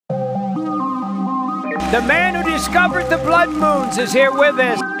The man who discovered the blood moons is here with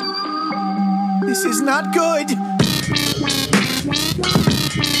us. This is not good.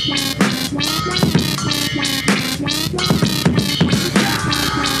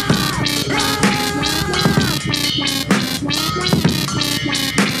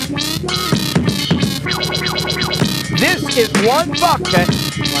 This is one bucket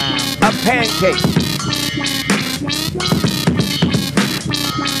of pancakes.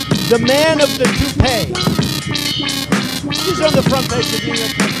 The man of the toupee. He's on the front page of New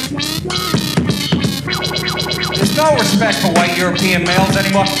York Times. There's no respect for white European males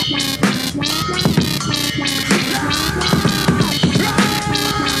anymore.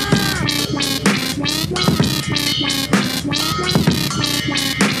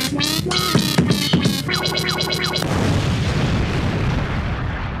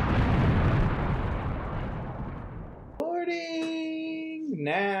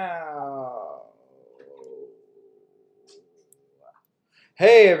 Now.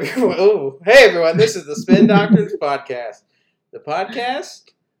 Hey everyone, this is the Spin Doctors Podcast. The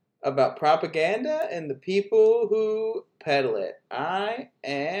podcast about propaganda and the people who peddle it. I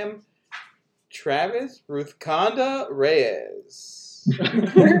am Travis Ruthconda Reyes.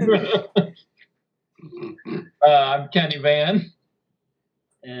 I'm Kenny Van.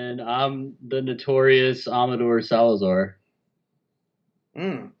 And I'm the notorious Amador Salazar.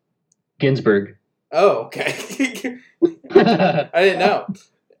 Ginsburg. Oh, okay. I didn't know.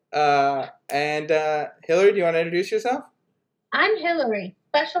 And Hillary, do you want to introduce yourself? I'm Hillary,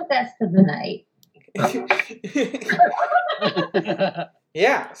 special guest of the night.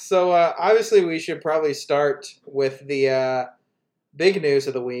 Yeah, so obviously we should probably start with the big news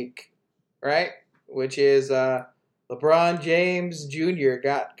of the week, right? Which is LeBron James Jr.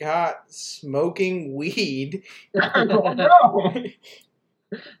 got caught smoking weed. Oh, no.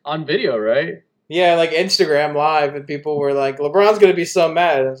 On video, right? Yeah, like Instagram Live, and people were like, LeBron's going to be so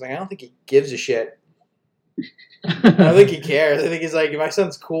mad. I was like, I don't think he gives a shit. I don't think he cares. I think he's like, my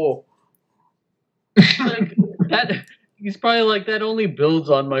son's cool. Like, he's probably like, that only builds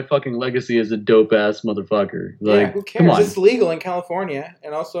on my fucking legacy as a dope-ass motherfucker. Like, yeah, who cares? It's legal in California,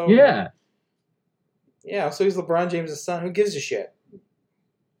 and also... Yeah. Yeah, so he's LeBron James' son. Who gives a shit?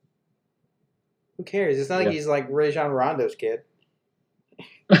 Who cares? It's not like he's like Rajon Rondo's kid.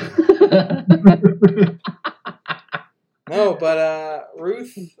 No, but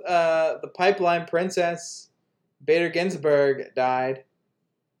Ruth, the pipeline princess, Bader Ginsburg died,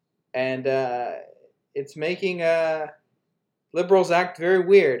 and it's making liberals act very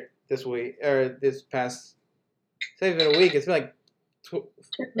weird this week, or this past, it's not even a week, it's been like 2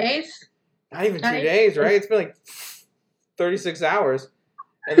 days? Not even 2 days, right? It's been like 36 hours.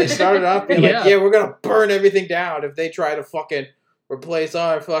 And they started off being like, yeah, we're going to burn everything down if they try to fucking replace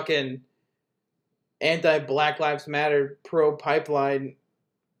our fucking anti-Black Lives Matter pro-pipeline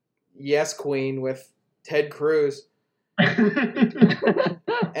yes queen with Ted Cruz. And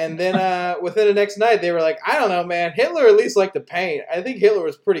then within the next night, they were like, I don't know, man. Hitler at least liked to paint. I think Hitler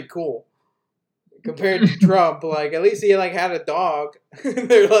was pretty cool compared to Trump. Like, at least he like had a dog.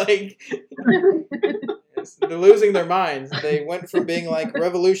 They're like... They're losing their minds. They went from being like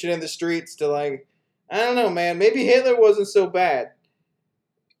revolution in the streets to like, I don't know, man. Maybe Hitler wasn't so bad.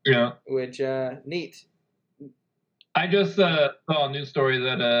 Yeah. Which, neat. I just saw a news story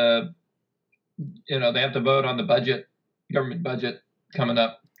that, they have to vote on the budget, government budget coming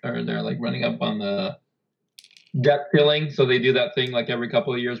up, or they're like running up on the debt ceiling. So they do that thing like every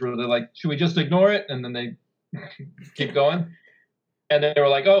couple of years where they're like, should we just ignore it? And then they keep going. And then they were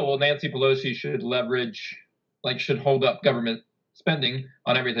like, oh, well, Nancy Pelosi should should hold up government spending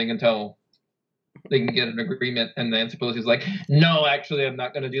on everything until they can get an agreement. And Nancy Pelosi's like, no, actually, I'm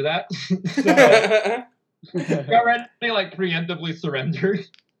not going to do that. So they already preemptively surrendered.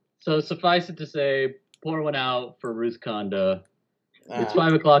 So suffice it to say, pour one out for Ruth Conda. It's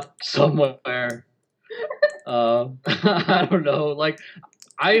 5 o'clock somewhere. I don't know. Like,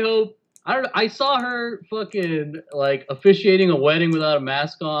 I saw her fucking officiating a wedding without a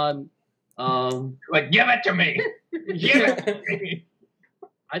mask on. Give it to me. Give it to me.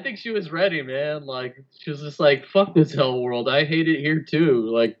 I think she was ready, man. Like, she was just like, fuck this hell world. I hate it here too.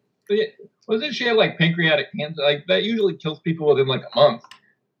 Like, wasn't she had pancreatic cancer? Like, that usually kills people within a month.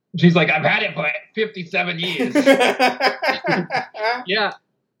 She's like, I've had it for 57 years. Yeah.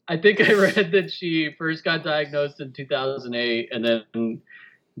 I think I read that she first got diagnosed in 2008 and then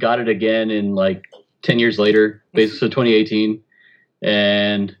got it again in 10 years later, basically, so 2018.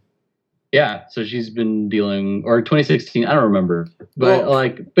 And yeah, so she's been dealing, or 2016, I don't remember.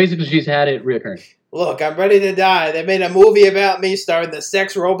 But basically she's had it reoccurring. Look, I'm ready to die. They made a movie about me starring the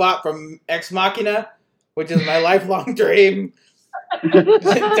sex robot from Ex Machina. which is my lifelong dream.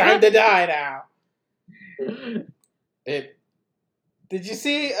 Time to die now. Did you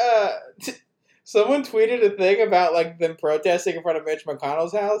see? Someone tweeted a thing about like them protesting in front of Mitch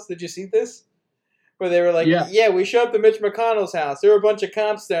McConnell's house. Did you see this? Where they were like, yeah, we showed up to Mitch McConnell's house. There were a bunch of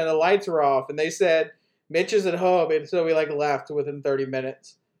cops there and the lights were off. And they said, Mitch is at home. And so we like left within 30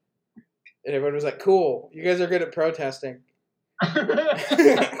 minutes. And everyone was like, cool. You guys are good at protesting.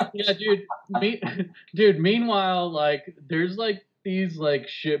 Yeah, dude. Meanwhile, like, there's like these like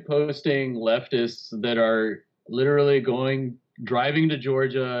shit posting leftists that are literally driving to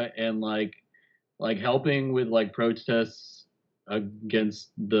Georgia and like helping with like protests against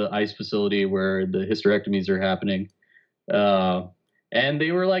the ICE facility where the hysterectomies are happening. And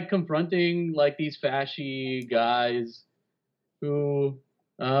they were like confronting like these fasci guys who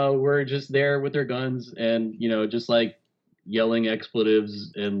were just there with their guns and, you know, just like yelling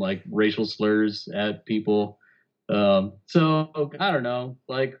expletives and like racial slurs at people. So I don't know,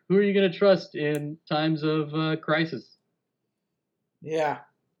 like, who are you going to trust in times of crisis? Yeah.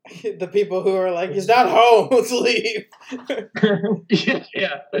 The people who are like, he's not home, let's leave.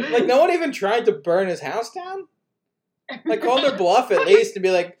 Yeah. Like, no one even tried to burn his house down? Like, call their bluff at least and be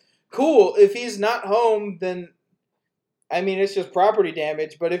like, cool, if he's not home, then, I mean, it's just property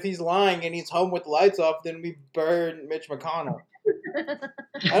damage, but if he's lying and he's home with the lights off, then we burn Mitch McConnell.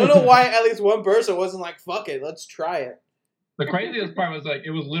 I don't know why at least one person wasn't like, fuck it, let's try it. The craziest part was like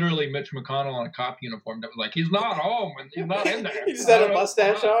it was literally Mitch McConnell in a cop uniform that was like, he's not home and he's not in there. He just had a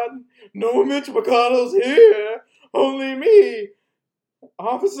mustache on. No Mitch McConnell's here. Only me.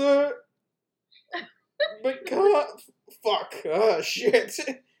 Officer. Fuck. Oh, shit.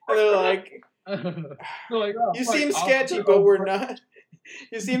 And they're like, you seem sketchy, but we're not.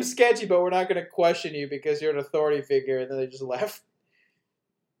 You seem sketchy, but we're not going to question you because you're an authority figure. And then they just left.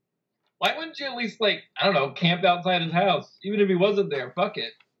 Why wouldn't you at least, like, I don't know, camp outside his house? Even if he wasn't there, fuck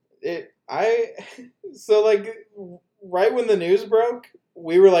it. So, like, right when the news broke,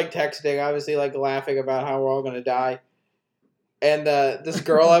 we were, like, texting, obviously, like, laughing about how we're all going to die. And this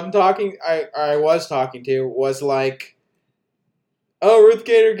girl I was talking to was like, oh, Ruth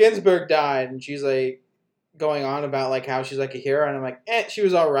Bader Ginsburg died. And she's, like, going on about, like, how she's, like, a hero. And I'm like, she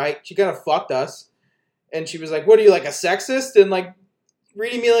was all right. She kind of fucked us. And she was like, what are you, like, a sexist? And, like,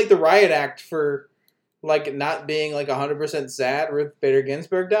 reading me like the riot act for like not being like 100% sad Ruth Bader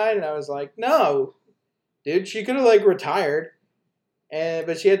Ginsburg died, and I was like, no, dude, she could have like retired,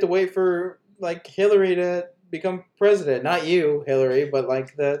 but she had to wait for like Hillary to become president, not you, Hillary, but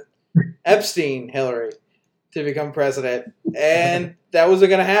like the Epstein Hillary to become president, and that wasn't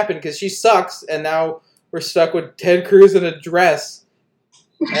gonna happen because she sucks, and now we're stuck with Ted Cruz in a dress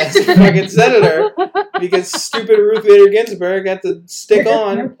as a fucking senator because stupid Ruth Bader Ginsburg had to stick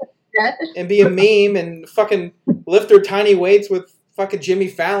on and be a meme and fucking lift her tiny weights with fucking Jimmy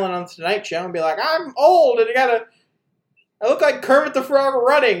Fallon on the Tonight Show and be like, I'm old and I look like Kermit the Frog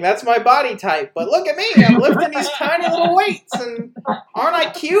running. That's my body type. But look at me. I'm lifting these tiny little weights and aren't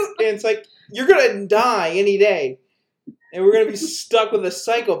I cute? And it's like, you're going to die any day. And we're going to be stuck with a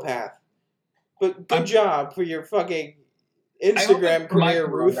psychopath. But good job for your fucking Instagram career,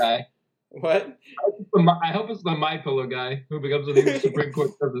 Ruth. Guy. What? I hope it's the My Pillow guy who becomes the new Supreme Court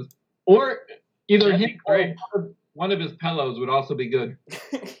justice. Or either him or one of his pillows would also be good.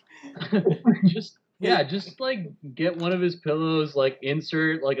 just like get one of his pillows, like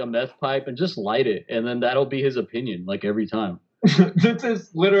insert like a meth pipe and just light it, and then that'll be his opinion like every time. This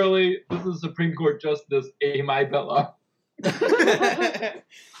is Supreme Court Justice a My Pillow.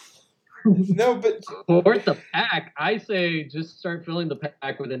 No, but for the pack, I say just start filling the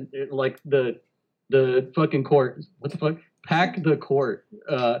pack with like the fucking court. What the fuck? Pack the court.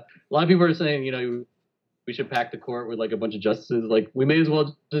 A lot of people are saying, you know, we should pack the court with like a bunch of justices. Like, we may as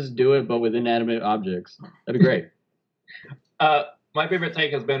well just do it, but with inanimate objects. That'd be great. My favorite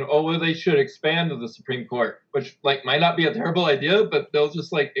take has been, well, they should expand the Supreme Court, which like might not be a terrible idea, but they'll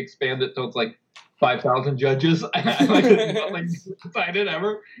just like expand it till it's like 5,000 judges. Like decided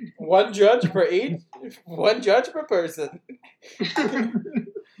ever. One judge per person.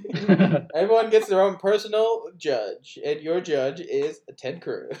 Everyone gets their own personal judge, and your judge is Ted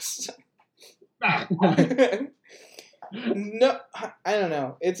Cruz. No, I don't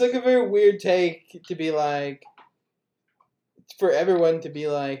know. It's like a very weird take to be like, for everyone to be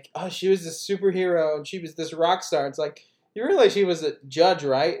like, oh, she was this superhero and she was this rock star. It's like, you realize she was a judge,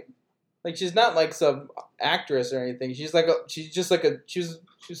 right? Like, she's not like some actress or anything. She's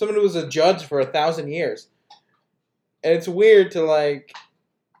someone who was a judge for 1,000 years. And it's weird to like,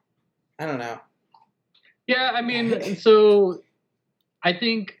 I don't know. Yeah, I mean, so I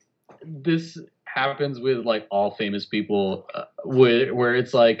think this happens with like all famous people, where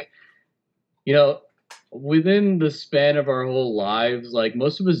it's like, you know, within the span of our whole lives, like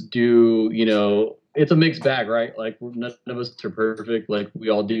most of us do, you know, it's a mixed bag, right? Like none of us are perfect. Like we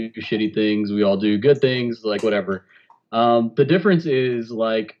all do shitty things, we all do good things, like whatever. The difference is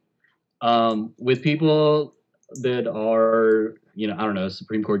like with people that are, you know, I don't know,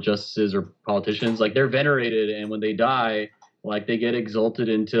 Supreme Court justices or politicians, like they're venerated, and when they die, like they get exalted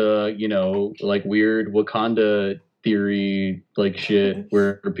into, you know, like weird Wakanda theory like shit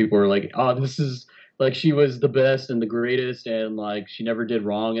where people are like, oh, this is like she was the best and the greatest and like she never did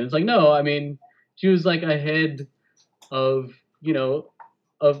wrong. And it's like, no, I mean, she was like ahead of, you know,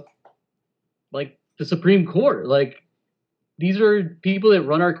 of like the Supreme Court. Like these are people that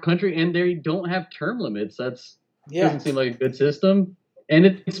run our country and they don't have term limits. That's doesn't seem like a good system. And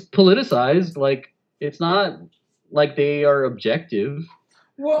it's politicized. Like it's not like they are objective.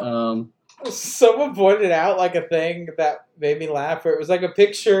 Well, someone pointed out like a thing that made me laugh where it was like a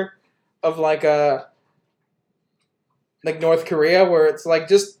picture of like North Korea where it's like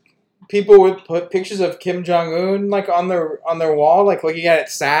just people would put pictures of Kim Jong-un like on their wall, like looking at it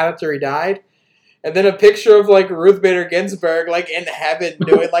sad after he died. And then a picture of like Ruth Bader Ginsburg like in heaven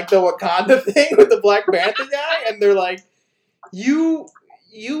doing like the Wakanda thing with the Black Panther guy, and they're like, you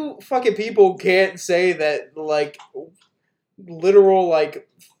fucking people can't say that like literal like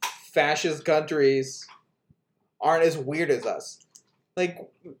fascist countries aren't as weird as us. Like,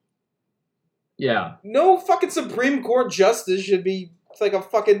 yeah, no fucking Supreme Court justice should be like a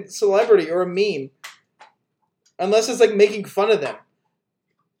fucking celebrity or a meme, unless it's like making fun of them.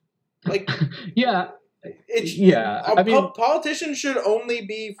 Like, yeah, I mean, politicians should only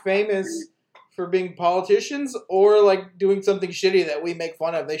be famous for being politicians or like doing something shitty that we make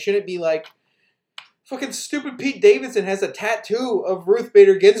fun of. They shouldn't be like fucking stupid Pete Davidson has a tattoo of Ruth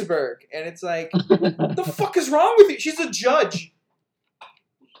Bader Ginsburg, and it's like, what the fuck is wrong with you? She's a judge.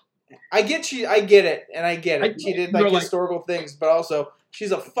 I get it, and I get it. She did like historical things, but also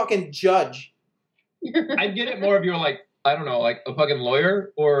she's a fucking judge. I get it more if you're like, I don't know, like a fucking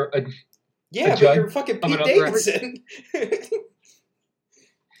lawyer or a but you're fucking Pete Davidson.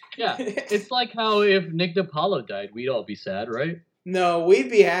 Yeah, it's like how if Nick DiPaolo died, we'd all be sad, right? No,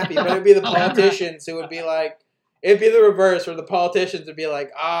 we'd be happy, but it'd be the politicians who would be like, it'd be the reverse, where the politicians would be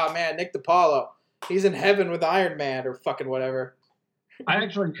like, ah, man, Nick DiPaolo, he's in heaven with Iron Man or fucking whatever. I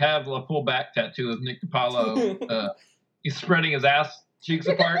actually have a full back tattoo of Nick DiPaolo. He's spreading his ass cheeks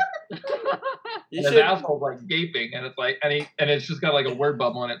apart. And his asshole's like gaping, and it's like, and it's just got like a word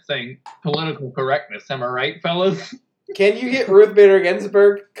bubble in it saying political correctness. Am I right, fellas? Can you get Ruth Bader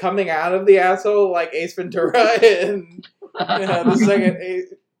Ginsburg coming out of the asshole like Ace Ventura and the second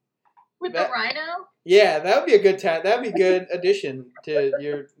Ace? With the rhino? Yeah, that would be a good that'd be a good addition to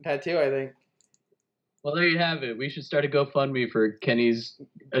your tattoo, I think. Well, there you have it. We should start a GoFundMe for Kenny's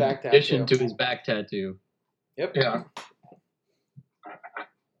back addition tattoo. to his back tattoo. Yep. Yeah.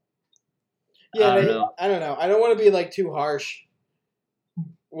 Yeah, I don't know. I don't want to be like too harsh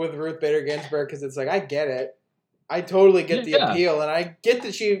with Ruth Bader Ginsburg because it's like I get it. I totally get the appeal, and I get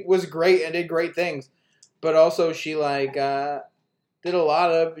that she was great and did great things, but also she like did a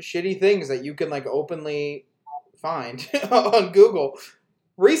lot of shitty things that you can like openly find on Google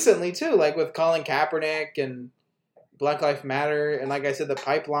recently too, like with Colin Kaepernick and Black Lives Matter, and like I said, the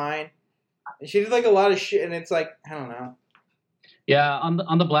pipeline. And she did like a lot of shit, and it's like I don't know. Yeah,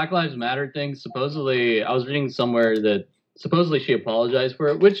 on the Black Lives Matter thing, supposedly I was reading somewhere that supposedly she apologized for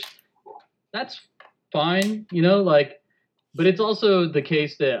it, which that's fine, you know, like, but it's also the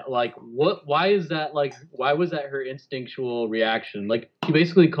case that like why was that her instinctual reaction? Like she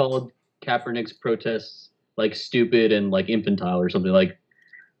basically called Kaepernick's protests like stupid and like infantile or something, like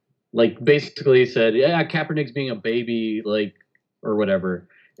basically said, yeah, Kaepernick's being a baby, like, or whatever.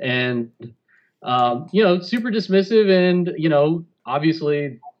 And you know, super dismissive, and you know,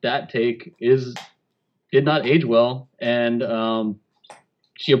 obviously that take did not age well, and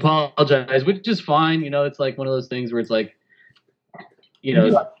she apologized, which is fine. You know, it's like one of those things where it's like, you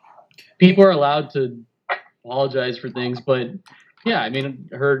know, people are allowed to apologize for things, but yeah, I mean,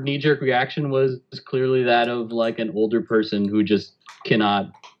 her knee-jerk reaction was clearly that of like an older person who just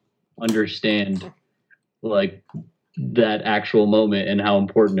cannot understand like that actual moment and how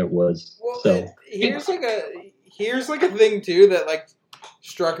important it was. Well, so here's like a thing too that like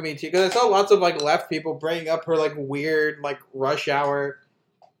struck me too, because I saw lots of like left people bringing up her like weird like Rush Hour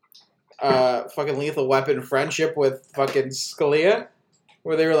fucking Lethal Weapon friendship with fucking Scalia,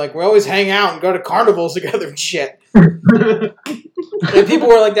 where they were like, we always hang out and go to carnivals together and shit. And people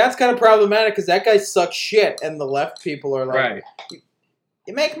were like, that's kind of problematic because that guy sucks shit, and the left people are like, right.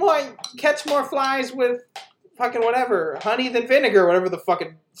 catch more flies with fucking whatever, honey than vinegar, whatever the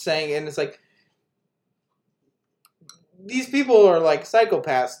fucking saying. And it's like, these people are like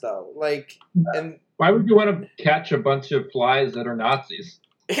psychopaths, though. Like, and why would you want to catch a bunch of flies that are Nazis?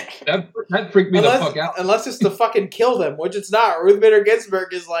 That freaked me the fuck out. Unless it's to fucking kill them, which it's not. Ruth Bader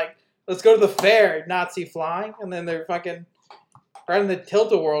Ginsburg is like, let's go to the fair, Nazi flying, and then they're fucking right in the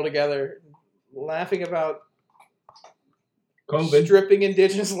tilt-a-whirl together, laughing about COVID. stripping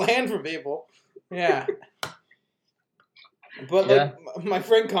indigenous land from people. Yeah. But like my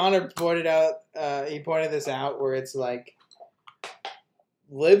friend Connor pointed this out where it's like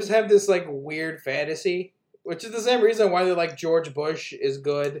libs have this like weird fantasy, which is the same reason why they're like George Bush is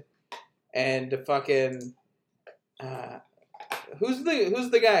good, and fucking who's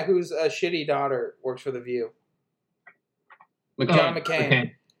the guy whose shitty daughter works for The View? John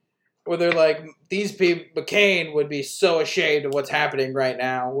McCain. Where they're like, these people, McCain would be so ashamed of what's happening right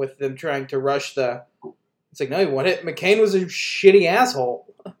now with them trying to rush the. It's like, no, what? McCain was a shitty asshole.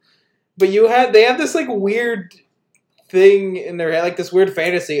 But they have this like weird thing in their head, like this weird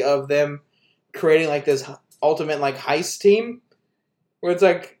fantasy of them creating like this ultimate like heist team, where it's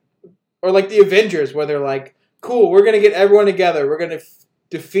like, or like the Avengers, where they're like, cool, we're gonna get everyone together, we're gonna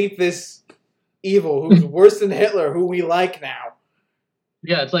defeat this evil who's worse than Hitler, who we like now.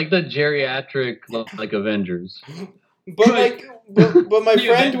 Yeah, it's like the geriatric like Avengers. But like, but my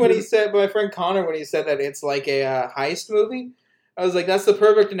friend my friend Connor when he said that it's like a heist movie, I was like, that's the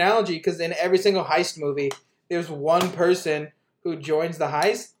perfect analogy, because in every single heist movie, there's one person who joins the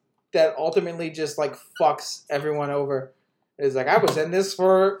heist that ultimately just like fucks everyone over. It's like, I was in this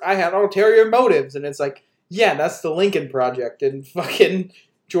I had ulterior motives, and it's like, yeah, that's the Lincoln Project and fucking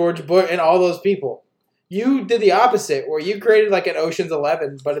George Bush and all those people. You did the opposite, where you created like an Ocean's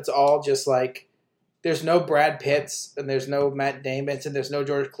 11, but it's all just like, there's no Brad Pitts, and there's no Matt Damon's, and there's no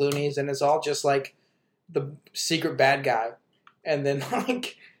George Clooney's, and it's all just like the secret bad guy. And then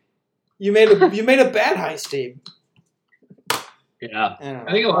like you made a bad heist team. Yeah,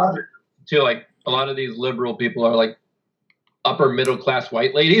 I think a lot of it too, like a lot of these liberal people are like upper middle class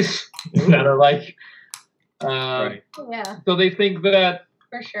white ladies that are like, Yeah, so they think that.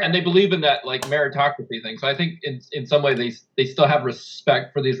 for sure. And they believe in that like meritocracy thing. So I think in some way they still have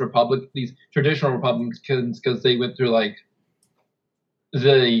respect for these traditional Republicans, because they went through like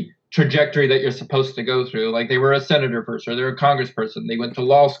the trajectory that you're supposed to go through. Like they were a senator first, or they were a congressperson. They went to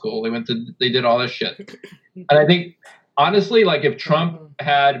law school. They did all this shit. And I think honestly, like if Trump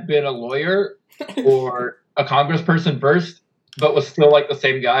had been a lawyer or a congressperson first, but was still like the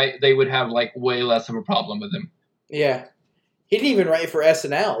same guy, they would have like way less of a problem with him. Yeah. He didn't even write for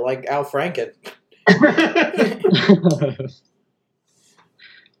SNL like Al Franken.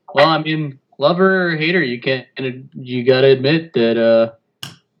 Well, I mean, love her or hate her, you gotta admit that.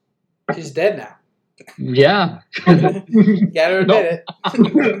 She's dead now. Yeah. Gotta admit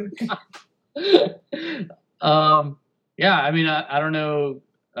it. Yeah. I mean, I don't know.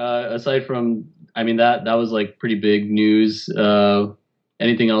 Aside from, I mean, that was like pretty big news.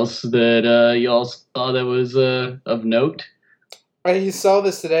 Anything else that you all saw that was of note? You saw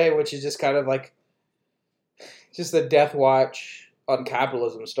this today, which is just kind of like just a death watch on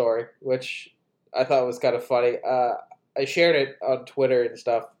capitalism story, which I thought was kind of funny. I shared it on Twitter and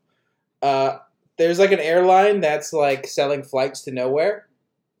stuff. There's like an airline that's like selling flights to nowhere.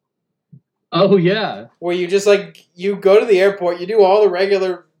 Oh yeah, where you just like you go to the airport, you do all the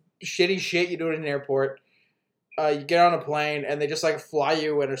regular shitty shit you do in an airport. You get on a plane and they just like fly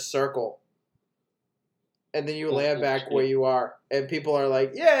you in a circle. And then you land back where you are. And people are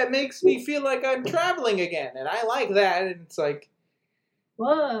like, yeah, it makes me feel like I'm traveling again. And I like that. And it's like,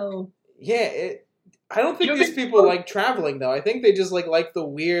 whoa. Yeah, I don't think these people like traveling, though. I think they just like the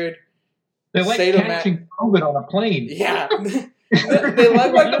weird... They like catching COVID on a plane. Yeah. They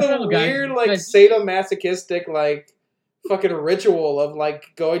like the weird, like, sadomasochistic, like, fucking ritual of, like,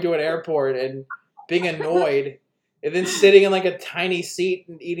 going to an airport and being annoyed. And then sitting in, like, a tiny seat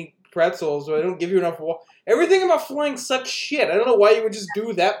and eating pretzels, or they don't give you enough water. Everything about flying sucks shit. I don't know why you would just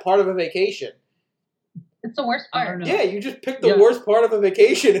do that part of a vacation. It's the worst part. Yeah, you just pick the worst part of a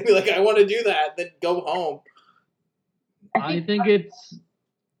vacation and be like, I want to do that, then go home. I think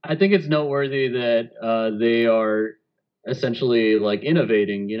it's noteworthy that they are essentially like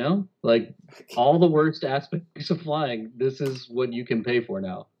innovating, you know? Like all the worst aspects of flying, this is what you can pay for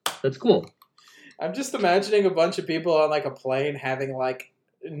now. That's cool. I'm just imagining a bunch of people on like a plane having like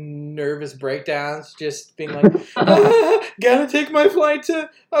nervous breakdowns, just being like, gotta take my flight to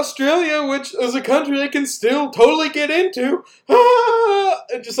Australia, which is a country I can still totally get into.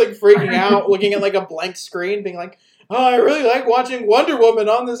 And just like freaking out, looking at like a blank screen, being like, oh, I really like watching Wonder Woman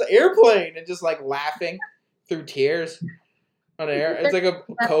on this airplane, and just like laughing through tears on air. It's like a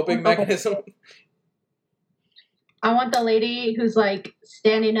coping mechanism. I want the lady who's like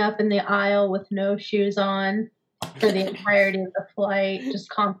standing up in the aisle with no shoes on for the entirety of the flight, just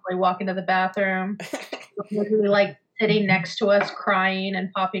constantly walking to the bathroom, really like sitting next to us, crying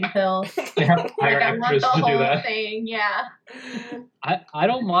and popping pills. They have to hire Like I want actors the to do whole that. thing, yeah. I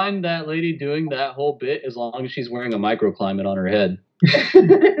don't mind that lady doing that whole bit as long as she's wearing a microclimate on her head.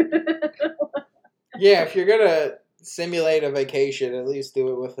 Yeah, if you're gonna simulate a vacation, at least do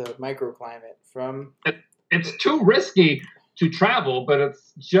it with a microclimate from. It's too risky to travel, but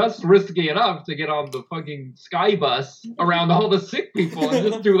it's just risky enough to get on the fucking sky bus around all the sick people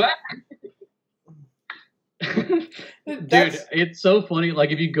and just do that. Dude, it's so funny.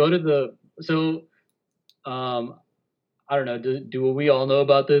 Like if you go to the I don't know. Do we all know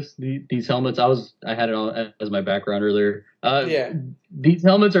about this? These helmets. I had it on as my background earlier. Yeah. These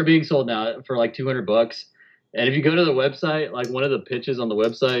helmets are being sold now for like $200. And if you go to the website, like one of the pitches on the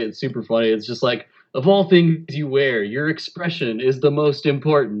website, it's super funny. It's just like, of all things you wear, your expression is the most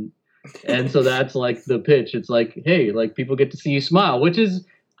important. And so that's like the pitch. It's like, hey, like people get to see you smile, which is,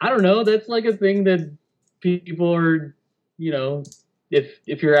 I don't know, that's like a thing that people are, you know,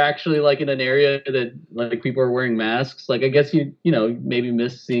 if you're actually like in an area that like people are wearing masks, like I guess you know, maybe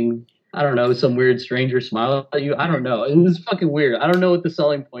miss seeing, I don't know, some weird stranger smile at you. I don't know. It was fucking weird. I don't know what the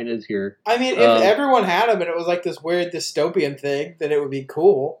selling point is here. I mean, if everyone had them and it was like this weird dystopian thing, then it would be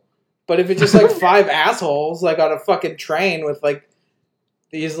cool. But if it's just like 5 assholes like on a fucking train with like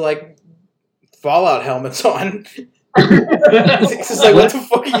these like Fallout helmets on, it's just like, what the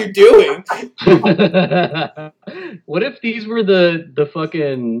fuck are you doing? What if these were the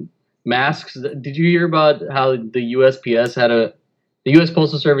fucking masks? Did you hear about how the USPS the U.S.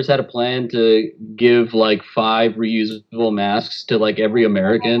 Postal Service had a plan to give like 5 reusable masks to like every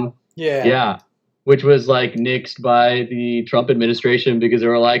American? Yeah. Yeah. Which was like nixed by the Trump administration because they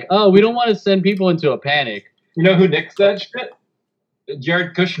were like, oh, we don't want to send people into a panic. You know who nixed that shit?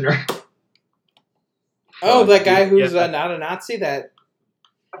 Jared Kushner. Oh, that guy who's not a Nazi? The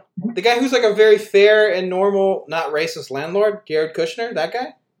guy who's like a very fair and normal, not racist landlord? Jared Kushner? That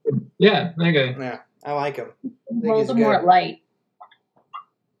guy? Yeah, that guy. Yeah, I like him. I think he's Voldemort good. light.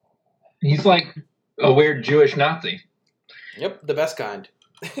 He's like a weird Jewish Nazi. Yep, the best kind.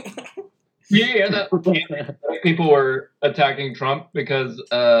 Yeah, people were attacking Trump because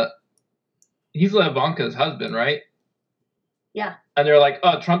he's Ivanka's husband, right? Yeah. And they're like,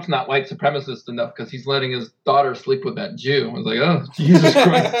 oh, Trump's not white supremacist enough because he's letting his daughter sleep with that Jew. I was like, oh, Jesus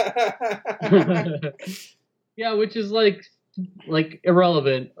Christ. Yeah, which is like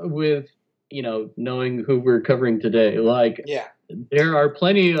irrelevant with, you know, knowing who we're covering today. Like, Yeah. there are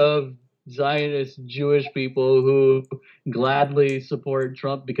plenty of Zionist Jewish people who gladly support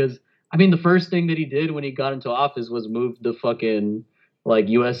Trump because, I mean, the first thing that he did when he got into office was move the fucking like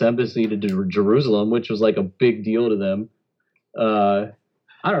U.S. embassy to Jerusalem, which was like a big deal to them. I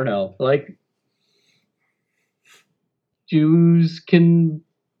don't know, like Jews can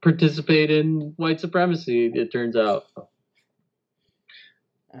participate in white supremacy, it turns out.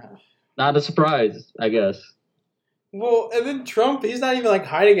 Not a surprise, I guess. Well, and then Trump, he's not even like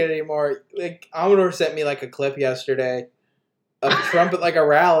hiding it anymore. Like, Amador sent me like a clip yesterday of Trump at like a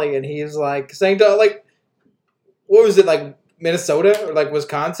rally, and he's like saying to like, what was it, like Minnesota or like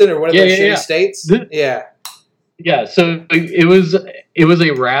Wisconsin or one of those shitty states? Yeah. Yeah, so it was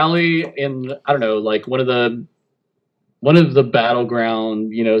a rally in, I don't know, like one of the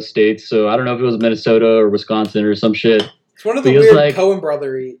battleground, you know, states. So I don't know if it was Minnesota or Wisconsin or some shit. It's one of the But weird like, Coen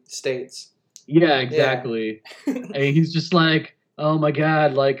Brothery states. Yeah, exactly. And he's just like, oh my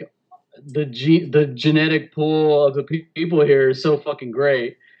god, like the genetic pool of the people here is so fucking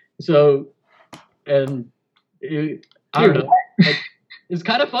great. So, and I don't know, like, it's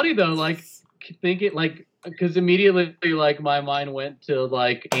kind of funny though, like thinking like. Because immediately, like, my mind went to,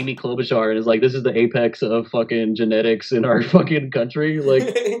 like, Amy Klobuchar, and it's like, this is the apex of fucking genetics in our fucking country.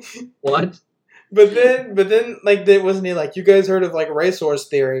 Like, what? But then, like, wasn't he like, you guys heard of, like, racehorse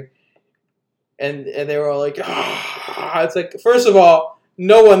theory? And they were all like, it's like, first of all,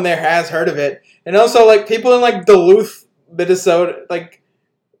 no one there has heard of it. And also, like, people in, like, Duluth, Minnesota, like,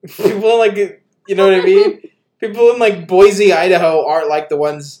 people in, like, you know what I mean? People in, like, Boise, Idaho aren't, like, the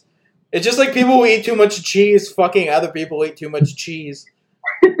ones... It's just like people who eat too much cheese fucking other people who eat too much cheese.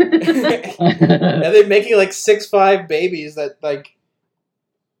 And they're making like 6'5" babies that like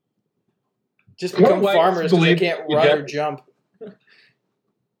just become farmers because they can't run or jump.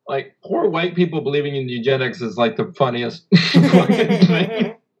 Like, poor white people believing in eugenics is like the funniest fucking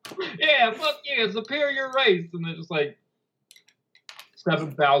thing. Yeah, fuck yeah, superior race. And they're just like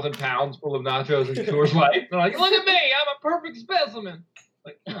 7,000 pounds full of nachos and Coors Light. They're like, look at me, I'm a perfect specimen.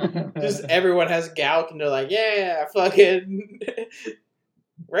 Like, Just everyone has gout, and they're like, yeah, fucking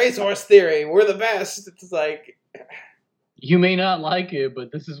racehorse theory, we're the best. It's like, You may not like it,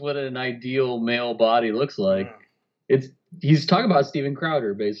 but this is what an ideal male body looks like. He's talking about Steven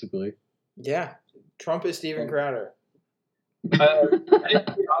Crowder, basically. yeah, Trump is Steven Crowder.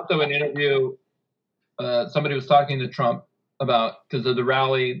 Also, an interview, somebody was talking to Trump about, because of the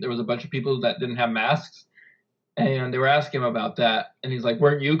rally, there was a bunch of people that didn't have masks, and they were asking him about that, and he's like,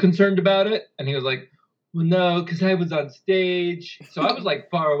 weren't you concerned about it? And he was like, well, no, because I was on stage, so I was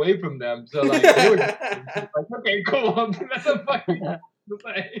like far away from them, so like they were like, okay, cool. That's a fucking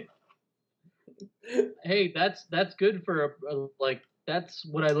say. Hey, that's good for like that's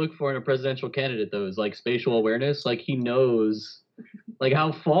what I look for in a presidential candidate, though, is like spatial awareness. Like he knows like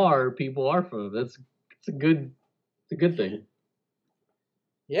how far people are from him. It's a good thing.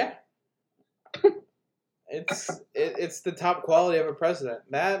 Yeah. It's the top quality of a president.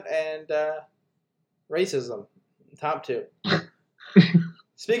 That and racism. Top two.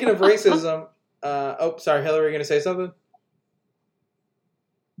 Speaking of racism, sorry, Hillary, you gonna say something?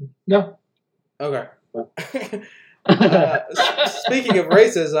 No. Okay. Speaking of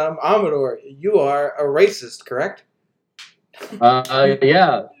racism, Amador, you are a racist, correct?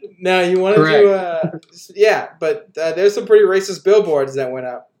 Yeah. No, you wanted to, yeah, but there's some pretty racist billboards that went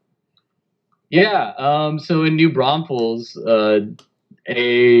up. Yeah. So in New Braunfels, a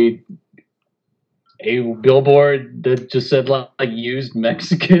billboard that just said like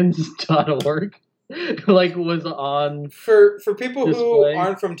usedmexicans.org like was on for people display. Who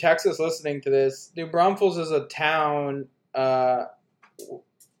aren't from Texas listening to this. New Braunfels is a town.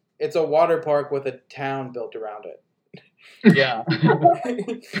 It's a water park with a town built around it. Yeah,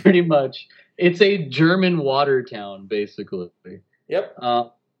 pretty much. It's a German water town, basically. Yep.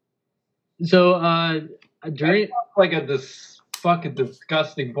 So during This fucking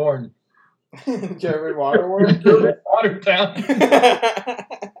disgusting porn. German water world. German water town.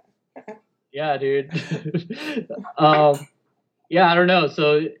 Yeah, dude. Yeah, I don't know.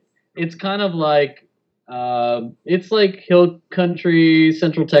 So it's kind of like it's like hill country,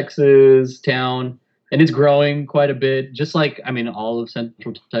 Central Texas town, and it's growing quite a bit. Just like all of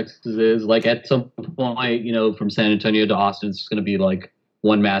Central Texas is. Like at some point, from San Antonio to Austin, it's going to be like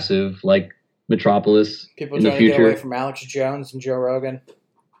one massive like metropolis. People in trying the to future. get away from Alex Jones and Joe Rogan.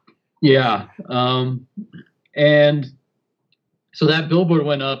 Yeah. And so that billboard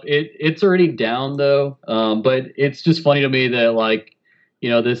went up. It's already down though. But it's just funny to me that like,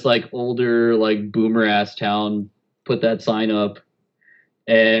 this like older, like boomer ass town put that sign up.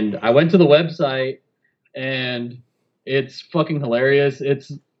 And I went to the website and it's fucking hilarious.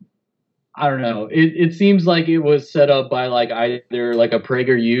 I don't know. It seems like it was set up by like either like a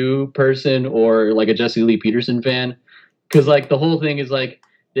PragerU person or like a Jesse Lee Peterson fan. Cause like the whole thing is like,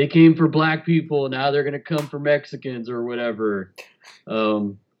 they came for black people. Now they're going to come for Mexicans or whatever.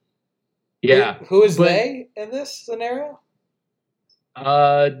 Yeah. Who is they in this scenario?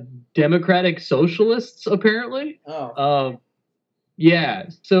 Democratic socialists, apparently. Oh. Yeah.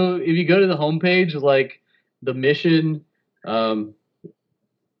 So if you go to the homepage, like the mission, I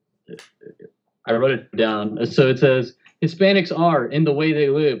wrote it down. So it says, Hispanics are, in the way they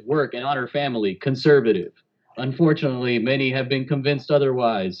live, work, and honor family, conservative. Unfortunately, many have been convinced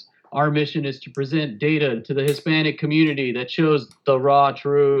otherwise. Our mission is to present data to the Hispanic community that shows the raw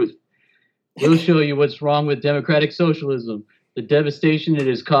truth. We'll show you what's wrong with democratic socialism, the devastation it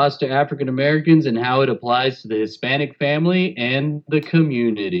has caused to African Americans, and how it applies to the Hispanic family and the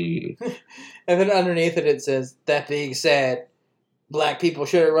community. And then underneath it says, that being said, black people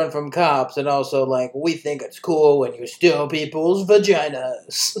shouldn't run from cops, and also, like, we think it's cool when you steal people's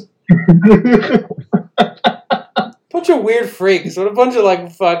vaginas. Bunch of weird freaks. What a bunch of, like,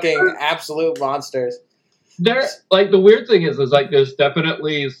 fucking absolute monsters. Like, the weird thing is like, there's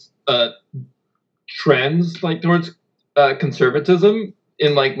definitely trends, like, towards conservatism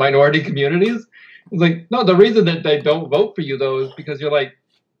in, like, minority communities. It's like, no, the reason that they don't vote for you, though, is because you're, like,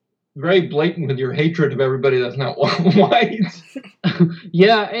 very blatant with your hatred of everybody that's not white.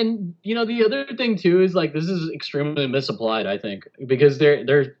 Yeah, and the other thing too is like this is extremely misapplied, I think, because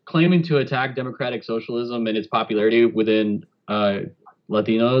they're claiming to attack democratic socialism and its popularity within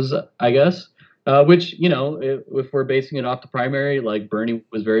Latinos, I guess. Which if we're basing it off the primary, like Bernie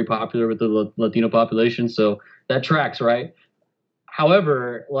was very popular with the Latino population, so that tracks, right?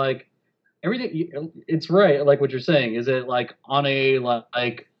 However, like everything, it's right, like what you're saying. Is it like on a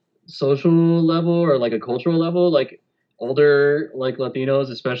like social level or like a cultural level? Like older like Latinos,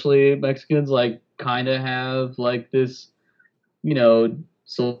 especially Mexicans, like kind of have like this,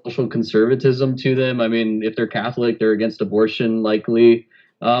 social conservatism to them. I mean, if they're Catholic, they're against abortion likely,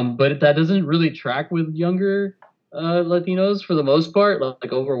 but that doesn't really track with younger Latinos for the most part,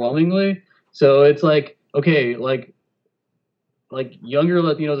 like overwhelmingly. So it's like, okay, like younger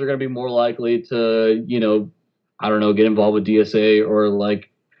Latinos are going to be more likely to, I don't know, get involved with DSA or like,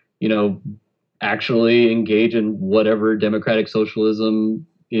 actually engage in whatever democratic socialism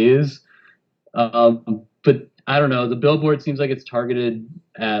is. But I don't know. The billboard seems like it's targeted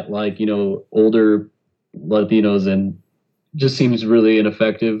at like, older Latinos and just seems really an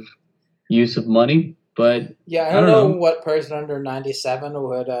effective use of money. But yeah, I don't know what person under 97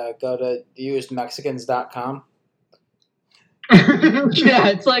 would go to usedmexicans.com. Yeah,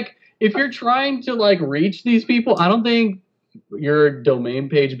 it's like if you're trying to like reach these people, I don't think your domain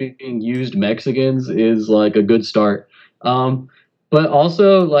page being used Mexicans is like a good start. But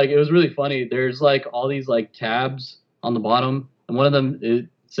also like it was really funny. There's like all these like tabs on the bottom, and one of them it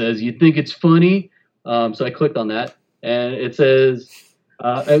says "You think it's funny?" So I clicked on that, and it says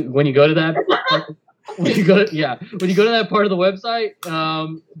when you go to that. When you go to that part of the website,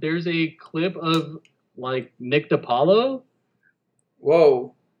 there's a clip of like Nick DiPaolo.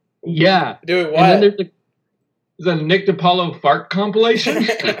 Whoa. Yeah. Dude, what? And then is that a Nick DiPaolo fart compilation?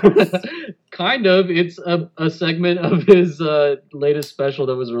 Kind of. It's a segment of his latest special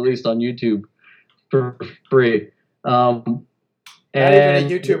that was released on YouTube for free. Not even a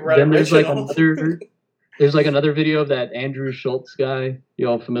YouTube Red original. There's like another video of that Andrew Schultz guy. You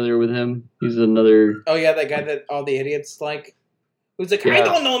all familiar with him? He's another. Oh yeah, that guy that all the idiots like. Who's like, I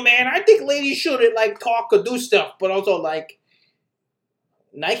don't know, man. I think ladies shouldn't like talk or do stuff, but also like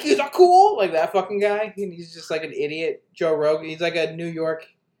Nikes are cool. Like that fucking guy. He's just like an idiot. Joe Rogan. He's like a New York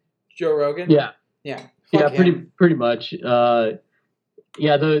Joe Rogan. Yeah. Yeah. Yeah. Pretty much. Yeah.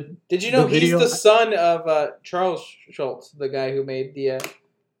 Did you know he's the son of Charles Schultz, the guy who made the.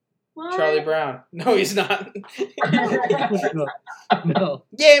 Charlie Brown. No, he's not. No.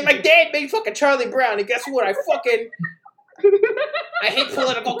 Yeah, my dad made fucking Charlie Brown, and guess what? I hate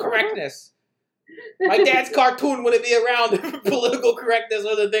political correctness. My dad's cartoon wouldn't be around if political correctness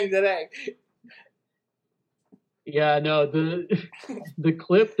was a thing today. Yeah, no, the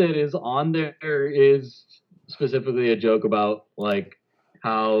clip that is on there is specifically a joke about like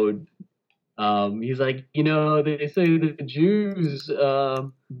how he's like, they say the Jews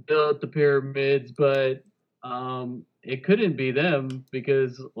built the pyramids, but it couldn't be them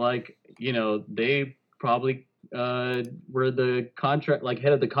because, like, they probably were the contract, like,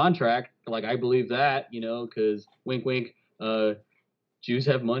 head of the contract. Like, I believe that, because wink, wink, Jews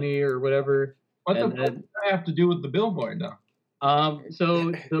have money or whatever. What the fuck does that have to do with the billboard, though? So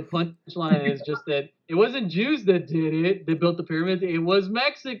the punchline is just that it wasn't Jews that did it, that built the pyramids. It was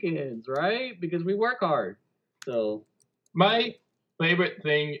Mexicans, right? Because we work hard. So my favorite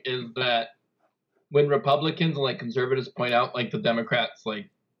thing is that when Republicans and like conservatives point out like the Democrats like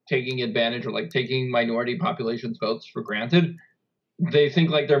taking advantage or like taking minority populations' votes for granted, they think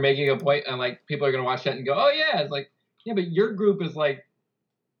like they're making a point and like people are gonna watch that and go, oh yeah, it's like, yeah, but your group is like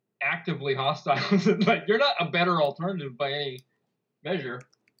actively hostile. Like you're not a better alternative by any measure.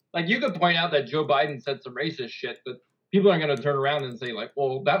 Like you could point out that Joe Biden said some racist shit, but people aren't going to turn around and say like,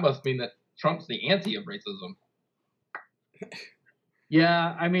 well, that must mean that Trump's the anti of racism.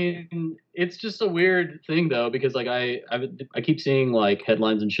 Yeah, I mean, it's just a weird thing though, because like I keep seeing like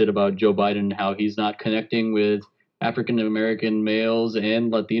headlines and shit about Joe Biden and how he's not connecting with African American males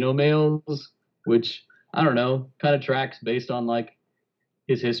and Latino males, which I don't know, kind of tracks based on like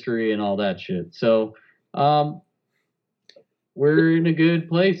his history and all that shit. So we're in a good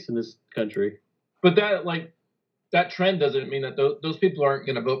place in this country. But that trend doesn't mean that those people aren't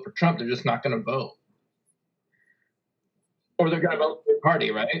going to vote for Trump. They're just not going to vote. Or they're going to vote for the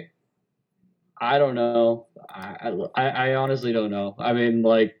party, right? I don't know. I honestly don't know. I mean,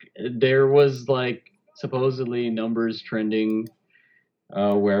 like, there was, like, supposedly numbers trending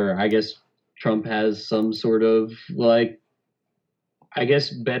where I guess Trump has some sort of, like, I guess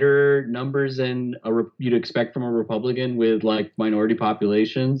better numbers than you'd expect from a Republican with like minority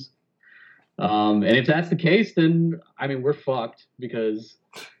populations. And if that's the case, then I mean we're fucked because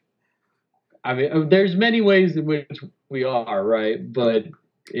I mean there's many ways in which we are, right? But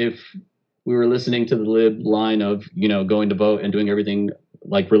if we were listening to the lib line of going to vote and doing everything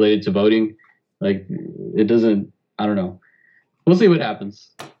like related to voting, like it doesn't. I don't know. We'll see what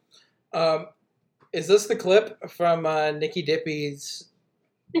happens. Is this the clip from Nikki Dippy's?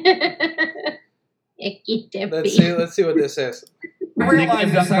 Icky Dippy. Let's see what this is. I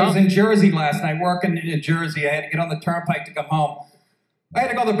realized this. I was in Jersey last night, working in Jersey. I had to get on the turnpike to come home. I had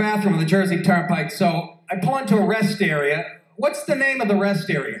to go to the bathroom on the Jersey Turnpike, so I pull into a rest area. What's the name of the rest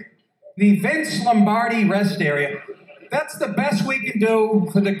area? The Vince Lombardi rest area. That's the best we can do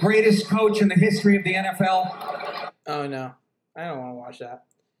for the greatest coach in the history of the NFL. Oh, no. I don't want to watch that.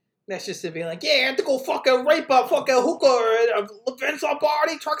 That's just to be like, yeah, I have to go fucking rape a fucking hooker at a Vince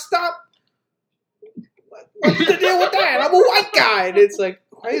Lombardi truck stop. What's the deal with that? I'm a white guy. And it's like,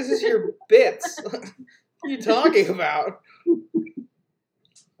 why is this your bits? What are you talking about?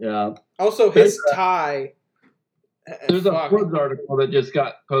 Yeah. Also, his tie. There's a Forbes article that just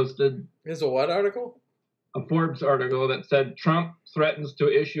got posted. There's a what article? A Forbes article that said Trump threatens to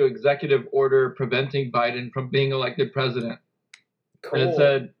issue executive order preventing Biden from being elected president. Cool. And it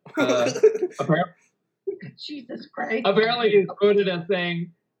said, apparently, Jesus Christ. apparently he's quoted as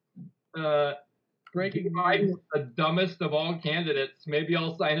saying, breaking Biden is the dumbest of all candidates. Maybe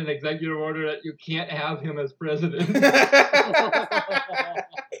I'll sign an executive order that you can't have him as president.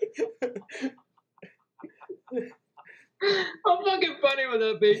 How fucking funny would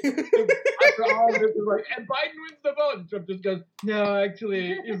that be? After all of this is like, and Biden wins the vote. And Trump just goes, no,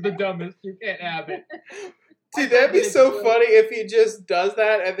 actually, he's the dumbest. You can't have it. Dude, that'd be so funny if he just does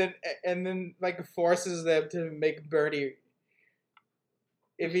that and then like forces them to make Bernie.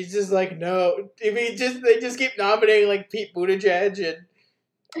 If he's just like, no, they just keep nominating like Pete Buttigieg and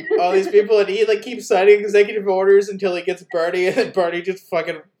all these people, and he like keeps signing executive orders until he gets Bernie, and then Bernie just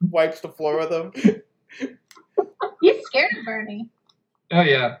fucking wipes the floor with him. He's scared of Bernie. Oh,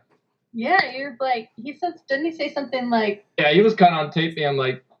 yeah. Yeah, you're like, didn't he say something like... Yeah, he was caught on tape being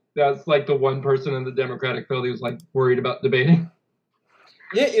like, that's like the one person in the Democratic field he was like worried about debating.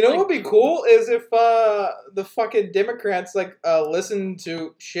 Yeah, you know what would be cool is if the fucking Democrats like listen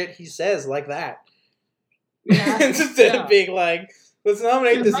to shit he says like that. Yeah. Instead of being like, let's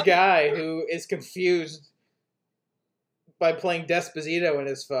nominate this guy who is confused by playing Desposito in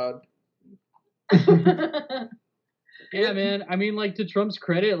his phone. Yeah, man. I mean, like, to Trump's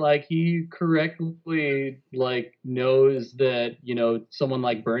credit, like, he correctly, like, knows that, you know, someone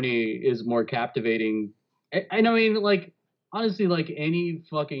like Bernie is more captivating. I mean, like, honestly, like, any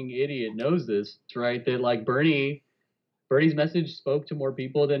fucking idiot knows this, right? That, like, Bernie's message spoke to more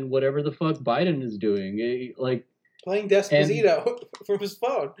people than whatever the fuck Biden is doing. Like, playing Desposito from his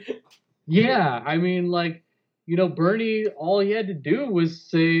phone. Yeah, I mean, like, you know, Bernie, all he had to do was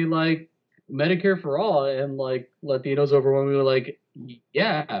say, like, Medicare for all, and like Latinos overwhelmingly were like,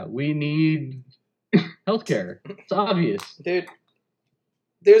 yeah, we need healthcare. It's obvious. Dude,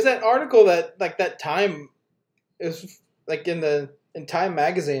 there's that article that like that Time is like in Time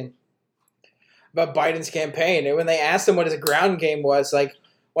magazine about Biden's campaign, and when they asked him what his ground game was, like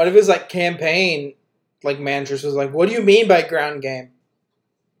one of his like campaign like managers was like, "What do you mean by ground game?"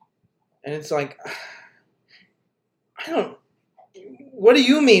 And it's like, what do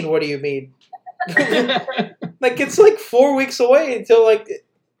you mean? What do you mean? Like, it's like 4 weeks away until like,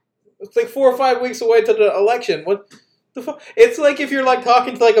 it's like 4 or 5 weeks away to the election. What the fuck? It's like if you're like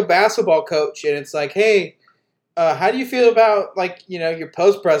talking to like a basketball coach and it's like, hey, how do you feel about like, you know, your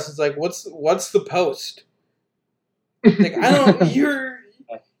post press? It's like, what's the post? Like, you're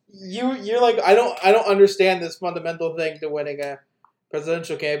like, I don't understand this fundamental thing to winning a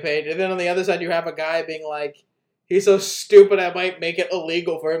presidential campaign. And then on the other side, you have a guy being like, he's so stupid I might make it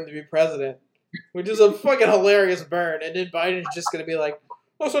illegal for him to be president. Which is a fucking hilarious burn. And then Biden's just going to be like,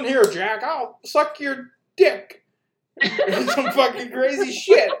 listen here, Jack, I'll suck your dick. Some fucking crazy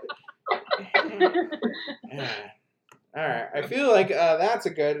shit. Alright, I feel like that's a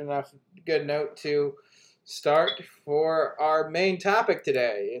good note to start for our main topic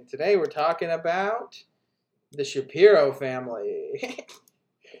today. And today we're talking about the Shapiro family.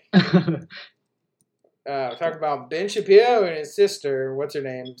 Talk about Ben Shapiro and his sister. What's her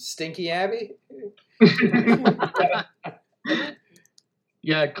name? Stinky Abby?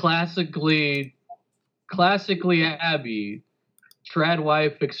 Yeah, classically Abby, trad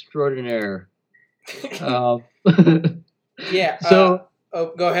wife extraordinaire. Yeah. So,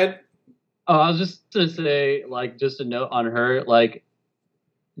 go ahead. Oh, I was just to say, like, just a note on her. Like,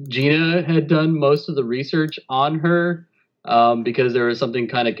 Gina had done most of the research on her because there was something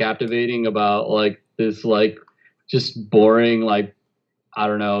kind of captivating about like this, like, just boring, like, I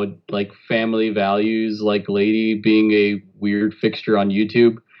don't know, like family values, like lady being a weird fixture on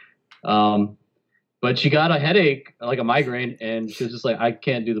YouTube. But she got a headache, like a migraine, and she was just like, I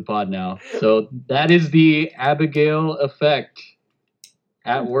can't do the pod now. So that is the Abigail effect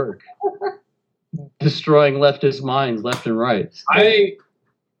at work. Destroying leftist minds left and right. I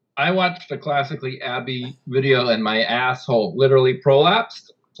I watched a Classically Abby video and my asshole literally prolapsed.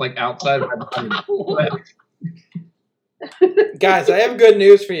 It's like outside of my body. Guys, I have good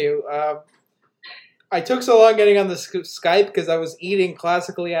news for you. I took so long getting on the Skype because I was eating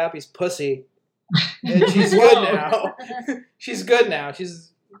Classically Abby's pussy. And she's good now. She's good now.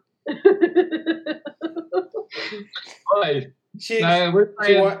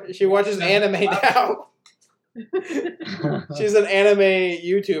 She watches anime now. She's an anime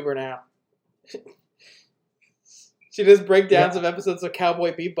YouTuber now. She does breakdowns of episodes of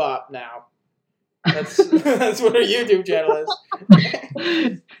Cowboy Bebop now. That's what her YouTube channel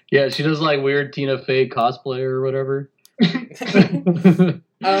is. Yeah, she does like weird Tina Fey cosplay or whatever. Fey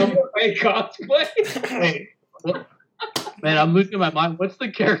cosplay. Man, I'm losing my mind. What's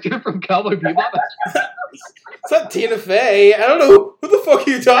the character from Cowboy Bebop? It's not Tina Fey. I don't know who the fuck are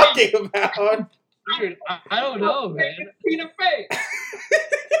you talking about. Dude, I don't know, man. Tina Fey.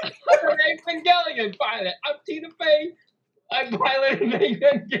 I'm an Evangelion pilot. I'm Tina Fey. I piloted an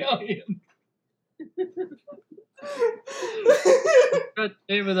Evangelion. What's the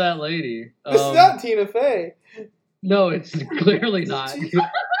name of that lady? It's not Tina Fey. No, it's clearly not. I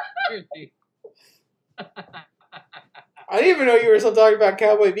didn't even know you were still talking about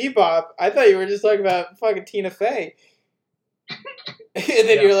Cowboy Bebop. I thought you were just talking about fucking Tina Fey. And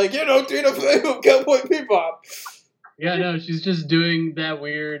then you're like, Tina Fey from Cowboy Bebop. Yeah, no, she's just doing that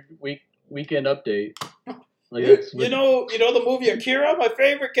weird weekend update. Like that's you know the movie Akira? My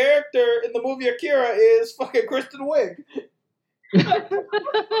favorite character in the movie Akira is fucking Kristen Wiig.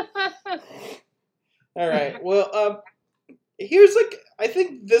 All right. Well, here's I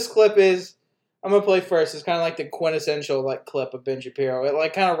think this clip is. I'm gonna play first. It's kind of like the quintessential clip of Ben Shapiro.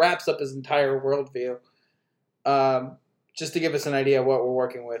 It kind of wraps up his entire worldview. Just to give us an idea of what we're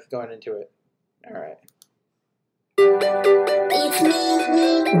working with going into it. All right. It's me,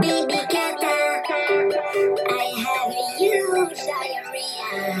 baby Kata. I have a huge diarrhea.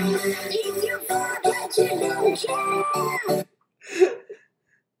 If you forget, you don't care.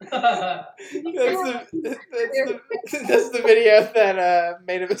 That's the video that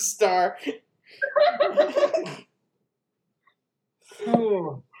made him a star.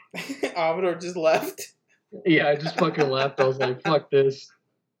 Amador just left. Yeah, I just fucking left. I was like, fuck this.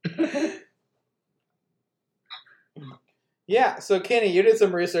 Yeah, so Kenny, you did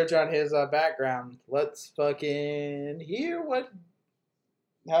some research on his background. Let's fucking hear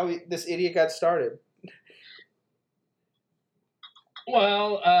how this idiot got started.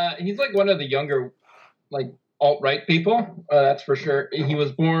 Well, he's like one of the younger, alt-right people. That's for sure. He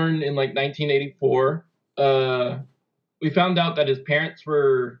was born in 1984. We found out that his parents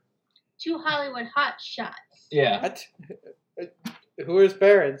were 2 Hollywood hotshots. Yeah. What? Who are his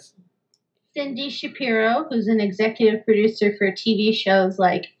parents? Cindy Shapiro, who's an executive producer for TV shows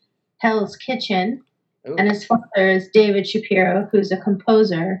like Hell's Kitchen. Ooh. And his father is David Shapiro, who's a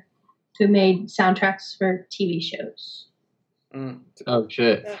composer who made soundtracks for TV shows. Mm. Oh,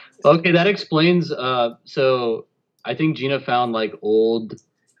 shit. Okay, that explains. So I think Gina found old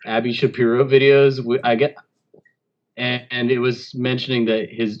Abby Shapiro videos. And it was mentioning that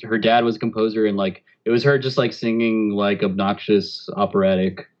her dad was a composer, and it was her just singing obnoxious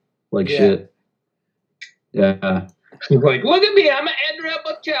operatic shit. Yeah. She's like, look at me, I'm Andrea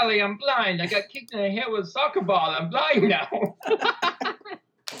Bocelli, I'm blind. I got kicked in the head with a soccer ball, I'm blind now.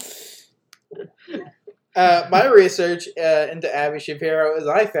 My research into Abby Shapiro is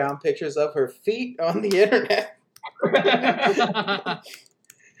I found pictures of her feet on the internet.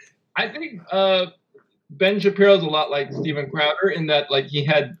 I think Ben Shapiro's a lot like Steven Crowder in that he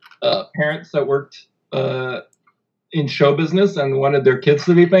had parents that worked in show business and wanted their kids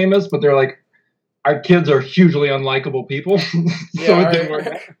to be famous, but they're like, our kids are hugely unlikable people. So it didn't work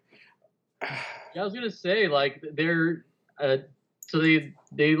out. Yeah, I was gonna say they're so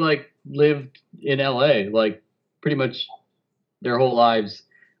they lived in LA pretty much their whole lives,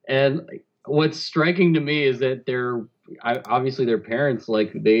 and what's striking to me is that obviously their parents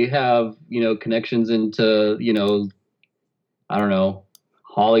they have connections into I don't know,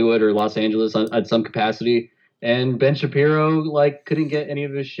 Hollywood or Los Angeles at some capacity, and Ben Shapiro couldn't get any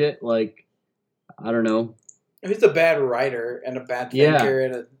of his shit I don't know. He's a bad writer and a bad thinker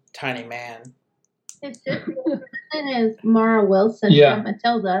and a tiny man. His sister is Mara Wilson from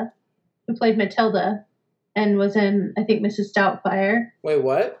Matilda, who played Matilda and was in, I think, Mrs. Doubtfire. Wait,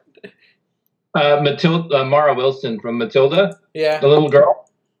 what? Mara Wilson from Matilda. Yeah. The little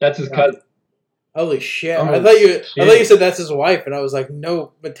girl. That's his cousin. Holy shit. I thought you said that's his wife, and I was like,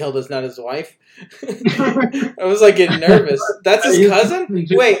 no, Matilda's not his wife. I was getting nervous. That's his cousin?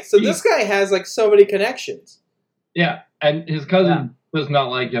 Wait, so this guy has so many connections. Yeah, and his cousin does not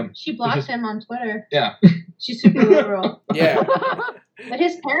like him. She blocked him on Twitter. Yeah. She's super liberal. Yeah. But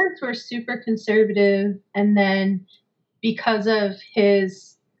his parents were super conservative, and then because of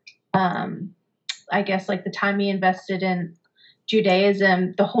his, I guess, like the time he invested in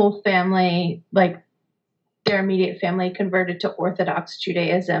Judaism, the whole family, like their immediate family, converted to Orthodox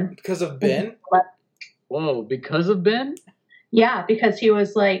Judaism. Because of Ben? Whoa, because of Ben? Yeah, because he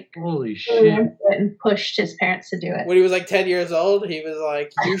was like, holy shit, and pushed his parents to do it. When he was like 10 years old, he was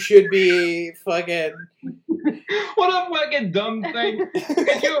like, you should be fucking... What a fucking dumb thing.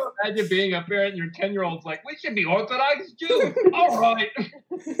 Can you imagine being a parent and your 10-year-old's like, we should be Orthodox Jews? All right. Like,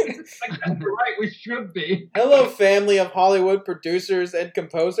 that's right, we should be. Hello, family of Hollywood producers and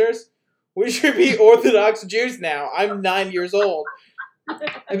composers. We should be Orthodox Jews now. I'm 9 years old. I'd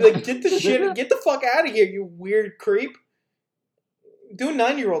be like, get the fuck out of here, you weird creep. Do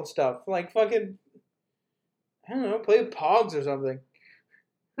 9-year-old stuff. Like, fucking, I don't know, play with Pogs or something.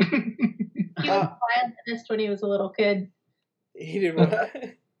 He was a violinist when he was a little kid. He did what?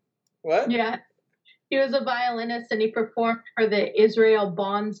 What? Yeah. He was a violinist and he performed for the Israel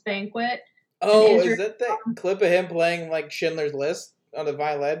Bonds banquet. Oh, is that the clip of him playing, like, Schindler's List on the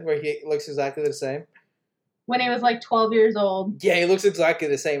violin where he looks exactly the same? When he was, like, 12 years old. Yeah, he looks exactly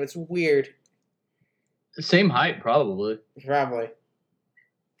the same. It's weird. Same height, probably. Probably.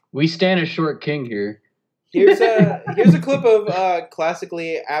 We stand a short king here. Here's a clip of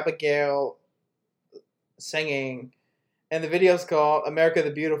classically Abigail singing, and the video's called "America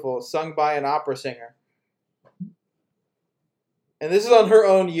the Beautiful," sung by an opera singer. And this is on her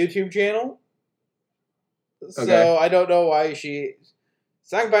own YouTube channel. So Okay. I don't know why she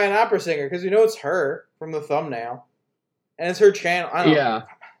sung by an opera singer, because you know it's her from the thumbnail, and it's her channel. I don't know.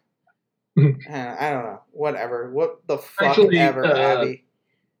 I don't know. Whatever. What the fuck Actually, ever, Abby.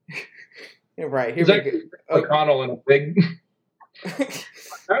 Right, here Is we that go. McConnell in a big...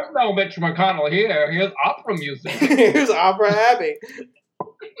 There's no Mitch McConnell here. Here's opera music. Here's Opera Abby.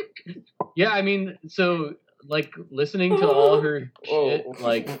 Yeah, I mean, so, like, listening to all her shit,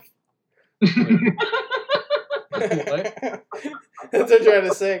 like... What? That's what I'm trying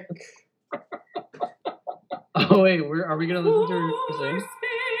to sing. Oh, wait, are we going to listen to her sing?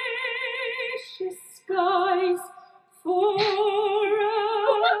 Spacious skies for waves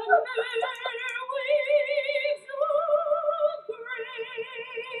of grain,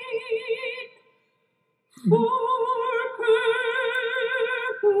 for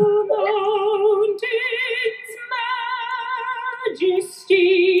purple mountains,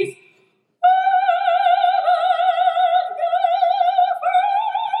 majesties.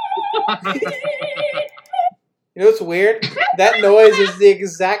 You know what's weird? That noise is the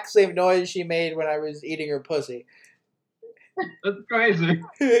exact same noise she made when I was eating her pussy. That's crazy.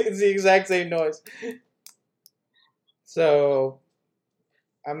 It's the exact same noise. So,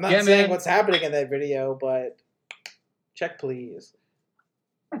 I'm not saying what's happening in that video, but check please.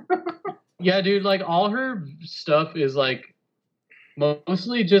 Yeah, dude, like, all her stuff is, like,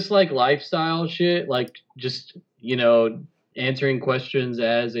 mostly just, like, lifestyle shit. Like, just, you know, answering questions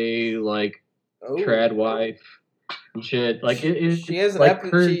as a, like, trad wife and shit. Like, she has an like,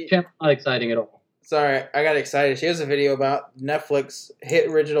 her channel's not exciting at all. Sorry, I got excited. She has a video about Netflix hit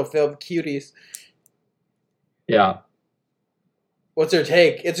original film Cuties. Yeah. What's her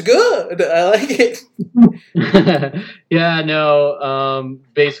take? It's good. I like it. Yeah, no,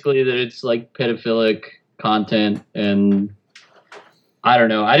 basically that it's, like, pedophilic content, and I don't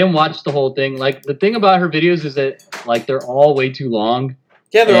know. I didn't watch the whole thing. Like, the thing about her videos is that, like, they're all way too long.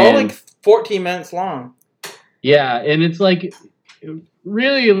 Yeah, they're all, like, 14 minutes long. Yeah, and it's, like,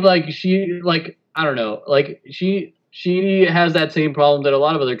 really, like, she, like, I don't know. Like, she has that same problem that a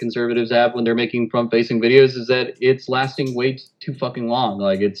lot of other conservatives have when they're making front-facing videos, is that it's lasting way too fucking long.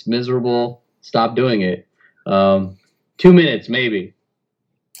 Like, it's miserable. Stop doing it. 2 minutes, maybe.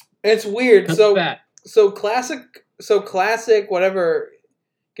 It's weird. Cut So back. classic, whatever.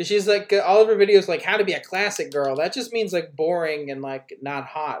 Because she's like, all of her videos, like, how to be a classic girl. That just means, like, boring and, like, not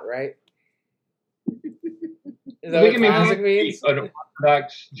hot, right? Is that what classic means? An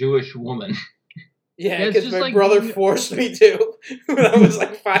Orthodox Jewish woman. Yeah, because my brother forced me to when I was,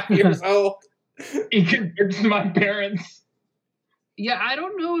 like, 5 years old. He convinced my parents. Yeah, I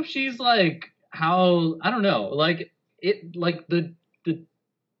don't know if she's, like, how, I don't know. Like, it, like, the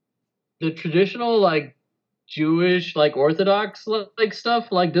traditional, like, Jewish, like, Orthodox, like,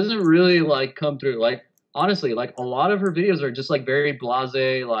 stuff, like, doesn't really, like, come through. Like, honestly, like, a lot of her videos are just, like, very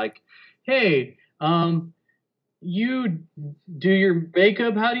blasé, like, hey, you do your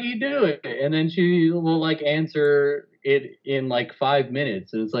makeup, how do you do it? And then she will, like, answer it in, like, 5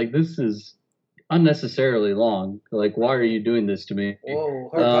 minutes. And it's like, this is unnecessarily long. Like, why are you doing this to me? Whoa,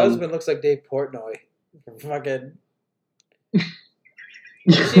 her husband looks like Dave Portnoy. Fucking.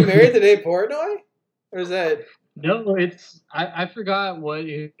 Is she married to Dave Portnoy? Or is that? No, I forgot what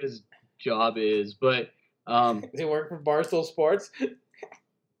his job is, but Does he work for Barstool Sports?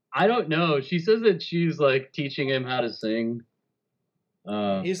 I don't know. She says that she's like teaching him how to sing.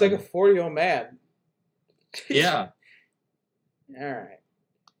 He's like a 40-year-old man. Yeah. All right.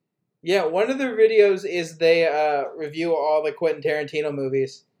 Yeah, one of their videos is they review all the Quentin Tarantino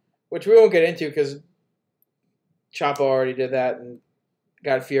movies, which we won't get into because Chapo already did that and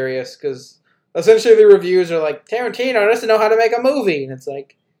got furious because essentially the reviews are like, Tarantino doesn't know how to make a movie. And it's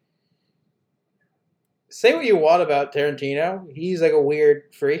like, say what you want about Tarantino. He's like a weird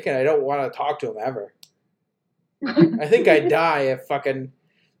freak and I don't want to talk to him ever. I think I'd die if fucking...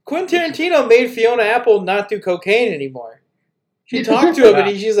 Quentin Tarantino made Fiona Apple not do cocaine anymore. She talked to him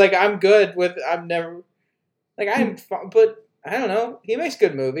and she's like, I'm good with... I'm never... Like, but, I don't know. He makes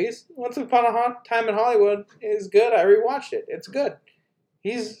good movies. Once Upon a Time in Hollywood is good. I rewatched it. It's good.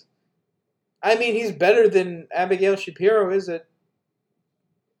 He's better than Abigail Shapiro is at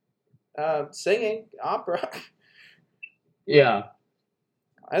singing opera. Yeah.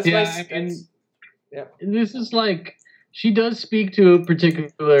 Yeah. This is like, she does speak to a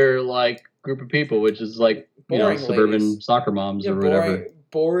particular like group of people, which is like, boring suburban ladies. Soccer moms or boring, whatever.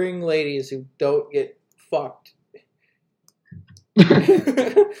 Boring ladies who don't get fucked.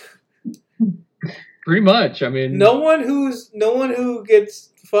 Pretty much. I mean, no one who gets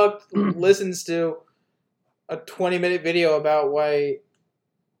fucked listens to a 20-minute video about why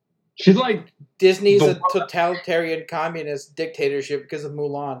she's like Disney's a totalitarian communist dictatorship because of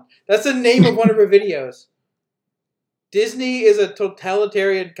Mulan. That's the name of one of her videos. Disney is a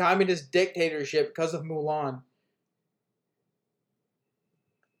totalitarian communist dictatorship because of Mulan.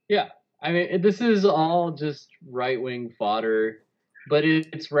 Yeah, I mean, this is all just right-wing fodder, but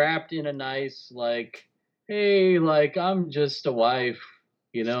it's wrapped in a nice, like, hey, like, I'm just a wife,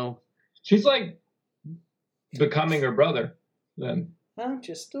 you know? She's like becoming her brother then. I'm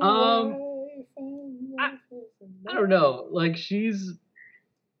just a wife. I don't know. Like, she's...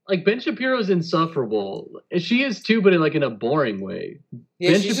 Like, Ben Shapiro's insufferable. She is too, but in a boring way.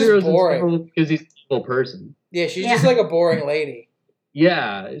 Yeah, Ben she's Shapiro's just boring. insufferable because he's an evil person. Yeah, she's just like a boring lady.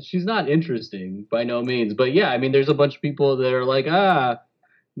 Yeah, she's not interesting by no means. But yeah, I mean, there's a bunch of people that are like,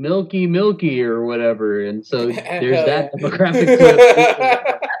 milky or whatever. And so there's that demographic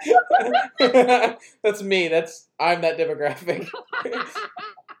to it. That's me. I'm that demographic.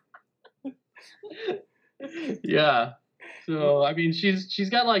 Yeah. So I mean, she's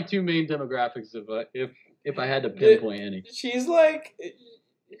got like two main demographics if I had to pinpoint any. She's like, if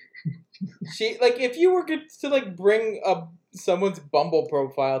you were to like bring someone's Bumble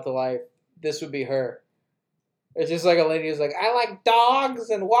profile to life, this would be her. It's just like a lady who's like, I like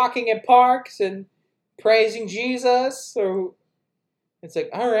dogs and walking in parks and praising Jesus. Or it's like,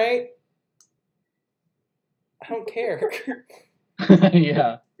 all right, I don't care.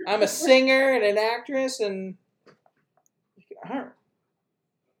 Yeah. I'm a singer and an actress and.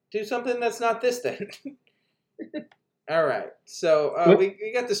 Do something that's not this thing. All right. So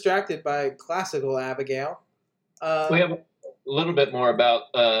we got distracted by classical Abigail. We have a little bit more about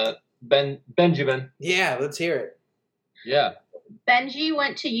Benjamin. Yeah, let's hear it. Yeah. Benji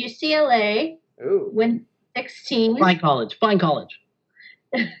went to UCLA. Ooh. When 16. Fine college.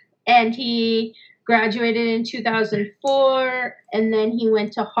 And he graduated in 2004. And then he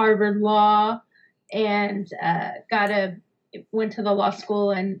went to Harvard Law and went to the law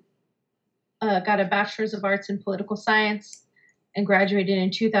school and got a bachelor's of arts in political science and graduated in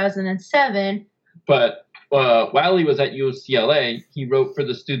 2007. But while he was at UCLA, he wrote for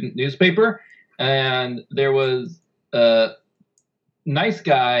the student newspaper, and there was a nice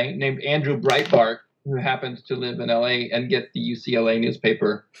guy named Andrew Breitbart who happened to live in LA and get the UCLA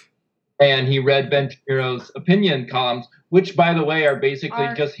newspaper. And he read Ben Shapiro's opinion columns, which, by the way, are basically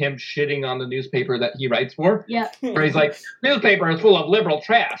just him shitting on the newspaper that he writes for. Yeah. Where he's like, newspaper is full of liberal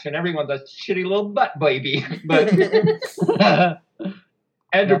trash, and everyone's a shitty little butt baby. But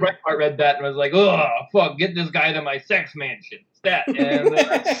Andrew Breitbart read that and was like, oh, fuck, get this guy to my sex mansion. Stat. And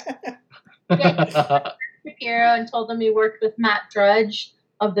Shapiro and told him he worked with Matt Drudge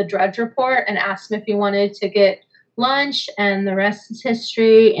of the Drudge Report and asked him if he wanted to get lunch, and the rest is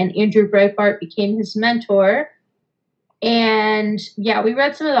history. And Andrew Breitbart became his mentor. And yeah, we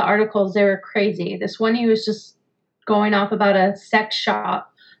read some of the articles. They were crazy. This one, he was just going off about a sex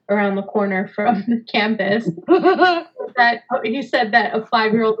shop around the corner from the campus. That he said that a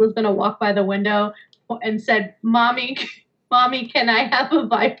 5-year-old was going to walk by the window and said, Mommy, can I have a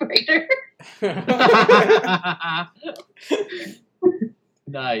vibrator?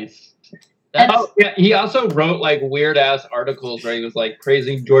 Nice. Oh, yeah, he also wrote like weird ass articles where he was like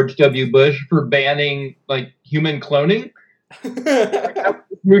praising George W. Bush for banning like human cloning.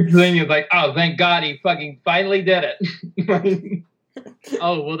 Weird thing is like, oh, thank God he fucking finally did it.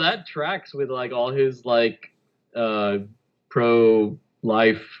 Oh, well, that tracks with like all his like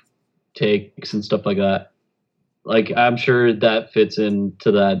pro-life takes and stuff like that. Like, I'm sure that fits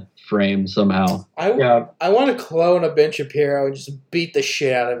into that frame somehow. I want to clone a Ben Shapiro and just beat the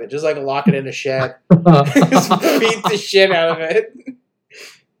shit out of it. Just like lock it in a shed. Just beat the shit out of it.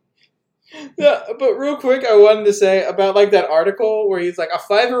 Yeah, but real quick, I wanted to say about like that article where he's like, a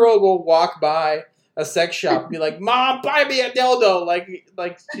 5-year-old will walk by a sex shop and be like, "Mom, buy me a dildo." Like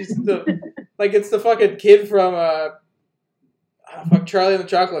she's the like it's the fucking kid from Charlie and the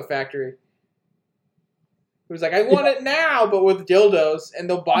Chocolate Factory. Who's like, I want it now, but with dildos, and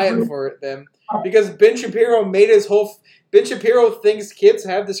they'll buy it for them because Ben Shapiro made his whole. Ben Shapiro thinks kids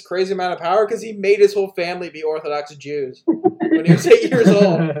have this crazy amount of power because he made his whole family be Orthodox Jews when he was 8 years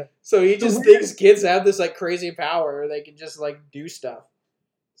old. So he just thinks kids have this like crazy power, they can just like do stuff.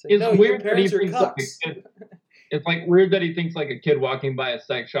 So, It's no, weird your that he parents are thinks like cucks. a kid. It's like weird that he thinks like a kid walking by a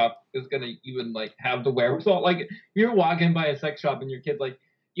sex shop is gonna even like have the wherewithal. Like you're walking by a sex shop and your kid's like,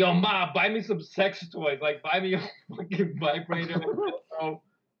 "Yo, Ma, buy me some sex toys. Like buy me a fucking vibrator."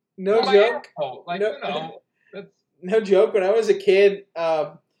 No joke. Like No- you know, that's No joke. When I was a kid,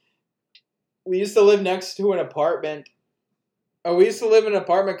 we used to live next to an apartment. We used to live in an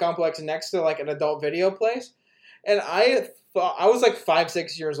apartment complex next to like an adult video place, and I thought I was like 5,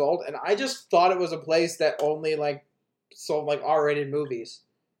 6 years old, and I just thought it was a place that only like sold like R-rated movies.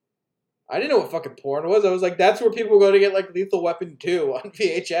 I didn't know what fucking porn was. I was like, that's where people go to get like Lethal Weapon 2 on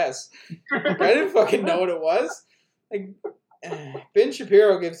VHS. Like, I didn't fucking know what it was. Like, Ben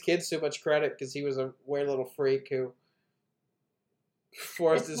Shapiro gives kids too much credit because he was a weird little freak who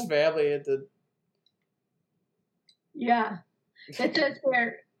forced his family into. Yeah. It says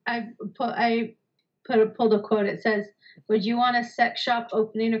here, pulled a quote. It says, "Would you want a sex shop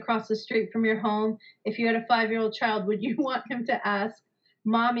opening across the street from your home? If you had a 5-year-old child, would you want him to ask,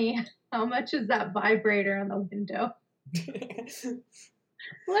 'Mommy, how much is that vibrator on the window?'"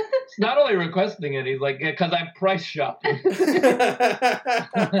 What the not only requesting it. He's like, "Yeah, because I'm price shopping."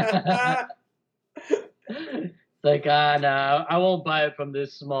 Like, no, I won't buy it from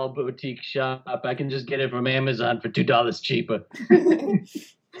this small boutique shop. I can just get it from Amazon for $2 cheaper.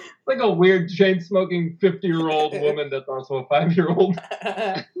 Like a weird chain smoking 50-year-old woman that's also a 5-year-old.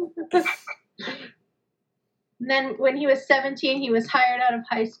 And then when he was 17, he was hired out of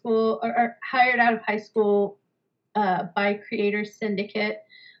high school by Creator Syndicate,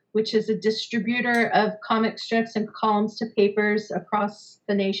 which is a distributor of comic strips and columns to papers across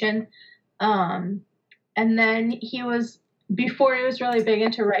the nation. And then before he was really big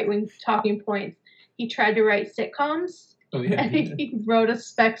into right-wing talking points, he tried to write sitcoms. Oh, yeah. And he wrote a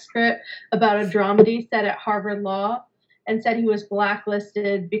spec script about a dramedy set at Harvard Law and said he was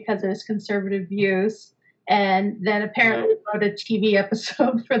blacklisted because of his conservative views. And then apparently wrote a TV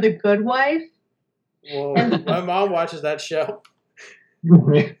episode for The Good Wife. Whoa, my mom watches that show.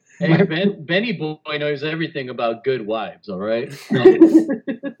 Hey, Benny Boy knows everything about good wives, all right?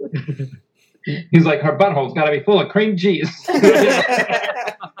 He's like, her butthole's got to be full of cream cheese.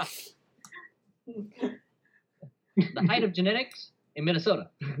 The height of genetics in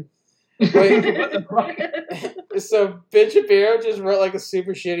Minnesota. Wait, what the fuck? So Ben Shapiro just wrote like a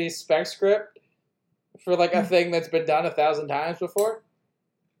super shitty spec script for like a thing that's been done 1,000 times before?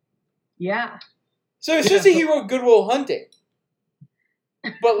 Yeah. So it's just that he wrote Good Will Hunting.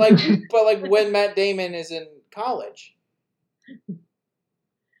 But like when Matt Damon is in college.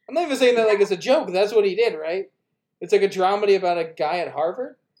 I'm not even saying that like it's a joke. That's what he did, right? It's like a dramedy about a guy at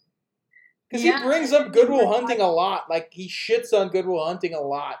Harvard. Because he brings up Good Will Hunting a lot. Like, he shits on Good Will Hunting a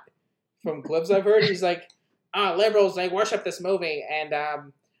lot. From clips I've heard, he's like, liberals, they worship this movie, and I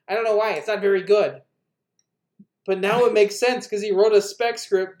don't know why. It's not very good. But now it makes sense, because he wrote a spec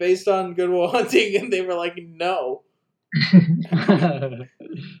script based on Good Will Hunting, and they were like, no.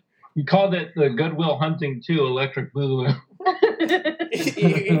 He called it the Good Will Hunting 2 Electric Boogaloo.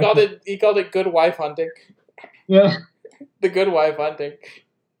 he called it Good Wife Hunting. Yeah. The Good Wife Hunting.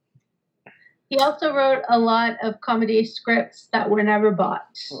 He also wrote a lot of comedy scripts that were never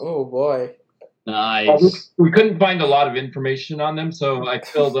bought. Oh, boy. Nice. We couldn't find a lot of information on them, so I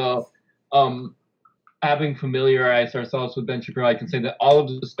feel the having familiarized ourselves with Ben Shapiro, I can say that all of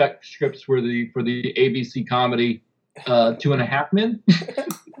the spec scripts were for the ABC comedy 2.5 Men.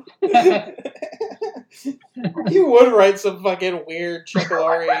 You would write some fucking weird Chuck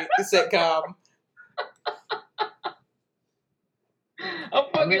Lorre sitcom. I'm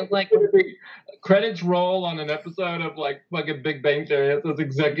fucking like- credits roll on an episode of like fucking Big Bang Theory. It's this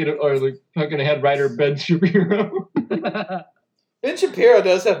executive or like fucking head writer Ben Shapiro. Ben Shapiro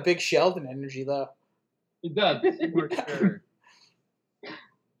does have Big Sheldon energy, though. He does. For sure.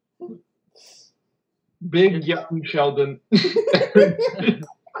 Big young Sheldon. What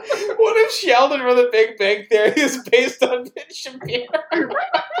if Sheldon from the Big Bang Theory is based on Ben Shapiro?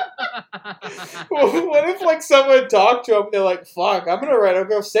 What if like someone talked to him and they're like, fuck, I'm gonna write a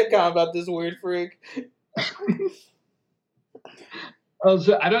sitcom about this weird freak. Oh,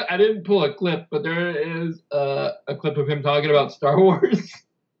 so I didn't pull a clip, but there is a clip of him talking about Star Wars.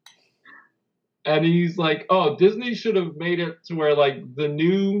 And he's like, oh, Disney should have made it to where like the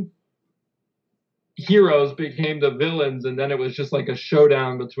new heroes became the villains, and then it was just like a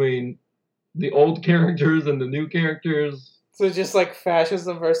showdown between the old characters and the new characters. So just like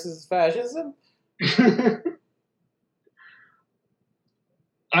fascism versus fascism?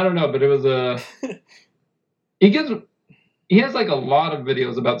 I don't know, but it was he has like a lot of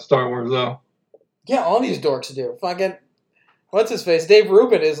videos about Star Wars though. Yeah, all these dorks do. Fucking what's his face? Dave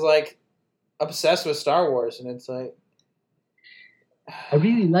Rubin is like obsessed with Star Wars, and it's like I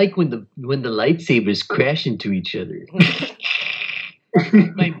really like when the lightsabers crash into each other.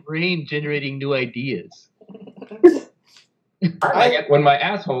 My brain generating new ideas. I like it when my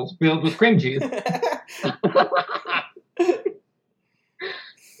asshole's filled with cream cheese.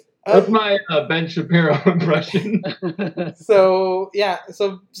 That's my Ben Shapiro impression. so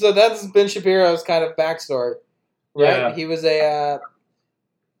that's Ben Shapiro's kind of backstory, right? Yeah. He was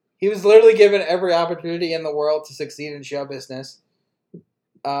he was literally given every opportunity in the world to succeed in show business,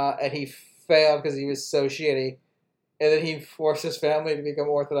 and he failed because he was so shitty, and then he forced his family to become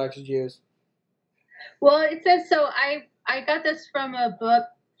Orthodox Jews. Well, it says so. I got this from a book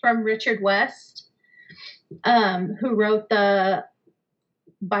from Richard West, who wrote the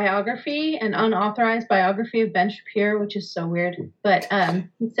biography, an unauthorized biography of Ben Shapiro, which is so weird. But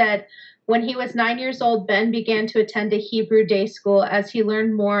he said, when he was 9 years old, Ben began to attend a Hebrew day school. As he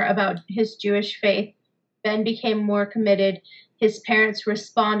learned more about his Jewish faith, Ben became more committed. His parents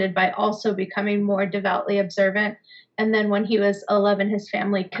responded by also becoming more devoutly observant. And then when he was 11, his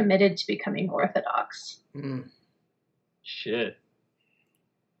family committed to becoming Orthodox. Mm. Shit.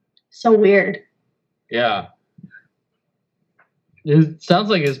 So weird. Yeah. It sounds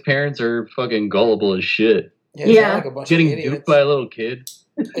like his parents are fucking gullible as shit. Yeah, they Yeah. sound like a bunch Getting of idiots. duped by a little kid.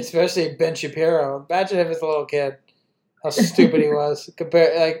 Especially Ben Shapiro. Imagine if it's a little kid, how stupid he was.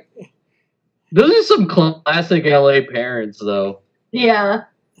 Compare like Those are some classic LA parents, though. Yeah.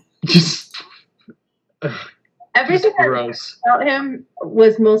 Just Everything I read gross. about him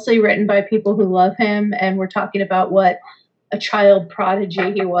was mostly written by people who love him and were talking about what a child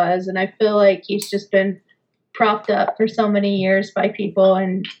prodigy he was. And I feel like he's just been propped up for so many years by people,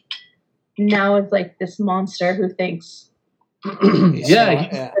 and now is like this monster who thinks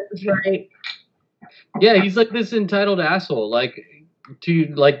Yeah, this is right. yeah, he's like this entitled asshole. Like,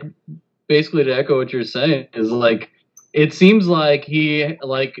 basically to echo what you're saying is like, it seems like he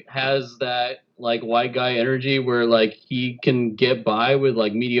like has that like white guy energy where like he can get by with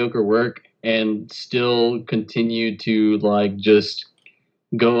like mediocre work and still continue to like just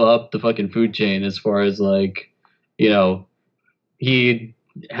go up the fucking food chain as far as like, you know, he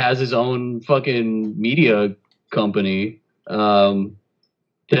has his own fucking media company. And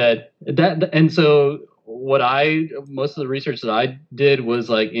so most of the research that I did was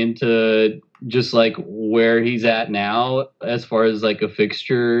like into just like where he's at now as far as like a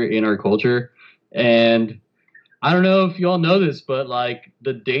fixture in our culture. And I don't know if you all know this, but like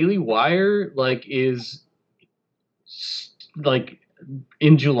the Daily Wire like is like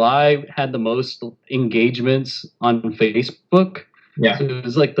in July had the most engagements on Facebook. Yeah. So it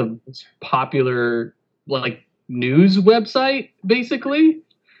was like the most popular like news website basically.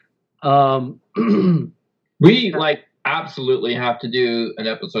 We like absolutely have to do an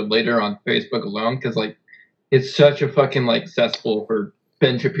episode later on Facebook alone because like it's such a fucking like cesspool for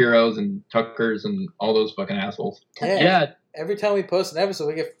Ben Shapiro's and Tucker's and all those fucking assholes. Yeah. Every time we post an episode,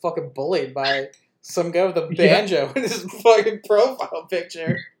 we get fucking bullied by some guy with a banjo in his fucking profile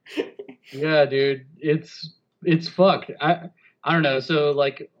picture. Yeah, dude, it's fucked. I don't know. So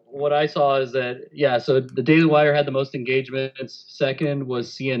like what I saw is that so the Daily Wire had the most engagements. Second was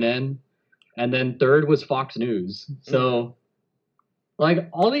CNN, and then third was Fox News. So like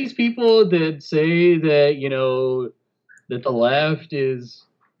all these people that say that, you know, that the left is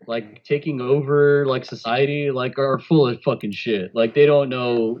like taking over like society like are full of fucking shit. Like they don't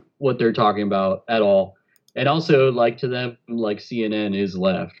know what they're talking about at all. And also like to them like CNN is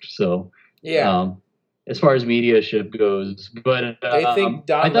left. So Yeah. as far as media ship goes, but They think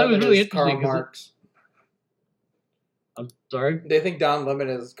Don I thought it was Lemon really is Karl interesting. Marx. I'm sorry. They think Don Lemon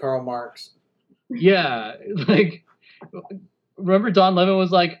is Karl Marx. Yeah, like remember Don Lemon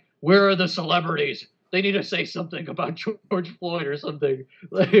was like, "Where are the celebrities? They need to say something about George Floyd or something."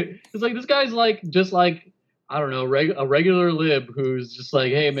 Like it's like this guy's like just like I don't know, a regular lib who's just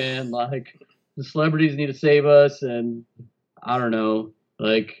like, "Hey man, like the celebrities need to save us," and I don't know,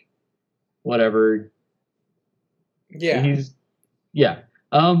 like whatever. Yeah. He's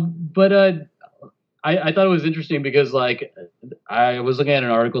but I thought it was interesting because like I was looking at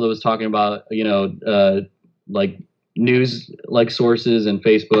an article that was talking about like news like sources and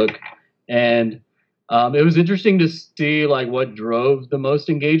Facebook, and it was interesting to see like what drove the most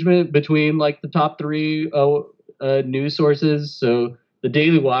engagement between like the top three news sources. So the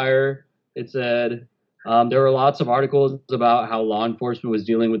Daily Wire, it said there were lots of articles about how law enforcement was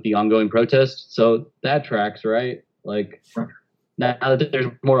dealing with the ongoing protests. So that tracks, right? Like now that there's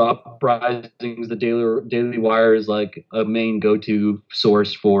more uprisings, the Daily Wire is like a main go-to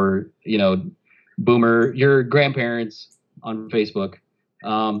source for boomer your grandparents on Facebook.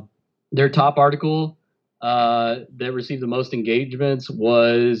 Their top article that received the most engagements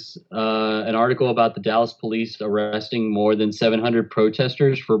was an article about the Dallas police arresting more than 700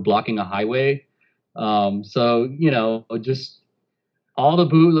 protesters for blocking a highway. So just all the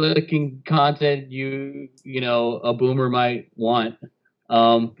bootlicking content a boomer might want.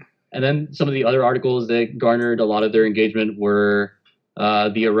 And then some of the other articles that garnered a lot of their engagement were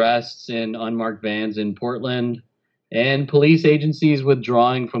the arrests in unmarked vans in Portland and police agencies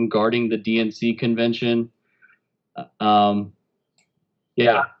withdrawing from guarding the DNC convention. So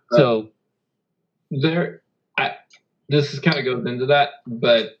this kind of goes into that,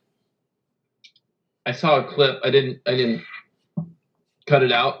 but I saw a clip. I didn't cut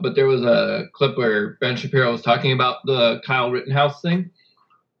it out, but there was a clip where Ben Shapiro was talking about the Kyle Rittenhouse thing,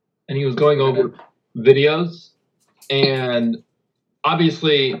 and he was going over videos, and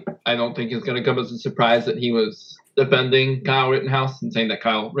obviously I don't think it's going to come as a surprise that he was defending Kyle Rittenhouse and saying that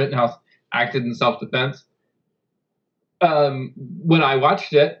Kyle Rittenhouse acted in self-defense. When I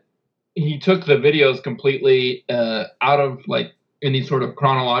watched it, he took the videos completely out of like any sort of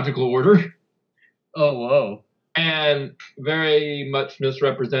chronological order. Oh, whoa. And very much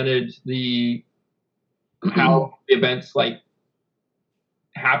misrepresented how the events like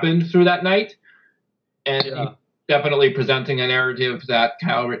happened through that night, and definitely presenting a narrative that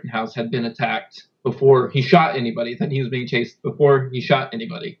Kyle Rittenhouse had been attacked before he shot anybody, that he was being chased before he shot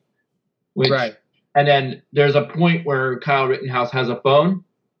anybody. Right. And then there's a point where Kyle Rittenhouse has a phone,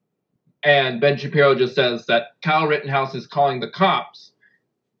 and Ben Shapiro just says that Kyle Rittenhouse is calling the cops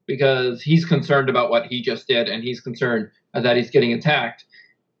because he's concerned about what he just did, and he's concerned that he's getting attacked,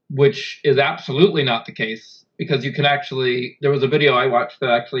 which is absolutely not the case, because you can actually, there was a video I watched that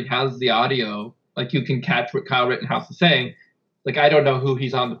actually has the audio, like you can catch what Kyle Rittenhouse is saying. Like, I don't know who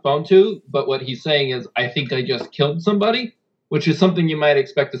he's on the phone to, but what he's saying is, I think I just killed somebody, which is something you might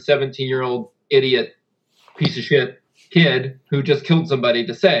expect a 17-year-old idiot piece of shit kid who just killed somebody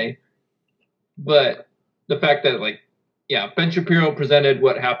to say. But the fact that, like, Ben Shapiro presented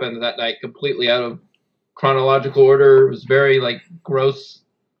what happened that night completely out of chronological order. It was very like gross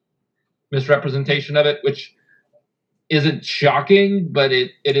misrepresentation of it, which isn't shocking, but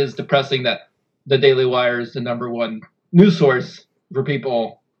it is depressing that the Daily Wire is the number one news source for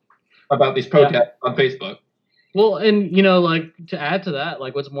people about these protests on Facebook. Well, and like to add to that,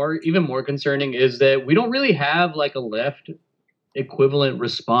 like what's even more concerning is that we don't really have like a left equivalent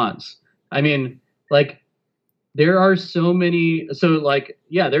response. I mean, like there are so many,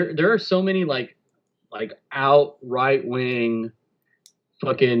 there are so many like out right wing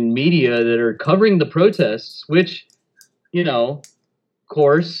fucking media that are covering the protests, which, of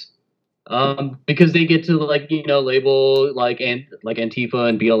course, because they get to label like Antifa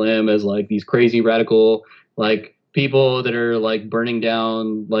and BLM as like these crazy radical like people that are like burning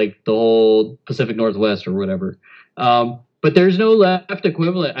down like the whole Pacific Northwest or whatever. But there's no left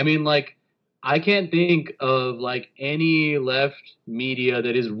equivalent. I mean, like, I can't think of like any left media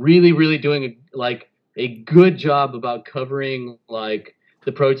that is really, really doing a good job about covering like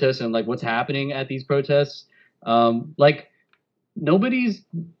the protests and like what's happening at these protests. Like nobody's,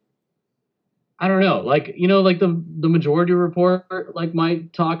 I don't know, like, like the Majority Report like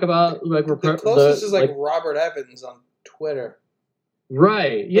might talk about like the closest is like Robert Evans on Twitter.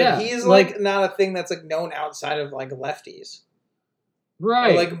 Right. Yeah. But he's like not a thing that's like known outside of like lefties.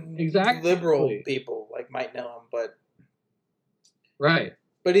 Right. Or like exactly. liberal people like might know him, but Right.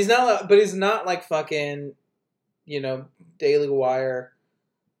 but he's not. But he's not like fucking, Daily Wire,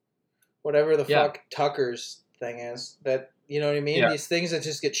 whatever the Yeah. fuck Tucker's thing is. That you know what I mean? Yeah. These things that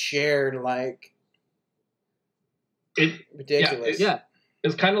just get shared like It ridiculous. Yeah.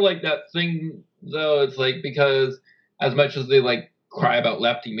 it's kind of like that thing though. It's like because as much as they like cry about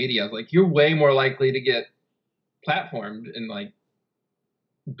lefty media, it's like you're way more likely to get platformed and like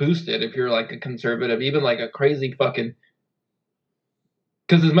boosted if you're like a conservative, even like a crazy fucking.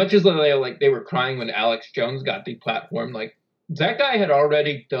 Because as much as they were crying when Alex Jones got deplatformed, like that guy had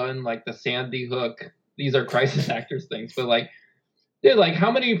already done like the Sandy Hook, these are crisis actors things, but like, dude, like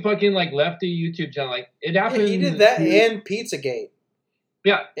how many fucking like lefty YouTube channel like it happened? He did that and Pizzagate.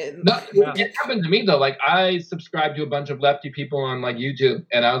 Yeah, And, it happened to me though. Like I subscribed to a bunch of lefty people on like YouTube,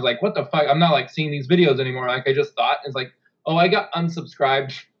 and I was like, what the fuck? I'm not like seeing these videos anymore. Like I just thought it's like, oh, I got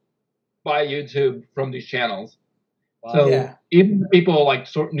unsubscribed by YouTube from these channels. Wow. So Yeah. even people like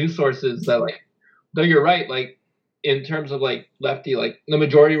news sources that like, though you're right, like in terms of like lefty, like the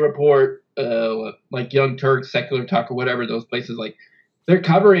Majority Report, like Young Turks, Secular Talk, or whatever those places, like they're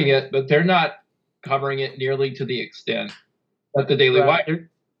covering it, but they're not covering it nearly to the extent that the Daily Wire.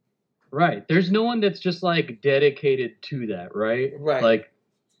 Right. There's no one that's just like dedicated to that, right? Right. Like,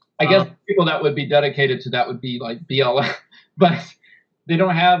 I guess people that would be dedicated to that would be like BLM, but they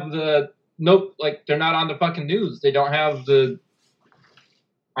don't have the. Nope, like they're not on the fucking news. They don't have the.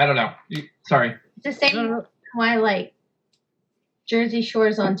 I don't know. Sorry. It's the same why like Jersey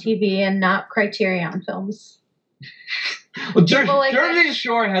Shore's on TV and not Criterion films. Well, like Jersey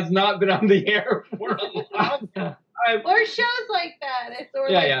Shore has not been on the air for a long time. Or shows like that.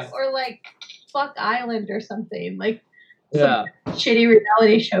 Or like Fuck Island or something. Like some shitty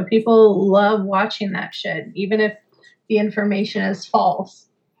reality show. People love watching that shit, even if the information is false.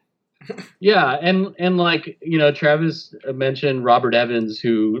 Yeah, and like, Travis mentioned Robert Evans,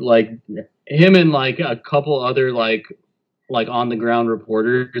 who like him and like a couple other like on the ground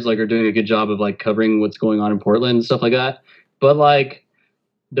reporters like are doing a good job of like covering what's going on in Portland and stuff like that. But like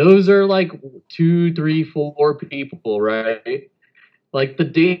those are like 2, 3, 4 people, right? Like the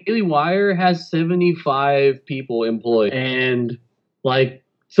Daily Wire has 75 people employed, and like.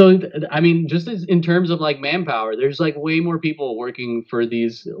 So, I mean, just as in terms of like manpower, there's like way more people working for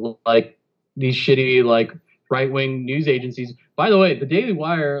these shitty like right wing news agencies. By the way, the Daily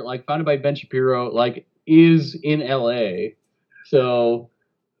Wire, like founded by Ben Shapiro, like is in LA. So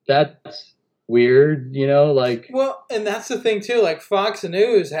that's weird, like. Well, and that's the thing too. Like Fox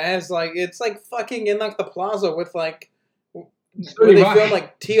News has like it's like fucking in like the plaza with like where they film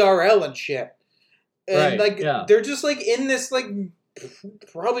like TRL and shit, and they're just like in this like.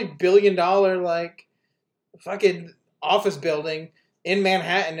 Probably $1 billion like fucking office building in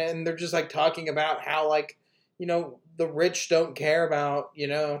Manhattan, and they're just like talking about how like the rich don't care about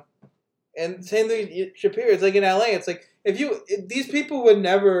and same thing Shapiro. It's like in LA. It's like if these people would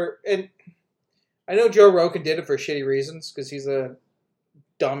never, and I know Joe Rogan did it for shitty reasons because he's a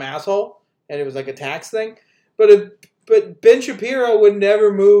dumb asshole and it was like a tax thing, but Ben Shapiro would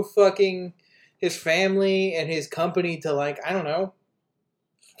never move fucking his family and his company to like I don't know.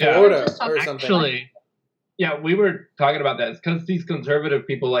 Florida or something. Actually, yeah, we were talking about that. It's because these conservative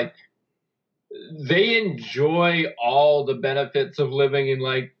people, like, they enjoy all the benefits of living in,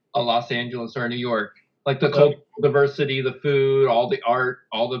 like, a Los Angeles or New York. Like, the cultural diversity, the food, all the art,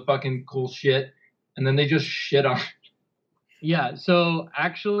 all the fucking cool shit. And then they just shit on it. Yeah, so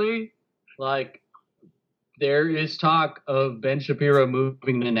actually, like, there is talk of Ben Shapiro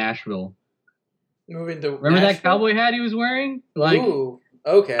moving to Nashville. Remember that cowboy hat he was wearing? Like, ooh.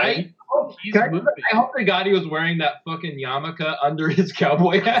 Okay. I hope to God he was wearing that fucking yarmulke under his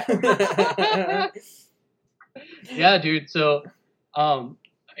cowboy hat. Yeah, dude. So,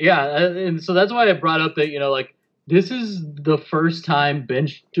 and so that's why I brought up that like this is the first time Ben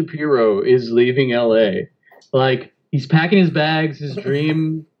Shapiro is leaving LA. Like he's packing his bags, his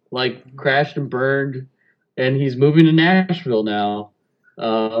dream like crashed and burned, and he's moving to Nashville now.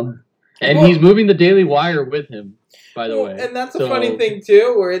 And he's moving the Daily Wire with him. By the way, and that's a funny thing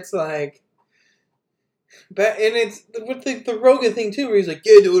too, where it's like, and it's with the Rogan thing too, where he's like,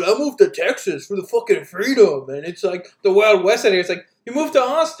 "Yeah, dude, I moved to Texas for the fucking freedom," and it's like the Wild West out here. It's like you moved to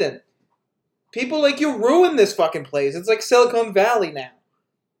Austin. People like you ruined this fucking place. It's like Silicon Valley now.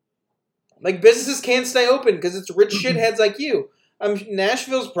 Like businesses can't stay open because it's rich shitheads like you.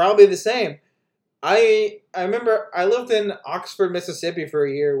 Nashville's probably the same. I remember I lived in Oxford, Mississippi for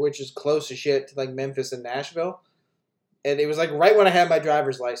a year, which is close as shit to like Memphis and Nashville. And it was like right when I had my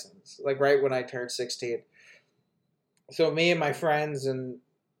driver's license, like right when I turned 16. So me and my friends and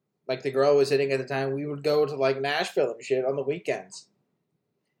like the girl I was hitting at the time, we would go to like Nashville and shit on the weekends.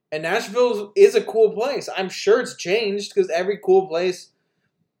 And Nashville is a cool place. I'm sure it's changed because every cool place,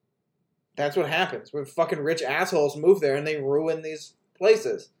 that's what happens. When fucking rich assholes move there and they ruin these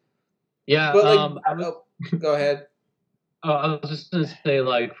places. Yeah, But like, go ahead. Oh, I was just gonna say,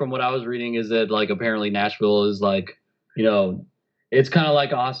 like, from what I was reading, is that like apparently Nashville is like, it's kind of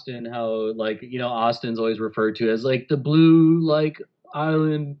like Austin. How like Austin's always referred to as like the blue like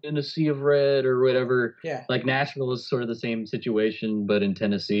island in a sea of red or whatever. Yeah. Like Nashville is sort of the same situation, but in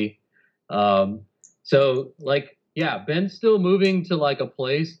Tennessee. So like, yeah, Ben's still moving to like a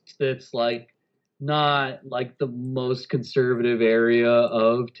place that's like not like the most conservative area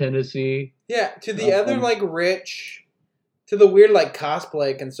of Tennessee. Yeah, to the other like rich, to the weird like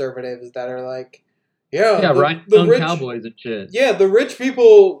cosplay conservatives that are like, right, the rich cowboys and shit. Yeah, the rich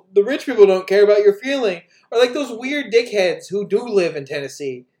people don't care about your feeling, or like those weird dickheads who do live in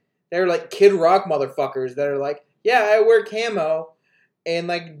Tennessee. They're like Kid Rock motherfuckers that are like, yeah, I wear camo and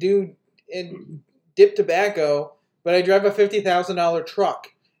like dip tobacco, but I drive a $50,000 truck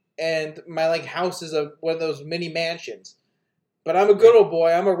and my like house is one of those mini mansions. But I'm a good old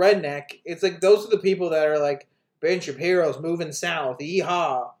boy. I'm a redneck. It's like those are the people that are like, Ben Shapiro's moving south.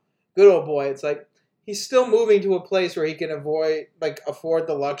 Yeehaw. Good old boy. It's like he's still moving to a place where he can afford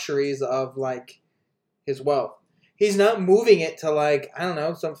the luxuries of like his wealth. He's not moving it to like, I don't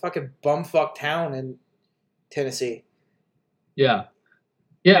know, some fucking bumfuck town in Tennessee. Yeah.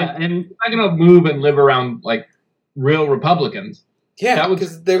 Yeah, and he's not gonna move and live around like real Republicans. Yeah,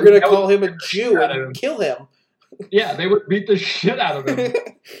 because they're gonna call him a Jew and kill him. Yeah, they would beat the shit out of him.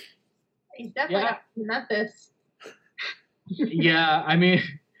 He's definitely not Memphis. Yeah, I mean,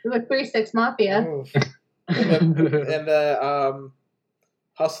 the 3-6 Mafia. and the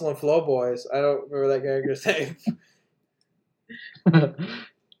Hustle and Flow Boys. I don't remember that character's name.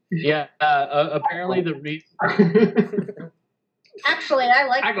 Yeah, apparently the reason. Actually,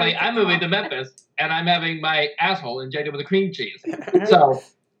 I'm moving to Memphis, and I'm having my asshole injected with a cream cheese. So,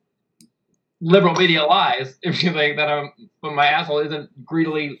 liberal media lies if you think that my asshole isn't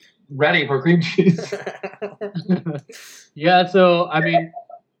greedily ready for cream cheese. Yeah, so I mean,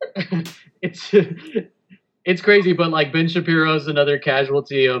 it's crazy, but like Ben Shapiro is another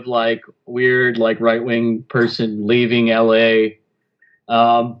casualty of like weird like right wing person leaving LA.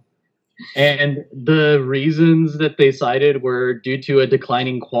 And the reasons that they cited were due to a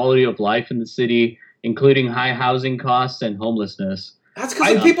declining quality of life in the city, including high housing costs and homelessness. That's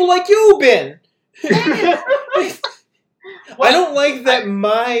because of people like you, Ben. I don't like that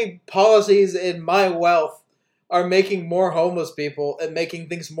my policies and my wealth are making more homeless people and making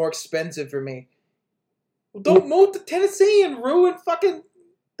things more expensive for me. Don't move to Tennessee and ruin fucking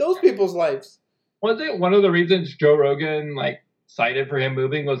those people's lives. Was it one of the reasons Joe Rogan cited for him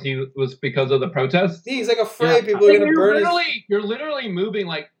moving was because of the protests? He's like afraid people are gonna burn You're literally moving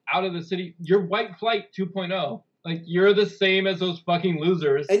out of the city. You're white flight 2.0. Like you're the same as those fucking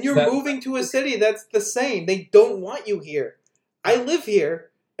losers. And you're moving to a city that's the same. They don't want you here. I live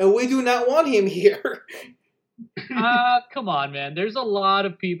here, and we do not want him here. Come on, man. There's a lot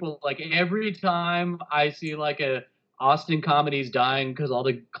of people. Like every time I see like a Austin comedy's dying because all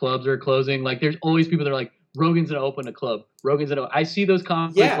the clubs are closing. Like there's always people that are like, Rogan's gonna open a club. I see those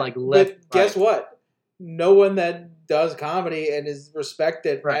comments like left. But guess what? No one that does comedy and is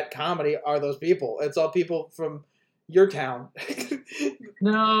respected at comedy are those people. It's all people from your town.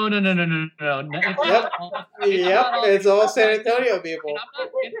 No. It's all San Antonio people.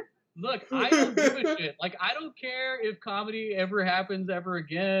 Look, I don't give a shit. Like, I don't care if comedy ever happens ever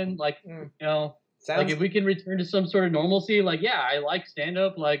again. Like, like if we can return to some sort of normalcy, like, yeah, I like stand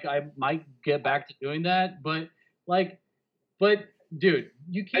up. Like, I might get back to doing that. But dude,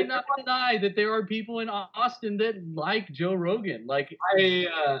 you cannot deny that there are people in Austin that like Joe Rogan. Like, I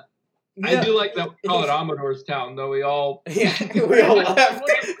do like that we call it Amador's town, though we all left.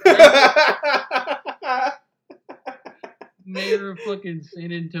 Mayor of fucking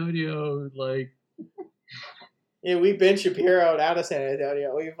San Antonio, like. Yeah, we Ben Shapiro out of San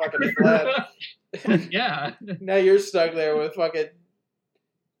Antonio. We fucking fled. Yeah. Now you're stuck there with fucking.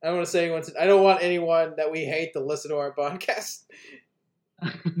 I don't want to say anyone. I don't want anyone that we hate to listen to our podcast.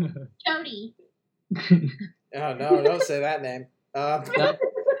 Cody. Oh no! Don't say that name.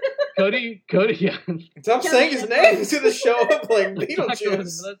 Cody. Yeah. Stop saying his name to the show up like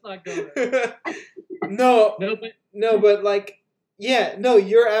Beetlejuice. Let's not go there. No, but like, yeah, no,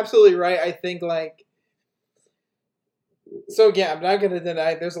 you're absolutely right. I think like. So yeah, I'm not gonna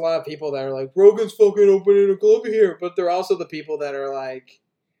deny. There's a lot of people that are like, Rogan's fucking opening a club here, but they're also the people that are like,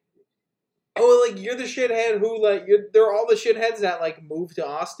 Oh, like you're the shithead who like they're all the shitheads that like moved to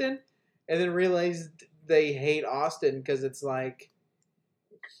Austin and then realized they hate Austin because it's like,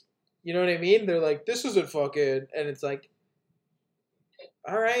 you know what I mean? They're like, this isn't fucking, and it's like,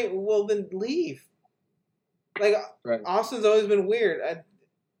 all right, well then leave. Like Right. Austin's always been weird.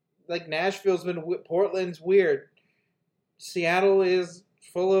 Like Nashville's been, Portland's weird. Seattle is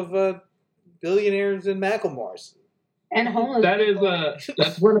full of billionaires and Macklemores. And homeless. That is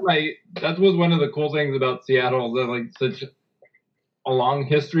that's one of my that was one of the cool things about Seattle, that like such a long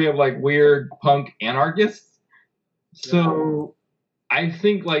history of like weird punk anarchists. So I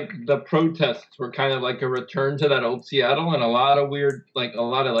think like the protests were kind of like a return to that old Seattle, and a lot of weird, like a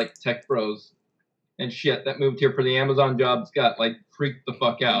lot of like tech bros and shit that moved here for the Amazon jobs got like freaked the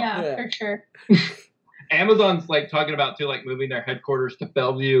fuck out. Yeah, for sure. Amazon's like talking about too, like moving their headquarters to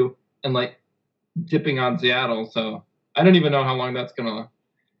Bellevue and like dipping on Seattle. So I don't even know how long that's gonna.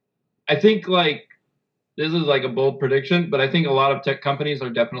 I think like this is like a bold prediction, but I think a lot of tech companies are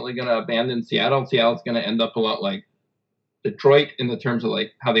definitely gonna abandon Seattle. Seattle's gonna end up a lot like Detroit in the terms of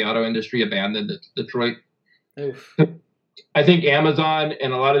like how the auto industry abandoned Detroit. Oof. I think Amazon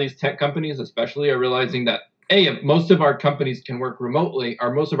and a lot of these tech companies especially are realizing that, hey, if most of our companies can work remotely,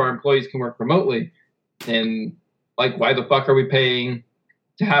 or most of our employees can work remotely, then like why the fuck are we paying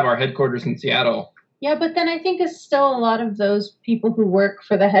to have our headquarters in Seattle? Yeah, but then I think it's still a lot of those people who work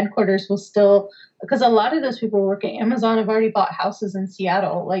for the headquarters will still, because a lot of those people who work at Amazon have already bought houses in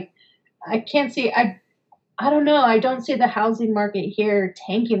Seattle. Like, I can't see, I don't know, I don't see the housing market here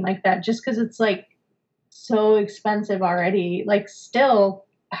tanking like that just because it's like so expensive already. Like, still,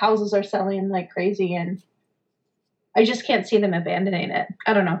 houses are selling like crazy, and I just can't see them abandoning it.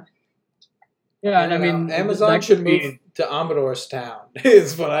 I don't know. Yeah, and I mean, Amazon that should could move be- to Amador's town,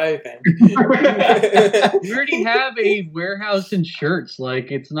 is what I think. We already have a warehouse in shirts. Like,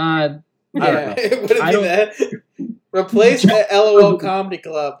 it's not. I don't know. It wouldn't I be don't- that. Replace the LOL Comedy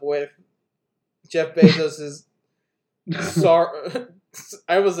Club with Jeff Bezos's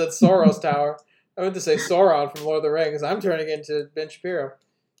I was at Soros Tower. I meant to say Sauron from Lord of the Rings. I'm turning into Ben Shapiro.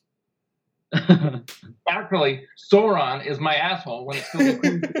 Actually, Sauron is my asshole when it's still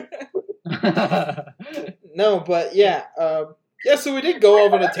No, but yeah. Yeah, so we did go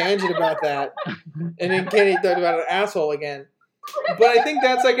off on a tangent about that. And then Kenny talked about an asshole again. But I think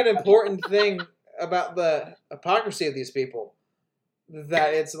that's like an important thing about the hypocrisy of these people.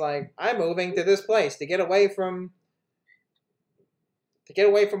 That it's like, I'm moving to this place to get away from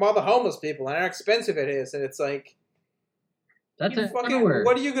all the homeless people and how expensive it is. And it's like, That's you it. fucking,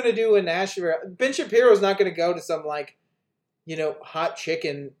 what are you going to do in Nashville? Ben Shapiro's not going to go to some, like, you know, hot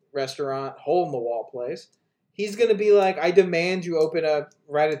chicken restaurant, hole in the wall place. He's going to be like, I demand you open a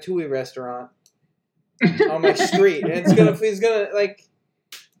ratatouille restaurant on my street. And he's going to, like,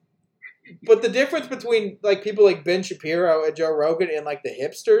 but the difference between, like, people like Ben Shapiro and Joe Rogan and, like, the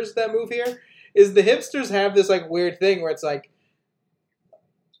hipsters that move here is the hipsters have this, like, weird thing where it's like,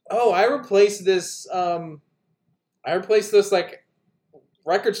 oh, I replaced this, like,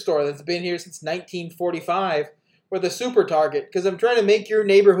 record store that's been here since 1945 with a super Target because I'm trying to make your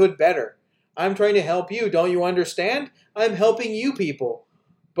neighborhood better. I'm trying to help you. Don't you understand? I'm helping you people.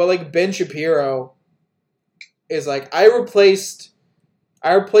 But, like, Ben Shapiro is like, I replaced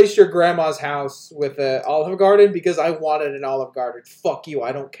your grandma's house with an Olive Garden because I wanted an Olive Garden. Fuck you.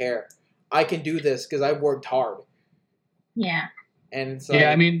 I don't care. I can do this because I worked hard. Yeah. And it's like,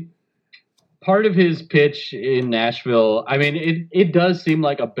 Yeah, I mean, part of his pitch in Nashville, I mean, it does seem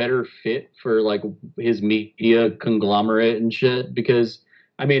like a better fit for like his media conglomerate and shit because,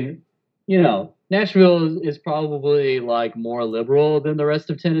 I mean, you know, Nashville is probably like more liberal than the rest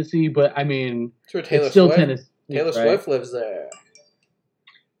of Tennessee, but I mean, it's where Taylor it's still Swift, Tennessee. Taylor right? Swift lives there.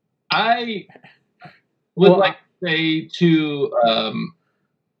 I would like to say to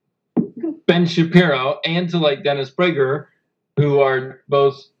Ben Shapiro and to like Dennis Prager, who are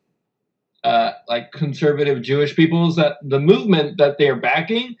both like conservative Jewish peoples, that the movement that they are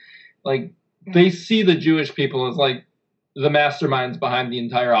backing, like they see the Jewish people as like the masterminds behind the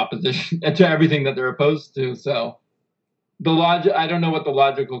entire opposition and to everything that they're opposed to. So the I don't know what the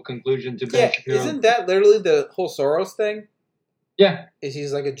logical conclusion to Ben Shapiro. Isn't that literally the whole Soros thing? Yeah. Is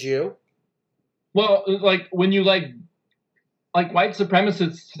he's like a Jew? Well, like when you like white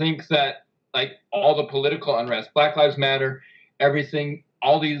supremacists think that like all the political unrest, Black Lives Matter, everything,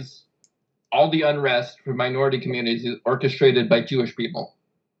 all the unrest for minority communities is orchestrated by Jewish people.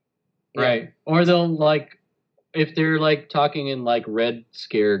 Right. Or they'll like, if they're like talking in like Red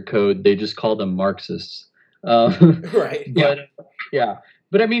Scare code, they just call them Marxists. Right. But yeah.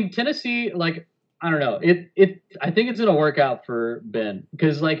 But I mean, Tennessee, like, I don't know. I think it's going to work out for Ben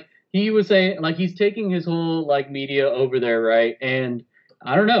because like he was saying, like, he's taking his whole, like, media over there, right? And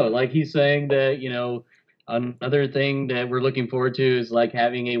I don't know, like, he's saying that, you know, another thing that we're looking forward to is, like,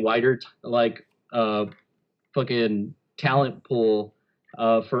 having a wider, fucking talent pool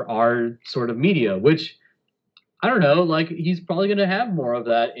for our sort of media, which, I don't know, like, he's probably going to have more of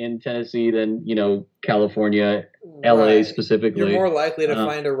that in Tennessee than, you know, California, LA Right. specifically. You're more likely to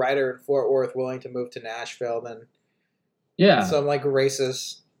find a writer in Fort Worth willing to move to Nashville than some like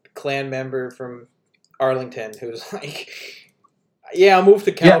racist Klan member from Arlington who's like, yeah, I'll move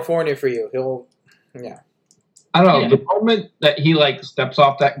to California for you. He'll, I don't know. The moment that he like steps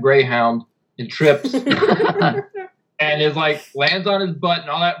off that Greyhound and trips and is like lands on his butt and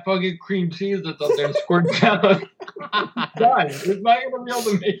all that fucking cream cheese that's up there and squirts down, done. He's not gonna be able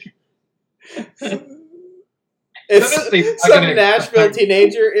to make it. Some Nashville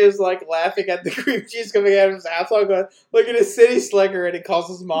teenager is like laughing at the cream cheese coming out of his asshole, going, "Look at his city slicker," and he calls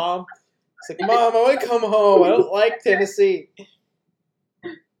his mom. He's like, "Mom, I want to come home. I don't like Tennessee."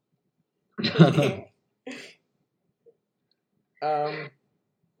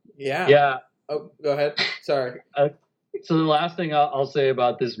 Yeah. Oh, go ahead. Sorry. So the last thing I'll say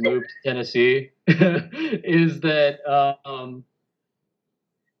about this move to Tennessee is that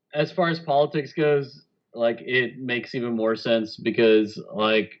as far as politics goes, like, it makes even more sense because,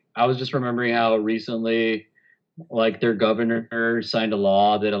 like, I was just remembering how recently, like, their governor signed a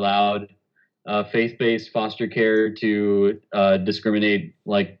law that allowed faith-based foster care to discriminate,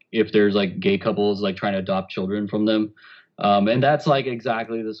 like, if there's like gay couples like trying to adopt children from them. And that's like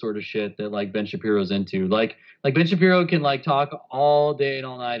exactly the sort of shit that like Ben Shapiro's into. Like Ben Shapiro can like talk all day and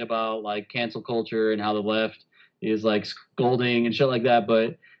all night about like cancel culture and how the left is like scolding and shit like that,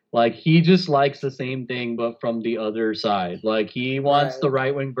 but like he just likes the same thing but from the other side. Like he wants the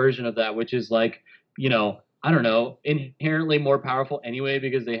right-wing version of that, which is like, you know, I don't know, inherently more powerful anyway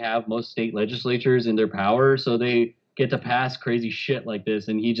because they have most state legislatures in their power, so they get to pass crazy shit like this,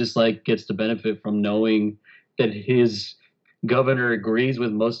 and he just like gets to benefit from knowing that his governor agrees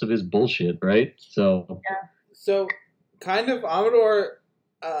with most of his bullshit, right? So So, kind of, Amador,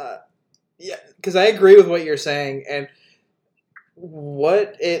 because I agree with what you're saying, and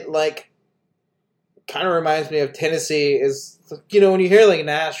what it, like, kind of reminds me of Tennessee is, you know, when you hear, like,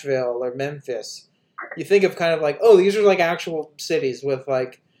 Nashville or Memphis, you think of kind of like, oh, these are, like, actual cities with,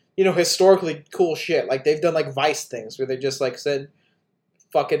 like, you know, historically cool shit. Like, they've done, like, Vice things where they just, like, said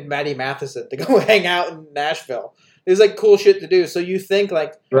fucking Maddie Matheson to go hang out in Nashville. There's, like, cool shit to do. So you think,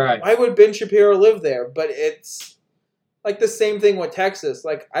 like, why would Ben Shapiro live there? But it's, like, the same thing with Texas.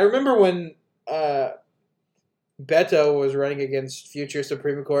 Like, I remember when Beto was running against future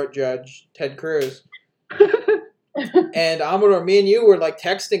Supreme Court Judge Ted Cruz. And Amador, me and you were, like,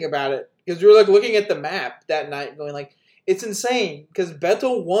 texting about it. Because we were, like, looking at the map that night going, like, it's insane. Because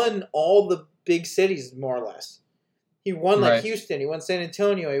Beto won all the big cities, more or less. He won, like, Houston. He won San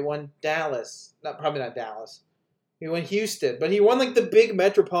Antonio. He won Dallas. Probably not Dallas. He won Houston, but he won like the big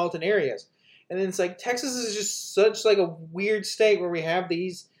metropolitan areas. And then it's like Texas is just such like a weird state where we have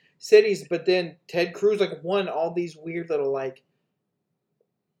these cities, but then Ted Cruz like won all these weird little like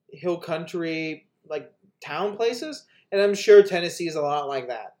hill country like town places. And I'm sure Tennessee is a lot like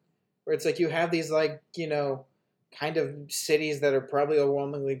that, where it's like you have these like, you know, kind of cities that are probably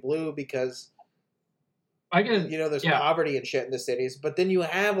overwhelmingly blue because you know there's poverty and shit in the cities, but then you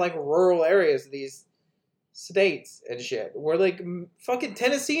have like rural areas, these states and shit. Where like fucking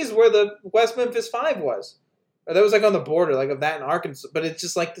Tennessee is where the West Memphis 5 was. Or that was like on the border, like of that in Arkansas. But it's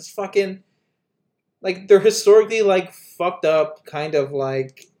just like this fucking like they're historically like fucked up kind of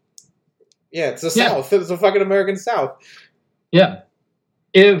like it's the South. It's the fucking American South. Yeah.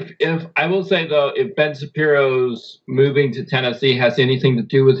 If I will say though, if Ben Shapiro's moving to Tennessee has anything to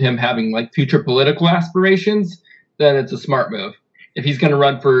do with him having like future political aspirations, then it's a smart move. If he's going to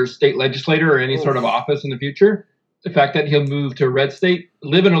run for state legislator or any sort of office in the future, the fact that he'll move to a red state,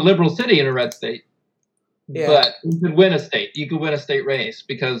 live in a liberal city in a red state, but you could win a state. You could win a state race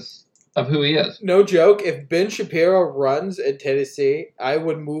because of who he is. No joke. If Ben Shapiro runs in Tennessee, I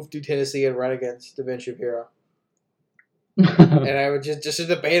would move to Tennessee and run against Ben Shapiro. And I would just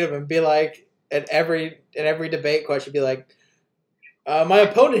debate him and be like, in every debate question, be like, my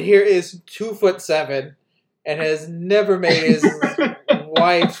opponent here is 2'7" and has never made his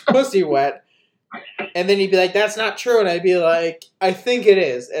wife's pussy wet. And then he'd be like, that's not true. And I'd be like, I think it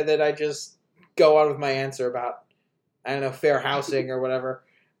is. And then I just go on with my answer about, I don't know, fair housing or whatever.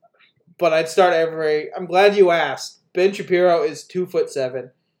 But I'd start I'm glad you asked. Ben Shapiro is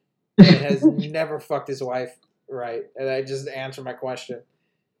 2'7" and has never fucked his wife right. And I just answer my question.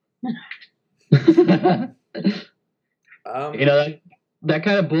 You know, that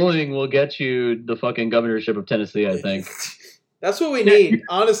kind of bullying will get you the fucking governorship of Tennessee, I think. That's what we need.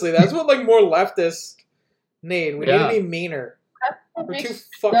 Honestly, that's what like more leftists need. We need to be meaner. We're too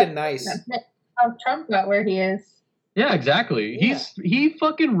fucking nice. How Trump got where he is. Yeah, exactly. Yeah. He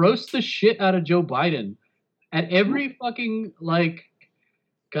fucking roasts the shit out of Joe Biden at every fucking like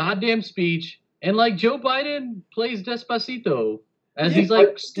goddamn speech, and like Joe Biden plays Despacito as he's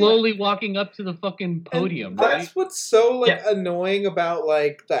like slowly walking up to the fucking podium. And that's what's so like annoying about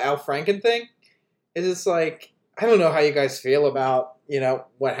like the Al Franken thing. Is it's like I don't know how you guys feel about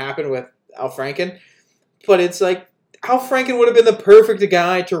what happened with Al Franken, but it's like Al Franken would have been the perfect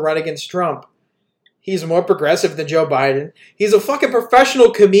guy to run against Trump. He's more progressive than Joe Biden. He's a fucking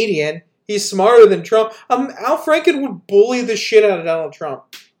professional comedian. He's smarter than Trump. Al Franken would bully the shit out of Donald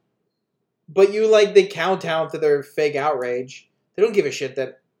Trump. But they kowtow to their fake outrage. They don't give a shit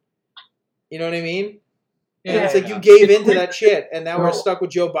that, you know what I mean? And it's like you gave into that shit, and now we're stuck with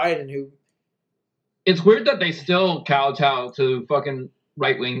Joe Biden, who... It's weird that they still kowtow to fucking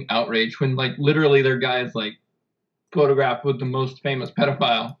right-wing outrage when, like, literally their guy is, like, photographed with the most famous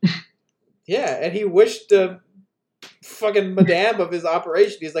pedophile. Yeah, and he wished the fucking madame of his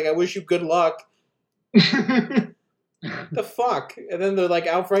operation. He's like, I wish you good luck. The fuck? And then they're like,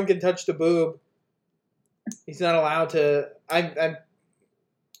 Al Franken touched a boob. He's not allowed to... I'm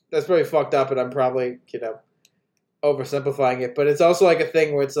that's probably fucked up, and I'm probably, oversimplifying it. But it's also like a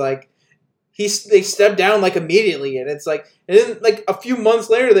thing where it's like, they stepped down like immediately, and it's like... And then like a few months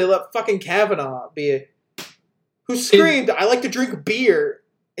later, they let fucking Kavanaugh be who screamed, I like to drink beer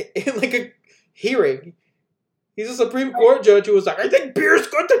in like a hearing. He's a Supreme Court judge who was like, I think beer's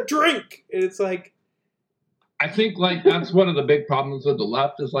good to drink. And it's like... I think, like, that's one of the big problems with the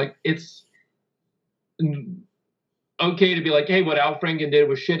left is, like, it's okay to be like, hey, what Al Franken did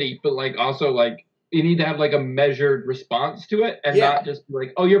was shitty, but, like, also, like, you need to have, like, a measured response to it and not just be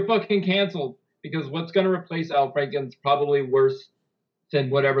like, oh, you're fucking canceled, because what's going to replace Al Franken's probably worse than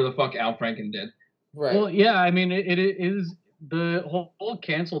whatever the fuck Al Franken did. Right. Well, yeah, I mean, it is... The whole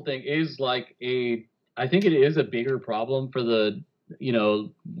cancel thing is like I think it is a bigger problem for the,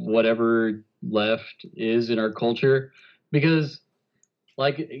 whatever left is in our culture, because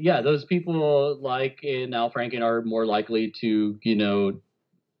like, yeah, those people like in Al Franken are more likely to,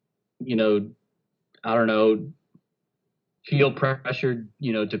 I don't know, feel pressured,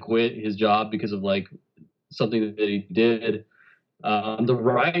 to quit his job because of like something that he did. The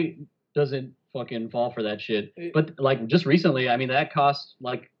right doesn't fucking fall for that shit. But like just recently, I mean, that cost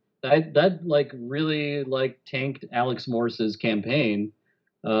like that like really like tanked Alex Morse's campaign.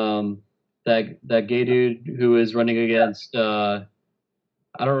 That gay dude who is running against I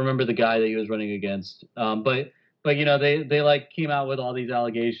don't remember the guy that he was running against. But they like came out with all these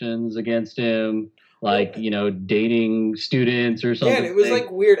allegations against him, like dating students or something. Yeah, and it was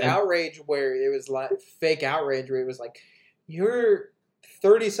like weird outrage where it was like fake outrage where it was like, you're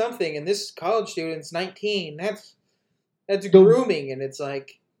 30-something, and this college student's 19. That's grooming, and it's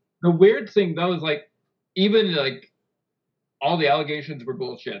like... The weird thing, though, is, like, even, like, all the allegations were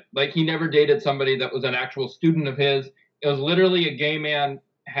bullshit. Like, he never dated somebody that was an actual student of his. It was literally a gay man,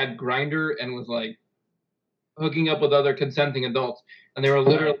 had Grindr, and was, like, hooking up with other consenting adults. And they were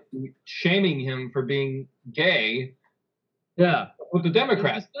literally shaming him for being gay. Yeah. With the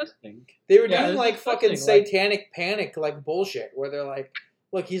Democrats. They were doing, like, fucking satanic panic, like, bullshit, where they're like,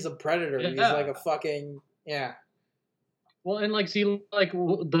 look, he's a predator. Yeah. He's like a fucking... Yeah. Well, and, like, see, like,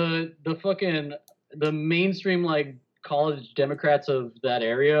 the fucking... The mainstream, like, college Democrats of that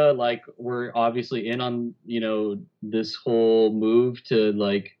area, like, were obviously in on, this whole move to,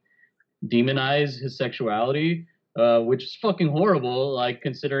 like, demonize his sexuality, which is fucking horrible, like,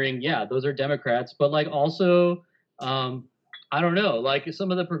 considering, yeah, those are Democrats, but, like, also... I don't know, like some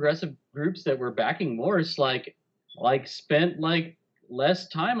of the progressive groups that were backing Morse, like spent like less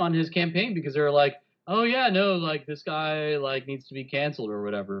time on his campaign because they were like, oh yeah, no, like this guy like needs to be canceled or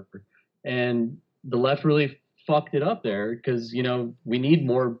whatever. And the left really fucked it up there because, we need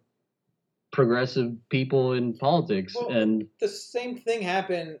more progressive people in politics. Well, and the same thing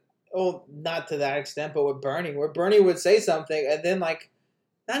happened, not to that extent, but with Bernie, where Bernie would say something and then like,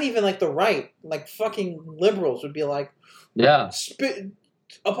 not even like the right, like fucking liberals would be like, yeah,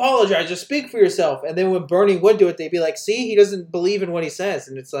 apologize, just speak for yourself. And then when Bernie would do it, they'd be like, see, he doesn't believe in what he says.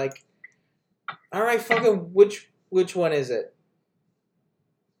 And it's like, all right, fucking, which one is it?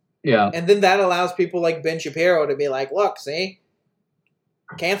 Yeah. And then that allows people like Ben Shapiro to be like, look, see,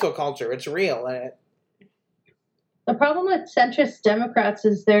 cancel culture, it's real. The problem with centrist Democrats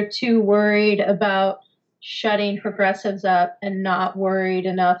is they're too worried about shutting progressives up and not worried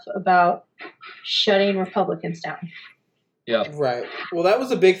enough about shutting Republicans down. Yeah. Right. Well, that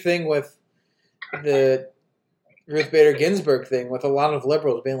was a big thing with the Ruth Bader Ginsburg thing, with a lot of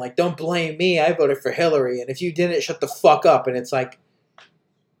liberals being like, "Don't blame me. I voted for Hillary, and if you didn't, shut the fuck up." And it's like,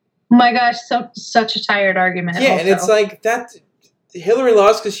 Oh my gosh, such a tired argument. yeah, also. and it's like that. Hillary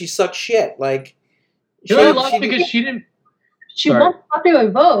lost because she sucked shit. Like, Hillary lost because she didn't. She Sorry. won the popular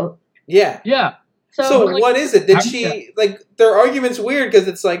vote. Yeah. Yeah. So like, what is it? Did how- she like their argument's weird because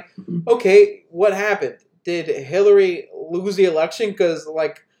it's like, okay, what happened? Did Hillary lose the election because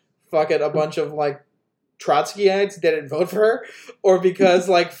like fucking a bunch of like Trotskyites didn't vote for her, or because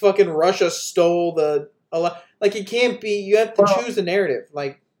like fucking Russia stole the like it can't be. You have to choose a narrative.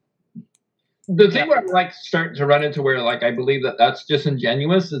 Like The thing where I'm like starting to run into where like I believe that that's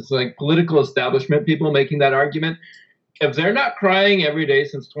disingenuous is like political establishment people making that argument. If they're not crying every day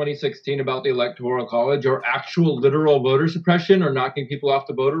since 2016 about the Electoral College or actual literal voter suppression or knocking people off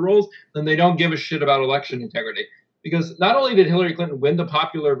the voter rolls, then they don't give a shit about election integrity. Because not only did Hillary Clinton win the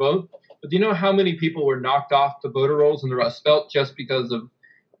popular vote, but do you know how many people were knocked off the voter rolls in the Rust Belt just because of,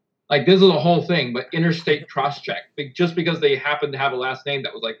 like, this is a whole thing, but interstate cross-check. Just because they happened to have a last name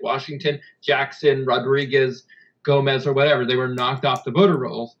that was like Washington, Jackson, Rodriguez, Gomez, or whatever, they were knocked off the voter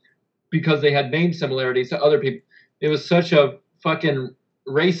rolls because they had name similarities to other people. It was such a fucking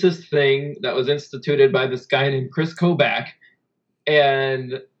racist thing that was instituted by this guy named Chris Kobach.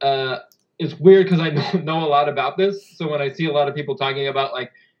 And it's weird because I don't know a lot about this. So when I see a lot of people talking about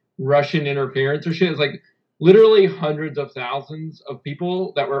like Russian interference or shit, it's like literally hundreds of thousands of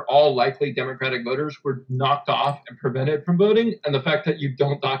people that were all likely Democratic voters were knocked off and prevented from voting. And the fact that you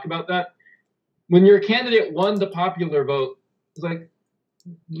don't talk about that, when your candidate won the popular vote, it's like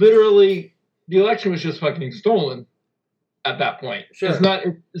literally the election was just fucking stolen at that point. Sure.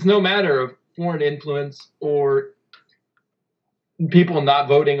 It's no matter of foreign influence or people not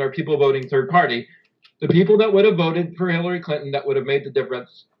voting or people voting third party. The people that would have voted for Hillary Clinton that would have made the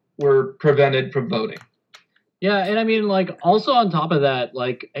difference were prevented from voting. Yeah, and I mean, like, also on top of that,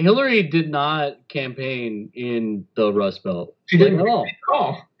 like, Hillary did not campaign in the Rust Belt. She didn't at all. at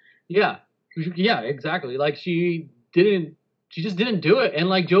all. Yeah, exactly. Like, she just didn't do it. And,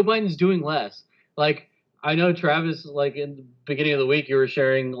 like, Joe Biden's doing less. Like, I know, Travis, like, in the beginning of the week, you were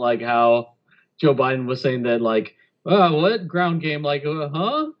sharing, like, how Joe Biden was saying that, like, what ground game? Like,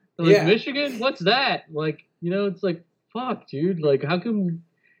 huh? Like, Yeah. Michigan? What's that? Like, you know, it's like, fuck, dude. Like, how come...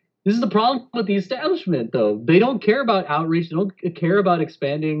 This is the problem with the establishment, though. They don't care about outreach. They don't care about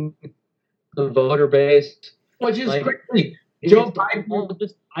expanding the voter base. Which is Like, crazy. Joe It's Biden, all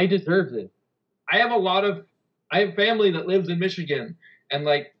just, I deserve it. I have family that lives in Michigan, and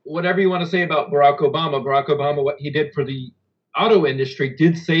like whatever you want to say about Barack Obama, what he did for the auto industry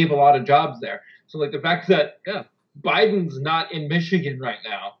did save a lot of jobs there. So like the fact that Biden's not in Michigan right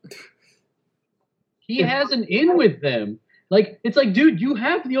now. He has an in with them. Like, it's like, dude, you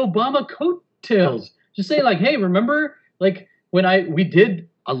have the Obama coattails. Just say, like, hey, remember, like, when we did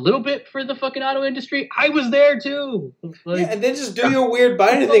a little bit for the fucking auto industry? I was there, too. Like, yeah, and then just do your weird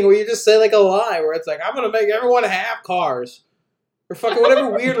Biden thing where you just say like a lie where it's like, I'm gonna make everyone have cars. Or fucking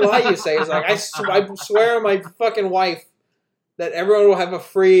whatever weird lie you say. It's like, I swear on my fucking wife that everyone will have a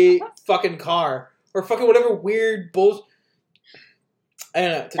free fucking car. Or fucking whatever weird bullshit. I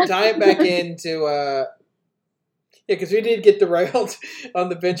don't know. To tie it back into, yeah, because we did get derailed on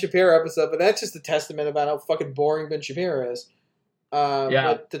the Ben Shapiro episode, but that's just a testament about how fucking boring Ben Shapiro is.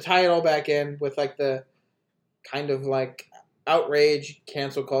 But to tie it all back in with like the kind of like outrage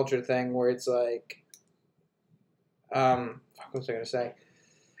cancel culture thing where it's like, what was I gonna say?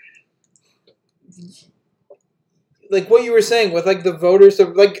 Like what you were saying with like the voters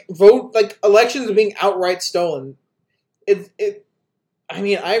of like elections being outright stolen. I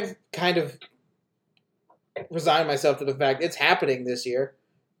mean, I've kind of resigned myself to the fact it's happening this year.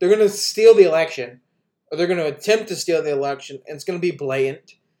 They're gonna steal the election, or they're gonna attempt to steal the election, and it's gonna be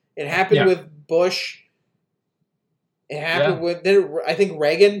blatant. It happened with Bush. It happened with I think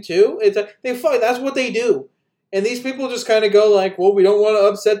Reagan too. It's that's what they do. And these people just kind of go like, well, we don't want to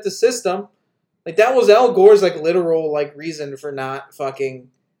upset the system. Like, that was Al Gore's, like, literal, like, reason for not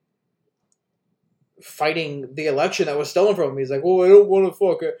fucking fighting the election that was stolen from him. He's like, well, I don't want to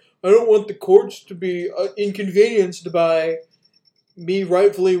fuck it. I don't want the courts to be inconvenienced by me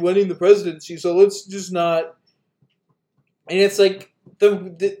rightfully winning the presidency, so let's just not... And it's like,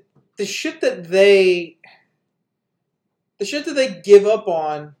 the shit that they... The shit that they give up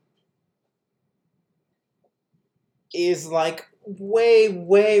on is like way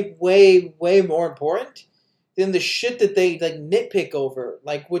more important than the shit that they like nitpick over,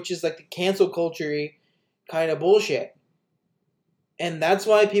 like, which is like the cancel culture kind of bullshit. And that's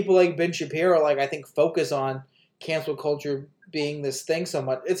why people like Ben Shapiro, like, I think focus on cancel culture being this thing so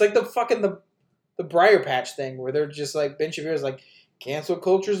much. It's like the Briar Patch thing where they're just like, Ben Shapiro's like, cancel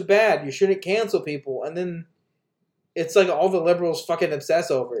culture's bad. You shouldn't cancel people. And then it's like all the liberals fucking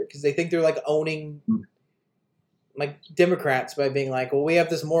obsess over it because they think they're like owning like Democrats by being like, well, we have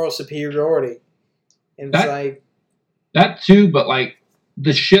this moral superiority. And it's like that too, but like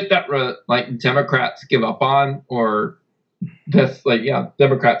the shit that like Democrats give up on, or this like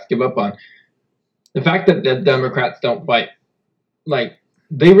Democrats give up on. The fact that the Democrats don't fight, like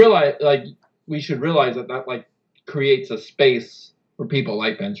they realize, like we should realize that like creates a space for people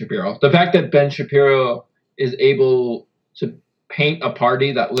like Ben Shapiro. The fact that Ben Shapiro is able to paint a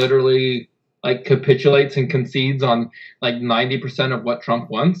party that literally like capitulates and concedes on like 90% of what Trump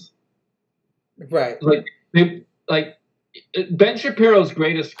wants. Right. Like Ben Shapiro's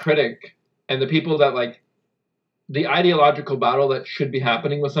greatest critic and the people that like the ideological battle that should be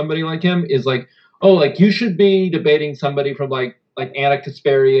happening with somebody like him is like, oh, like you should be debating somebody from like Anna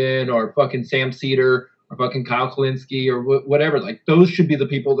Kasparian or fucking Sam Cedar or fucking Kyle Kalinske or whatever. Like those should be the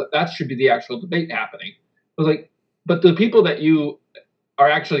people that should be the actual debate happening. But the people that you are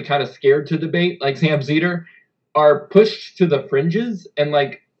actually kind of scared to debate, like Sam Cedar, are pushed to the fringes. And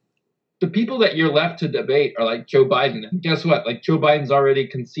like the people that you're left to debate are like Joe Biden. And guess what? Like Joe Biden's already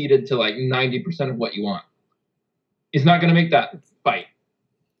conceded to like 90% of what you want. He's not going to make that fight.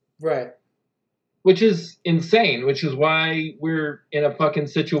 Right. Which is insane, which is why we're in a fucking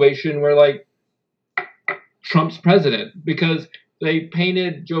situation where like Trump's president, because they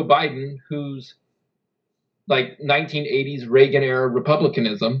painted Joe Biden, who's like 1980s Reagan era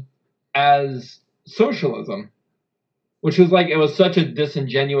Republicanism, as socialism, which was like, it was such a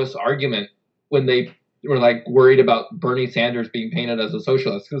disingenuous argument when they were like worried about Bernie Sanders being painted as a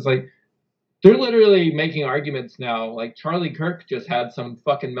socialist. Because like they're literally making arguments now. Like Charlie Kirk just had some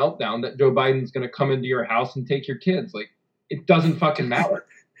fucking meltdown that Joe Biden's going to come into your house and take your kids. Like it doesn't fucking matter.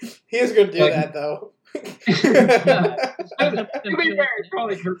 He is going to do that though. To be fair,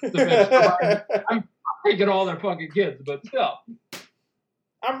 Charlie Kirk's defense, I'm taking all their fucking kids, but still.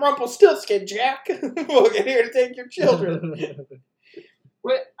 I'm Rumpelstiltskin, Jack. We'll get here to take your children.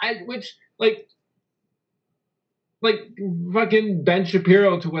 Which fucking Ben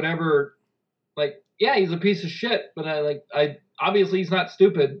Shapiro to whatever, like, yeah, he's a piece of shit, but I obviously he's not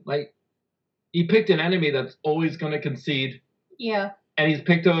stupid. Like, he picked an enemy that's always going to concede. Yeah. And he's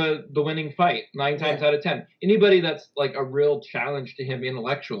picked the winning fight 9 times out of 10. Anybody that's like a real challenge to him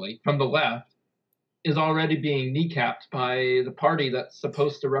intellectually from the left is already being kneecapped by the party that's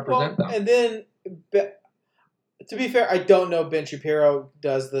supposed to represent them. And then, to be fair, I don't know Ben Shapiro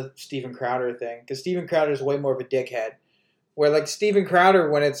does the Steven Crowder thing, because Steven Crowder is way more of a dickhead. Where like Steven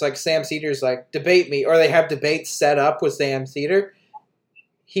Crowder, when it's like Sam Cedar's like, debate me, or they have debates set up with Sam Cedar,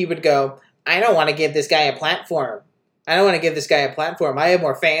 he would go, I don't want to give this guy a platform. I have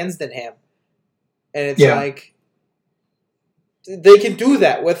more fans than him. And it's like, they can do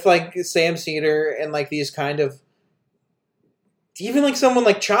that with like Sam Cedar and like these kind of, even like someone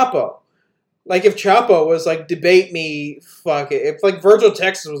like Chapo. Like if Chapo was like, debate me, fuck it. If like Virgil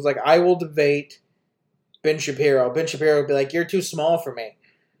Texas was like, I will debate Ben Shapiro would be like, you're too small for me.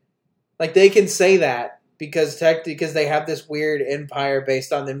 Like they can say that because they have this weird empire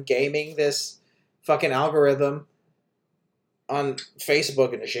based on them gaming this fucking algorithm on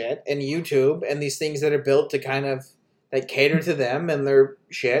Facebook and shit, and YouTube, and these things that are built to kind of like cater to them and their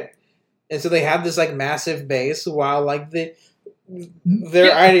shit. And so they have this like massive base while like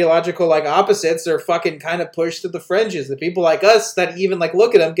their ideological like opposites are fucking kind of pushed to the fringes. The people like us that even like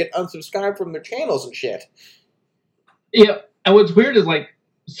look at them get unsubscribed from their channels and shit. Yeah, and what's weird is like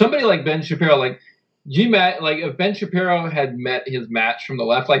somebody like Ben Shapiro, like if Ben Shapiro had met his match from the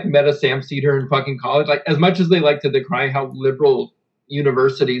left, like met a Sam Cedar in fucking college, like as much as they like to decry how liberal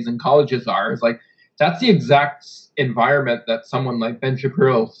universities and colleges are, it's like that's the exact environment that someone like Ben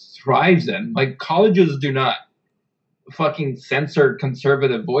Shapiro thrives in. Like colleges do not fucking censor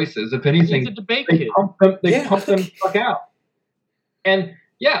conservative voices. If anything, He's a debate they kid. pump them the fuck out. And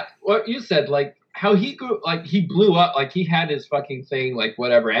yeah, what you said, like how he grew, like he blew up, like he had his fucking thing, like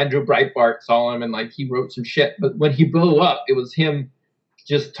whatever. Andrew Breitbart saw him and like he wrote some shit. But when he blew up, it was him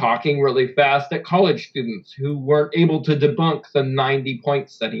just talking really fast at college students who weren't able to debunk the 90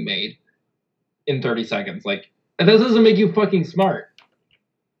 points that he made in 30 seconds. Like, that doesn't make you fucking smart.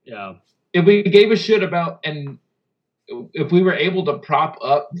 Yeah. If we gave a shit about, and if we were able to prop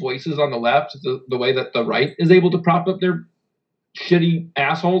up voices on the left the way that the right is able to prop up their shitty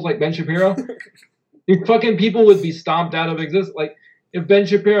assholes like Ben Shapiro, these fucking people would be stomped out of existence. Like, if Ben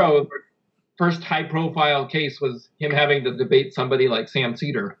Shapiro, first high-profile case was him having to debate somebody like Sam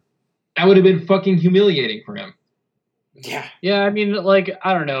Cedar, that would have been fucking humiliating for him. Yeah. Yeah, I mean, like,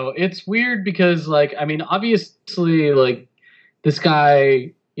 I don't know. It's weird because, like, I mean, obviously, like, this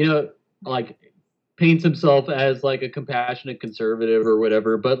guy, like, paints himself as, like, a compassionate conservative or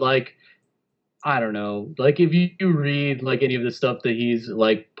whatever, but, like, I don't know. Like, if you read, like, any of the stuff that he's,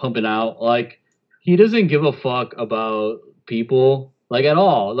 like, pumping out, like, he doesn't give a fuck about people, like, at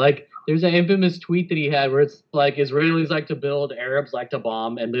all. Like, there's an infamous tweet that he had where it's like, Israelis like to build, Arabs like to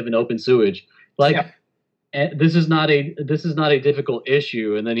bomb, and live in open sewage. Like, and this is not a difficult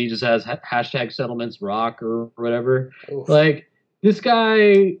issue. And then he just has hashtag settlements rock or whatever. Oof. Like, this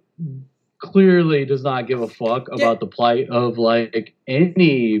guy clearly does not give a fuck about the plight of, like,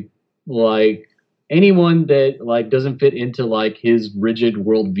 anyone that, like, doesn't fit into, like, his rigid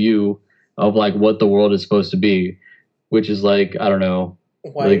worldview of, like, what the world is supposed to be, which is, like, I don't know,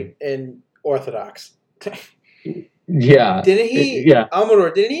 white and orthodox. Yeah. Didn't he? Yeah.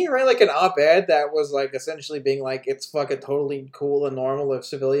 Amador, didn't he write like an op-ed that was like essentially being like, it's fucking totally cool and normal if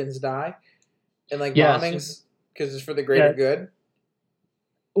civilians die, and like bombings because it's for the greater good.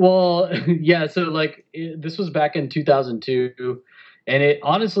 Well, yeah. So like this was back in 2002, and it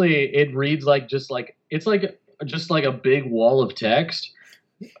honestly it reads like it's just like a big wall of text,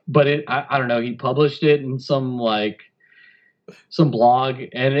 but I don't know. He published it in some blog,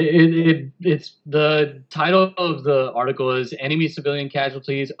 and it's the title of the article is "Enemy Civilian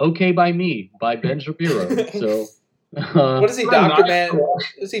Casualties Okay by Me" by Ben Shapiro. So what is he, Dr. Man?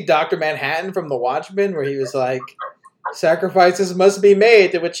 Is he Dr. Manhattan from The Watchmen, where he was like, sacrifices must be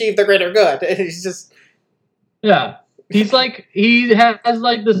made to achieve the greater good? And he's just he's like he has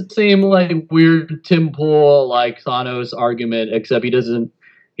like the same like weird Tim Pool like Thanos argument, except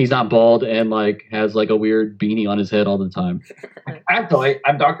he's not bald and like has like a weird beanie on his head all the time. Actually,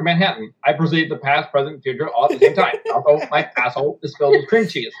 I'm Dr. Manhattan. I perceive the past, present, and future all at the same time. Although my asshole is filled with cream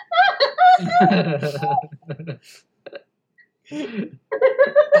cheese.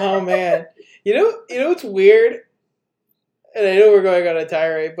 Oh man, you know what's weird, and I know we're going on a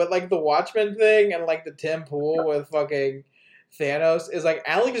tirade, but like the Watchmen thing and like the Tim Pool with fucking Thanos is like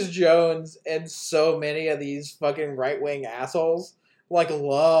Alex Jones and so many of these fucking right-wing assholes like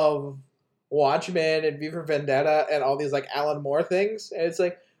love Watchmen and V for Vendetta and all these like Alan Moore things, and it's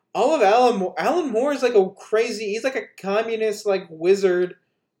like all of Alan Moore is like a crazy, he's like a communist like wizard,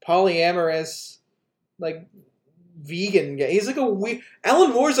 polyamorous, like vegan guy. He's like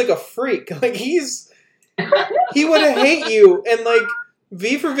Alan Moore's like a freak. Like he would hate you, and like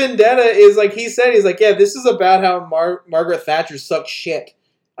V for Vendetta is like he's like, yeah, this is about how Margaret Thatcher sucks shit.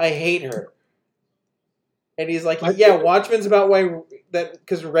 I hate her. And he's like, yeah, Watchmen's about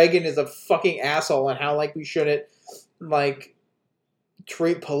because Reagan is a fucking asshole and how like we shouldn't like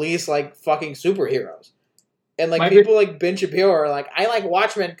treat police like fucking superheroes. And like people like Ben Shapiro are like, I like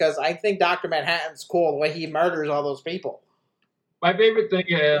Watchmen because I think Dr. Manhattan's cool the way he murders all those people. My favorite thing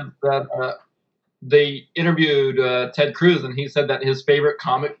is that they interviewed Ted Cruz, and he said that his favorite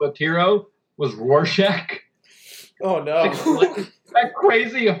comic book hero was Rorschach. Oh no. That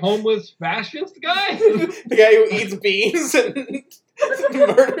crazy homeless fascist guy? The guy who eats beans and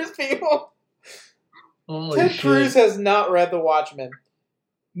murders people? Holy Ted shit. Cruz has not read The Watchmen.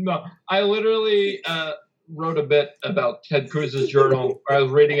 No, I literally wrote a bit about Ted Cruz's journal. I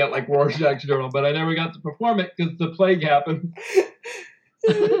was reading it like Rorschach's journal, but I never got to perform it because the plague happened.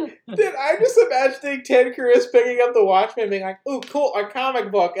 Dude, I'm just imagining Ted Cruz picking up The Watchmen and being like, ooh, cool, a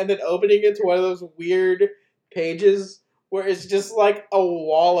comic book, and then opening it to one of those weird pages where it's just like a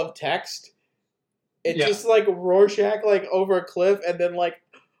wall of text. It's just like Rorschach like over a cliff, and then like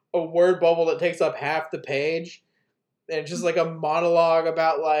a word bubble that takes up half the page. And it's just like a monologue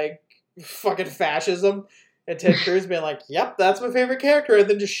about like fucking fascism. And Ted Cruz being like, yep, that's my favorite character. And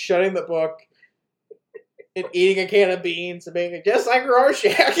then just shutting the book and eating a can of beans and being like, just like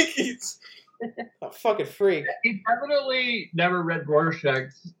Rorschach. He's a fucking freak. He definitely never read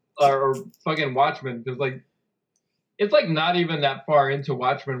Rorschach or fucking Watchmen, because like it's like not even that far into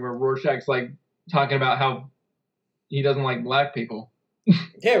Watchmen where Rorschach's like talking about how he doesn't like black people.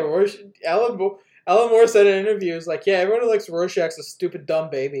 Yeah, Alan Moore said in interviews like, yeah, everyone who likes Rorschach's a stupid dumb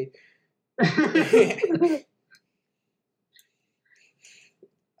baby.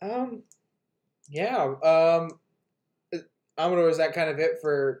 Amador, is that kind of it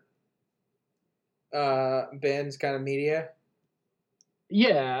for Ben's kind of media?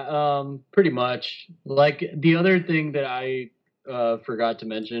 Yeah, pretty much. Like the other thing that I forgot to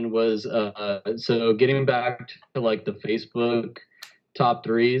mention was so getting back to like the Facebook top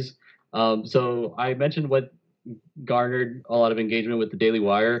threes. So I mentioned what garnered a lot of engagement with the Daily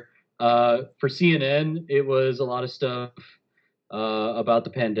Wire. For CNN, it was a lot of stuff about the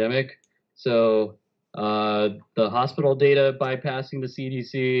pandemic. So the hospital data bypassing the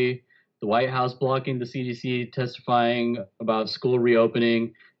CDC, the White House blocking the CDC testifying about school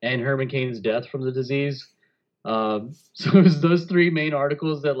reopening, and Herman Cain's death from the disease. So it was those three main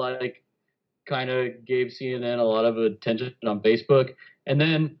articles that like kind of gave CNN a lot of attention on Facebook. And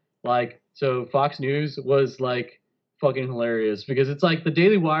then like, so Fox News was like fucking hilarious because it's like the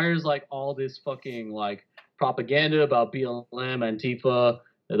Daily Wire is like all this fucking like propaganda about BLM, Antifa,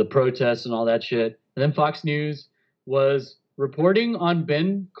 the protests and all that shit. And then Fox News was reporting on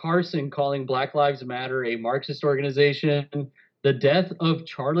Ben Carson calling Black Lives Matter a Marxist organization, the death of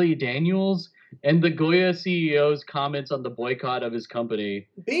Charlie Daniels, and the Goya CEO's comments on the boycott of his company.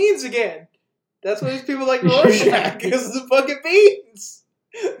 Beans again. That's why these people like Rorschach, because the fucking beans.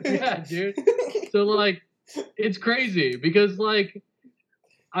 Yeah, dude. So, like, it's crazy because, like,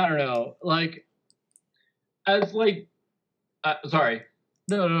 I don't know. Like, As like, sorry.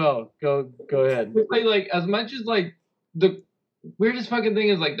 No. Go ahead. Like, as much as, like, the weirdest fucking thing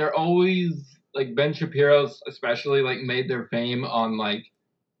is, like, they're always, like, Ben Shapiro's especially, like, made their fame on, like,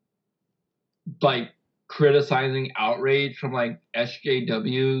 criticizing outrage from, like,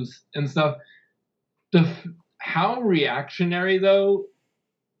 SJWs and stuff. How reactionary, though,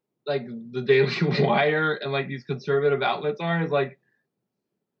 like, the Daily Wire and, like, these conservative outlets are is, like,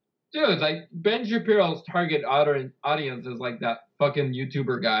 dude, like, Ben Shapiro's target audience is, like, that fucking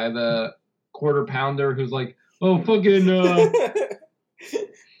YouTuber guy, the quarter pounder who's like, oh, fucking,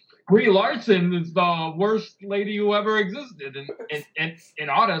 Brie Larson is the worst lady who ever existed in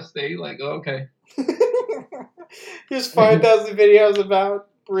honesty. Like, okay. Here's 5,000 videos about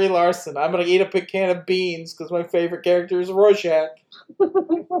Brie Larson. I'm going to eat up a can of beans because my favorite character is Rorschach.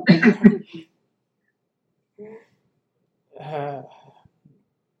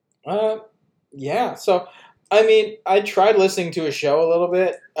 Yeah, so, I mean, I tried listening to a show a little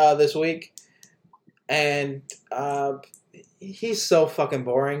bit this week, and he's so fucking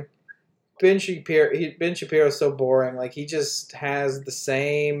boring. Ben Shapiro is so boring. Like, he just has the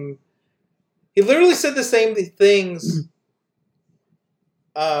same... He literally said the same things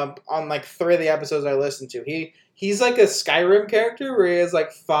on, like, 3 of the episodes I listened to. He's like a Skyrim character where he has,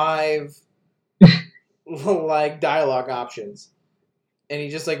 like, 5, like, dialogue options. And he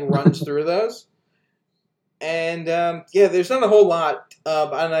just, like, runs through those. And, yeah, there's not a whole lot.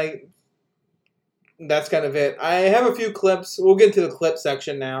 And that's kind of it. I have a few clips. We'll get into the clip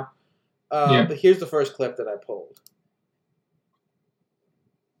section now. But here's the first clip that I pulled.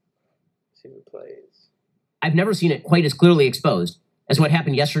 Let's see if it plays. I've never seen it quite as clearly exposed as what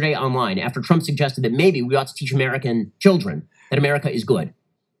happened yesterday online after Trump suggested that maybe we ought to teach American children that America is good.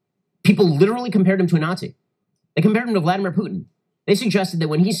 People literally compared him to a Nazi. They compared him to Vladimir Putin. They suggested that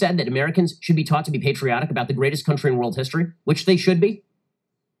when he said that Americans should be taught to be patriotic about the greatest country in world history, which they should be,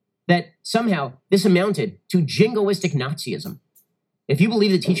 that somehow this amounted to jingoistic Nazism. If you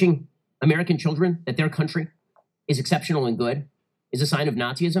believe that teaching American children that their country is exceptional and good is a sign of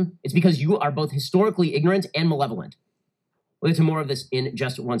Nazism, it's because you are both historically ignorant and malevolent. We'll get to more of this in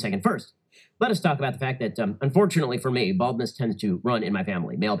just 1 second. First, let us talk about the fact that, unfortunately for me, baldness tends to run in my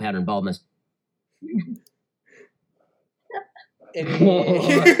family, male pattern baldness. What?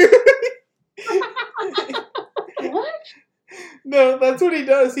 No, that's what he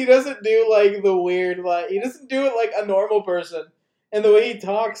does. He doesn't do, like, the weird, like, he doesn't do it like a normal person. And the way he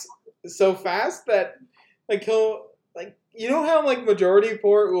talks so fast that, like, he'll, like, you know how, like, Majority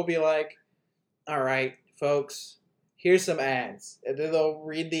Report will be like, all right, folks, here's some ads. And then they'll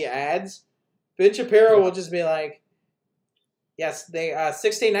read the ads. Ben Shapiro will just be like, yes, the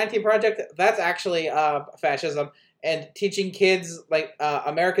 1619 Project, that's actually fascism. And teaching kids, like,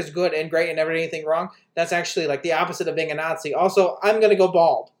 America's good and great and never did anything wrong, that's actually, like, the opposite of being a Nazi. Also, I'm going to go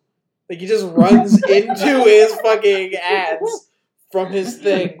bald. Like, he just runs into his fucking ads from his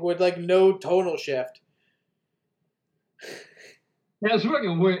thing with, like, no tonal shift. Yeah, it's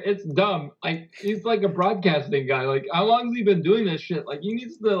fucking weird. It's dumb. Like, he's like a broadcasting guy. Like, how long has he been doing this shit? Like, he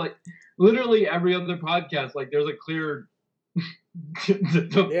needs to, like, literally every other podcast, like, there's a clear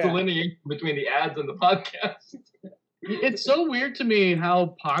delineation between the ads and the podcast. It's so weird to me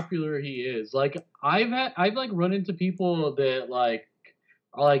how popular he is. Like, I've like run into people that like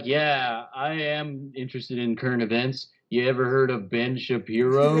are like, yeah, I am interested in current events. You ever heard of Ben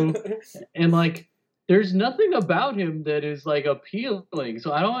Shapiro? And like, there's nothing about him that is like appealing.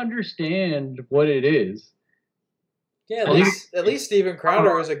 So I don't understand what it is. Yeah, at least Steven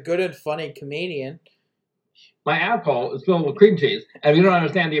Crowder is a good and funny comedian. My asshole is filled with cream cheese, and you don't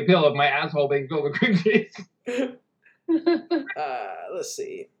understand the appeal of my asshole being filled with cream cheese. Let's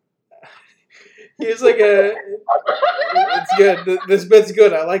see. He's like a. It's good. This bit's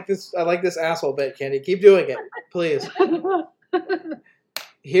good. I like this. I like this asshole bit, Kenny. Keep doing it, please.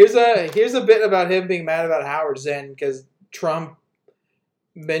 Here's a bit about him being mad about Howard Zinn because Trump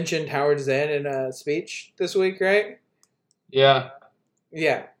mentioned Howard Zinn in a speech this week, right? Yeah.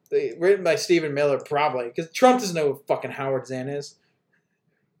 Yeah, written by Stephen Miller, probably because Trump doesn't know who fucking Howard Zinn is.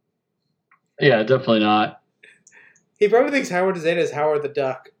 Yeah, definitely not. He probably thinks Howard Zinn is Howard the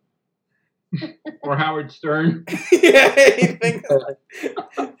Duck. Or Howard Stern. Yeah, he thinks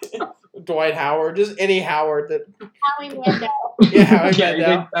Dwight Howard, just any Howard that. Howie Mandel. Yeah, Howie Yeah, he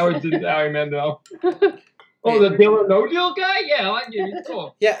Mandel. thinks Howard's in Howie Mandel. Oh, the Deal or No Deal guy? Yeah, I like it. He's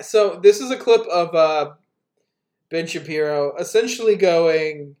cool. Yeah, so this is a clip of Ben Shapiro essentially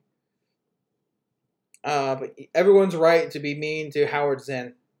going, but everyone's right to be mean to Howard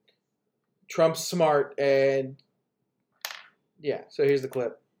Zinn. Trump's smart, and yeah, so here's the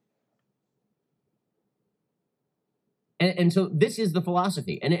clip. And so this is the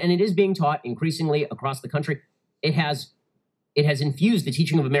philosophy, and it is being taught increasingly across the country. It has infused the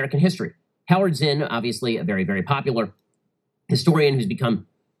teaching of American history. Howard Zinn, obviously a very, very popular historian who's become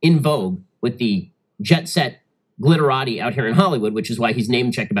in vogue with the jet set glitterati out here in Hollywood, which is why he's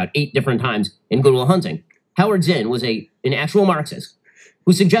name-checked about 8 different times in Good Will Hunting. Howard Zinn was an actual Marxist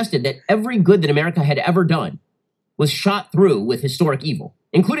who suggested that every good that America had ever done was shot through with historic evil,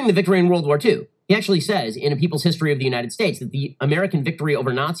 including the victory in World War II. He actually says in A People's History of the United States that the American victory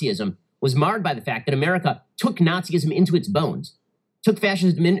over Nazism was marred by the fact that America took Nazism into its bones, took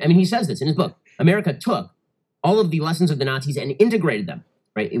fascism in. I mean, he says this in his book. America took all of the lessons of the Nazis and integrated them,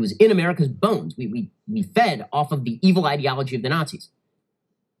 right? It was in America's bones. We fed off of the evil ideology of the Nazis.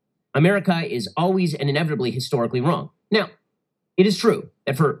 America is always and inevitably historically wrong. Now, it is true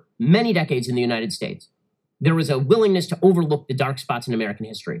that for many decades in the United States, there was a willingness to overlook the dark spots in American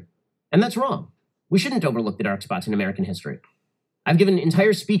history. And that's wrong. We shouldn't overlook the dark spots in American history. I've given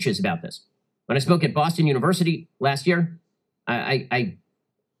entire speeches about this. When I spoke at Boston University last year, I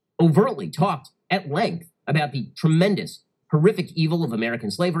overtly talked at length about the tremendous, horrific evil of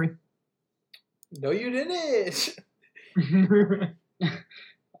American slavery. No, you didn't.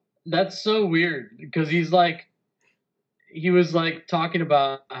 That's so weird because he was talking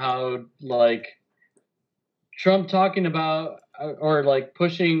about how Trump talking about or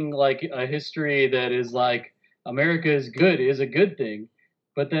pushing a history that is America is good is a good thing,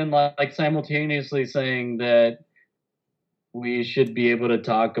 but then simultaneously saying that we should be able to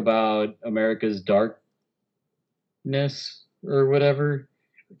talk about America's darkness or whatever.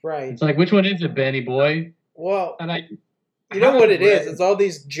 Right. It's which one is it, Benny boy? Well, And you know what it is? It's all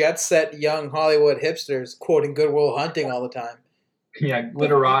these jet set young Hollywood hipsters quoting Good Will Hunting all the time. Yeah,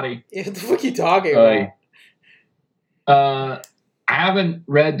 glitterati. Yeah, what the fuck are you talking about? I haven't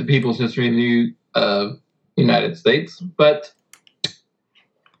read The People's History of the United States, but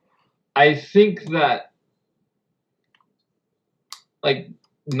I think that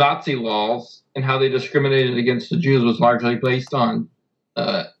Nazi laws and how they discriminated against the Jews was largely based on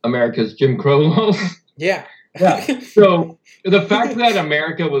America's Jim Crow laws. Yeah. Yeah. So the fact that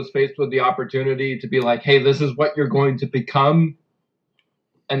America was faced with the opportunity to be hey, this is what you're going to become,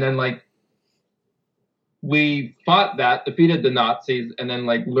 and then we fought that, defeated the Nazis, and then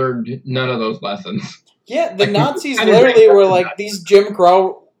learned none of those lessons. Yeah, the Nazis literally were these Jim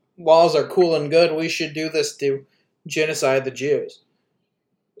Crow laws are cool and good. We should do this to genocide the Jews.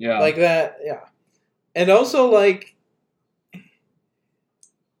 Yeah. Like that, yeah. And also,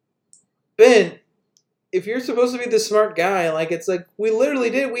 Ben, if you're supposed to be the smart guy, it's we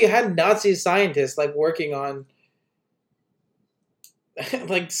literally did. We had Nazi scientists, working on,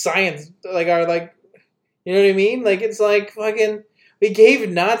 science, our, you know what I mean? It's fucking, we gave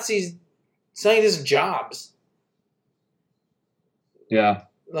Nazis scientists jobs. Yeah.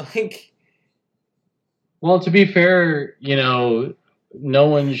 Well, to be fair, no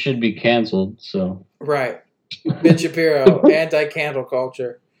one should be canceled, so. Right. Ben Shapiro, anti-cancel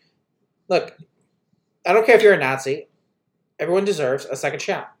culture. Look, I don't care if you're a Nazi. Everyone deserves a second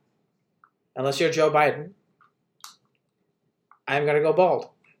shot. Unless you're Joe Biden. I'm going to go bald.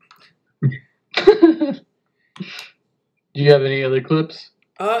 Do you have any other clips?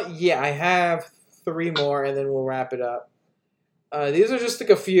 Yeah, I have 3 more, and then we'll wrap it up. These are just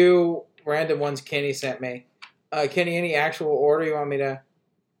a few random ones Kenny sent me. Kenny, any actual order you want me to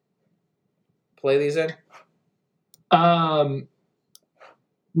play these in?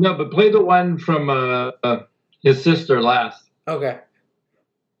 No, but play the one from his sister last. Okay.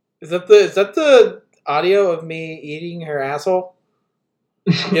 Is that the audio of me eating her asshole?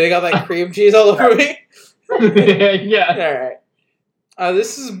 Getting all that cream cheese all over me? Yeah. All right.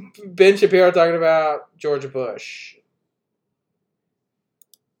 This is Ben Shapiro talking about George Bush.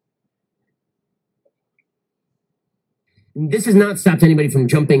 This has not stopped anybody from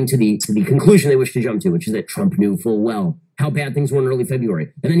jumping to the conclusion they wish to jump to, which is that Trump knew full well how bad things were in early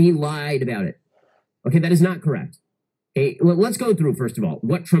February, and then he lied about it. Okay, that is not correct. Okay, well, let's go through, first of all,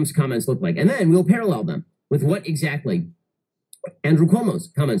 what Trump's comments look like, and then we'll parallel them with what exactly Andrew Cuomo's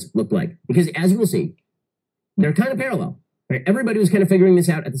comments look like. Because as you will see, they're kind of parallel. Right? Everybody was kind of figuring this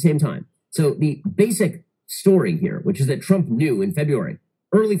out at the same time. So the basic story here, which is that Trump knew in February,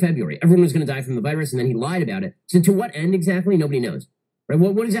 early February, everyone was going to die from the virus, and then he lied about it. So to what end exactly? Nobody knows. Right?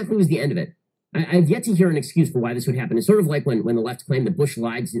 What exactly was the end of it? I've yet to hear an excuse for why this would happen. It's sort of like when the left claimed that Bush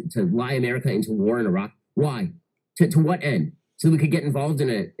lied to lie America into war in Iraq. Why? To what end? So that we could get involved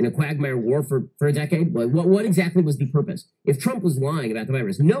in a quagmire war for a decade? What exactly was the purpose? If Trump was lying about the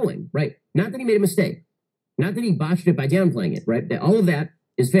virus, knowing, right, not that he made a mistake, not that he botched it by downplaying it, right, that all of that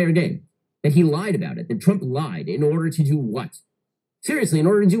is fair game, that he lied about it, that Trump lied in order to do what? Seriously, in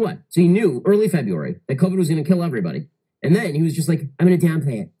order to do what? So he knew early February that COVID was going to kill everybody. And then he was just like, I'm going to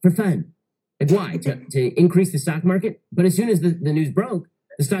downplay it for fun. Like, why? To increase the stock market? But as soon as the news broke,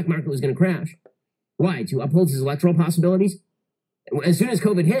 the stock market was going to crash. Why? To uphold his electoral possibilities? As soon as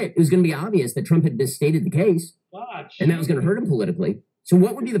COVID hit, it was going to be obvious that Trump had misstated the case, and that was going to hurt him politically. So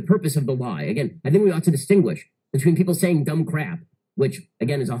what would be the purpose of the lie? Again, I think we ought to distinguish between people saying dumb crap, which,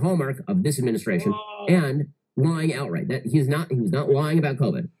 again, is a hallmark of this administration, and lying outright. That he was not lying about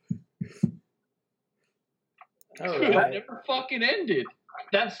COVID. Dude, that never fucking ended.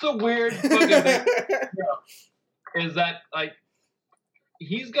 That's the weird fucking thing. Is that, like,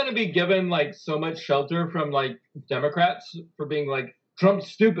 he's going to be given, like, so much shelter from, like, Democrats for being, like, Trump's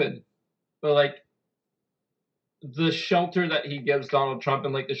stupid. But, like, the shelter that he gives Donald Trump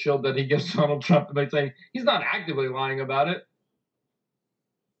and, like, the shield that he gives Donald Trump, and, like, saying he's not actively lying about it.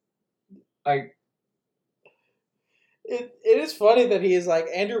 Like, it is funny that he is, like,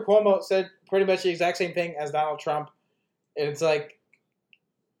 Andrew Cuomo said pretty much the exact same thing as Donald Trump. And it's like,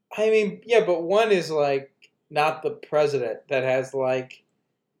 I mean, yeah, but one is, like, not the president that has, like,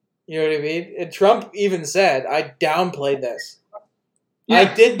 you know what I mean? And Trump even said, I downplayed this. Yeah.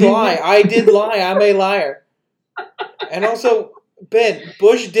 I did lie. I'm a liar. And also, Ben,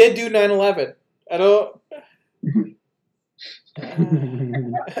 Bush did do 9/11. I don't...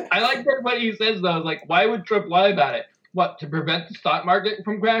 I like that what he says, though. Like, why would Trump lie about it? What, to prevent the stock market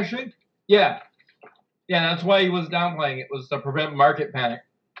from crashing? Yeah. Yeah, that's why he was downplaying it, was to prevent market panic.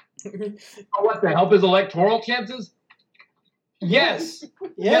 What, to help his electoral chances? Yes.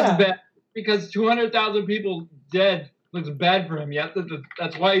 Yeah. Yes, because 200,000 people dead looks bad for him. Yet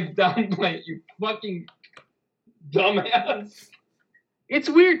that's why he's downplaying, you fucking dumbass. It's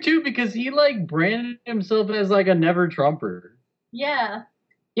weird, too, because he, like, branded himself as, like, a never-Trumper. Yeah.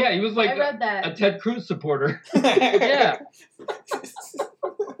 Yeah, he was, like, I read that. a Ted Cruz supporter. Yeah.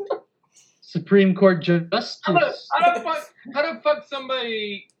 Supreme Court Justice. How the fuck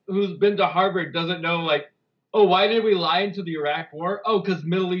somebody who's been to Harvard doesn't know, like, oh, why did we lie into the Iraq war? Oh, because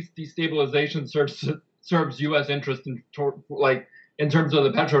Middle East destabilization serves U.S. interest in terms of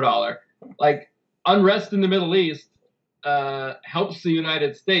the petrodollar. Like, unrest in the Middle East helps the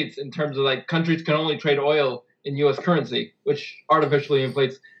United States in terms of, like, countries can only trade oil in U.S. currency, which artificially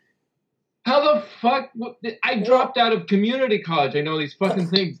inflates. How the fuck? I dropped out of community college. I know these fucking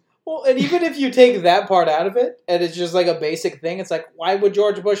things. Well, and even if you take that part out of it, and it's just like a basic thing, it's like, why would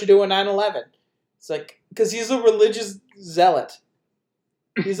George Bush do a 9/11? It's like, because he's a religious zealot.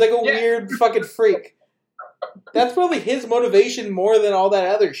 He's like a weird fucking freak. That's probably his motivation more than all that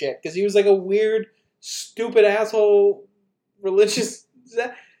other shit, because he was like a weird, stupid asshole religious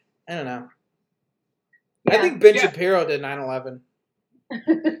zealot. I don't know. Yeah. I think Ben Shapiro did 9/11.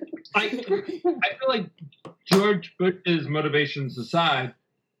 I feel like George Bush's motivations aside,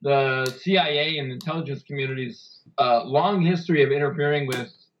 the CIA and intelligence community's long history of interfering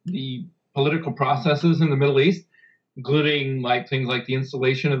with the political processes in the Middle East, including like things like the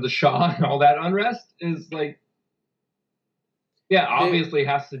installation of the Shah and all that unrest, is like, obviously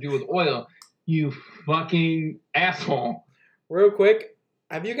has to do with oil. You fucking asshole. Real quick,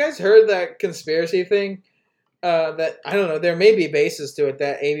 have you guys heard that conspiracy thing? That, I don't know, there may be basis to it,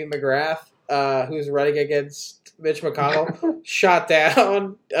 that Amy McGrath, who's running against Mitch McConnell, shot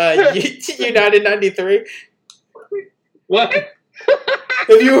down United 93. What?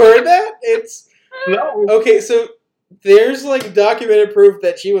 Have you heard that? It's no. Okay, so there's like documented proof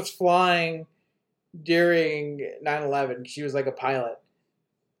that she was flying during 9/11. She was like a pilot.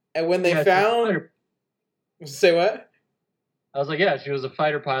 And when they found... Say what? I was like, yeah, she was a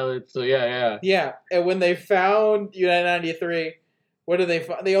fighter pilot, so yeah. Yeah, and when they found United 93, what did they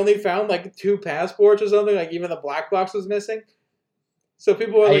find? They only found like 2 passports or something. Like even the black box was missing. So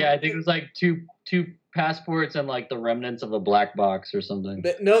people were like, yeah, I think it was like two passports and like the remnants of a black box or something.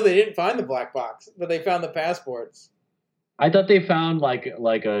 No, they didn't find the black box, but they found the passports. I thought they found like a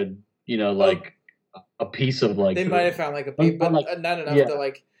like a piece of like. They might have found like a piece, but like, not enough to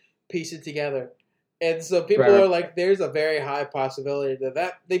like piece it together. And so people are like, there's a very high possibility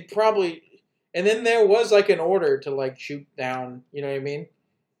that they probably. And then there was like an order to like shoot down. You know what I mean?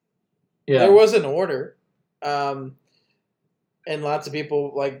 Yeah. There was an order, and lots of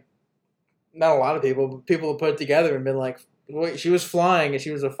people like, not a lot of people, but people have put it together and been like, wait, she was flying and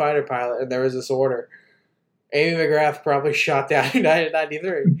she was a fighter pilot, and there was this order. Amy McGrath probably shot down United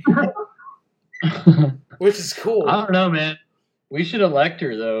 93, which is cool. I don't know, man. We should elect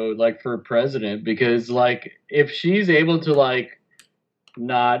her though, like for president, because like if she's able to like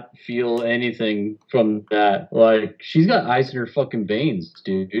not feel anything from that, like she's got ice in her fucking veins,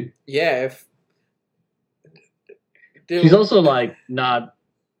 dude. Yeah, she's also like not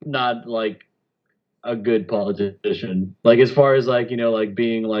like a good politician, like as far as like like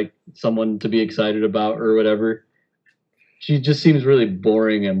being like someone to be excited about or whatever. She just seems really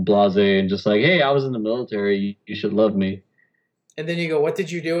boring and blasé and just like, hey, I was in the military, you should love me. And then you go, what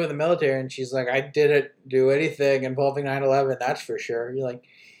did you do in the military? And she's like, I didn't do anything involving 9/11, that's for sure. You're like,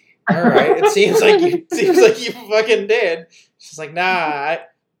 all right, it seems like you fucking did. She's like, nah. I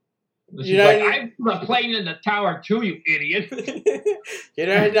put a plane in the tower too, you idiot.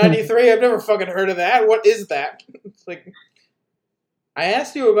 United 93, I've never fucking heard of that. What is that? It's like, I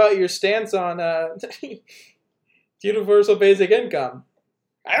asked you about your stance on universal basic income.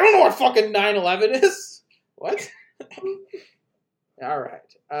 I don't know what fucking 9/11 is. What? All right.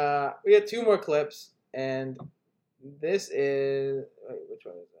 We got 2 more clips, and this is... Wait, which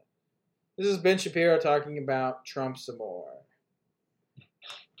one is that? This is Ben Shapiro talking about Trump some more.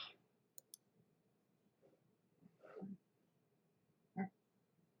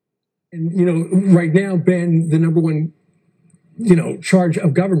 And, right now, Ben, the number one, charge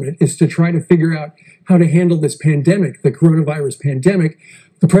of government is to try to figure out how to handle this pandemic, the coronavirus pandemic.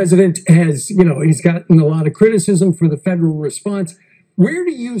 The president has, he's gotten a lot of criticism for the federal response. Where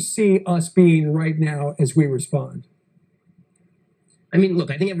do you see us being right now as we respond? I mean,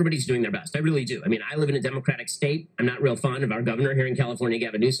 look, I think everybody's doing their best. I really do. I mean, I live in a Democratic state. I'm not real fond of our governor here in California,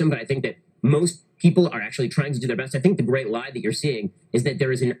 Gavin Newsom, but I think that most people are actually trying to do their best. I think the great lie that you're seeing is that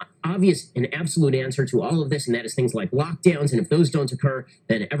there is an obvious and absolute answer to all of this, and that is things like lockdowns, and if those don't occur,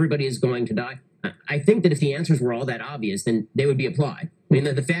 then everybody is going to die. I think that if the answers were all that obvious, then they would be applied. I mean,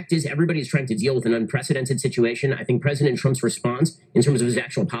 the fact is everybody is trying to deal with an unprecedented situation. I think President Trump's response in terms of his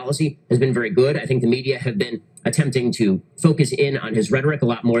actual policy has been very good. I think the media have been attempting to focus in on his rhetoric a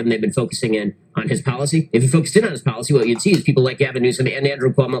lot more than they've been focusing in on his policy. If you focused in on his policy, what you'd see is people like Gavin Newsom and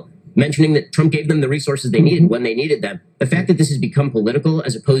Andrew Cuomo mentioning that Trump gave them the resources they needed when they needed them. The fact that this has become political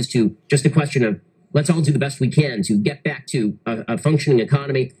as opposed to just a question of let's all do the best we can to get back to a functioning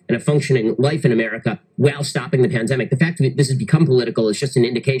economy and a functioning life in America while stopping the pandemic. The fact that this has become political is just an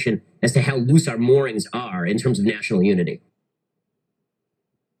indication as to how loose our moorings are in terms of national unity.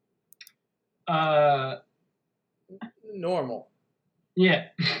 Normal. Yeah.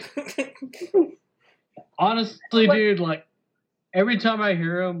 Honestly, dude, like every time I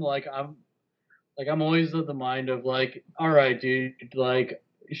hear him, I'm always of the mind of like, all right, dude, like,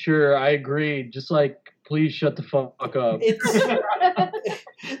 sure, I agree. Just like, please shut the fuck up.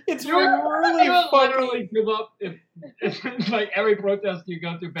 It's really literally give up if like every protest you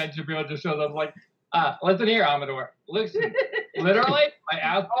go through, Ben Shapiro just shows up like, listen here, Amador. Listen, literally, my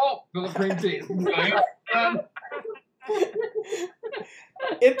asshole full of cream cheese.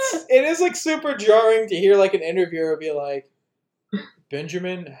 It is like super jarring to hear like an interviewer be like,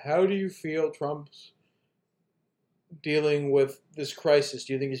 Benjamin, how do you feel Trump's dealing with this crisis?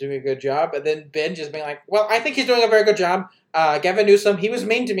 Do you think he's doing a good job? And then Ben just being like, well, I think he's doing a very good job. Gavin Newsom, he was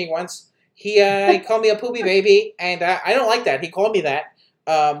mean to me once. He called me a poopy baby, and I don't like that. He called me that.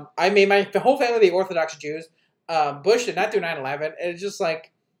 I made my whole family be Orthodox Jews. Bush did not do 9/11. And it's just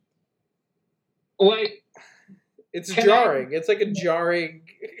like, it's jarring. It's like a jarring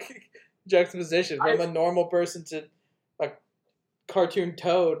juxtaposition from a normal person to a cartoon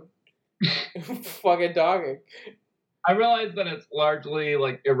toad fucking dogging. I realize that it's largely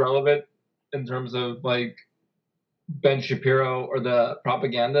like irrelevant in terms of like Ben Shapiro or the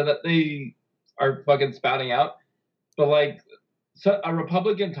propaganda that they are fucking spouting out. But like, so a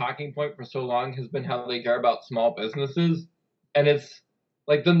Republican talking point for so long has been how they care about small businesses. And it's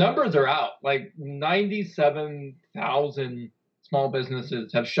like the numbers are out. Like 97,000 small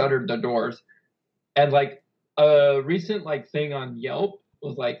businesses have shuttered their doors. And like a recent like thing on Yelp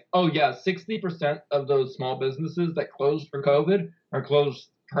was like, oh yeah, 60% of those small businesses that closed for COVID are closed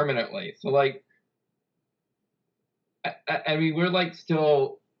permanently. So like, I mean, we're like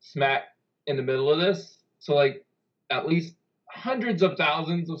still smack in the middle of this. So like, at least hundreds of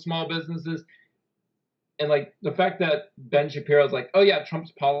thousands of small businesses. And like the fact that Ben Shapiro's like, oh yeah,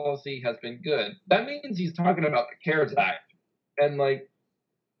 Trump's policy has been good. That means he's talking about the CARES Act. And like,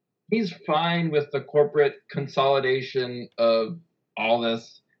 he's fine with the corporate consolidation of all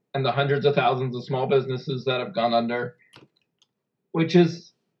this and the hundreds of thousands of small businesses that have gone under, which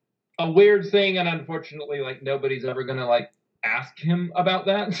is a weird thing. And unfortunately, like nobody's ever going to like ask him about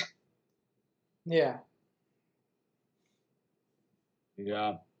that. Yeah.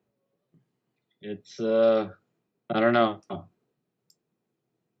 Yeah. It's I don't know.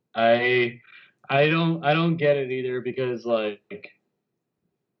 I don't get it either because like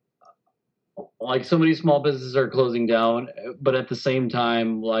so many small businesses are closing down, but at the same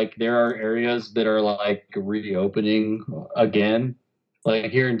time, like there are areas that are like reopening again,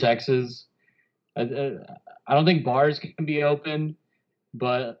 like here in Texas. I don't think bars can be open,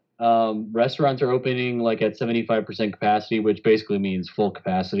 but restaurants are opening like at 75% capacity, which basically means full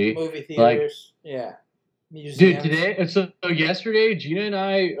capacity. Movie Like, theaters, yeah. Museums. dude, today, so yesterday, Gina and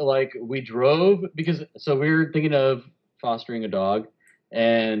I, like, we drove because, so we were thinking of fostering a dog,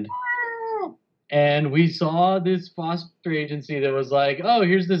 and we saw this foster agency that was like, oh,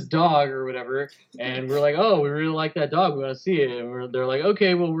 here's this dog or whatever, and we're like, oh, we really like that dog, we want to see it, and they're like,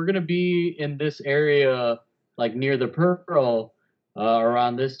 okay, well, we're gonna be in this area, like near the Pearl,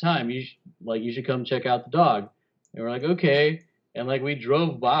 around this time. You should come check out the dog, and we're like, okay, and like we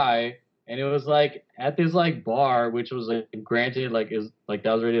drove by. And it was like at this like bar, which was like granted, like is like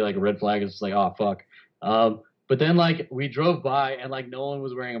that was already like a red flag. It's just like, oh fuck. But then like we drove by and like no one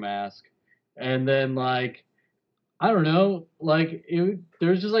was wearing a mask. And then like I don't know, like there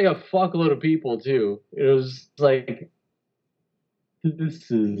was just like a fuckload of people too. It was like this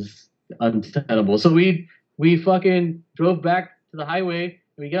is untenable. So we fucking drove back to the highway.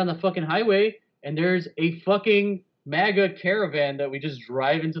 And we get on the fucking highway and there's a fucking MAGA caravan that we just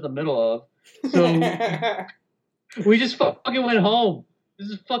drive into the middle of. So we just fucking went home. This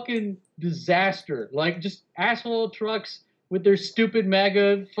is fucking disaster. Like just asshole trucks with their stupid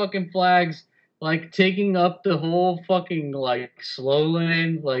MAGA fucking flags, like taking up the whole fucking like slow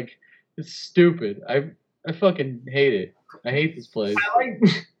lane. Like it's stupid. I fucking hate it. I hate this place.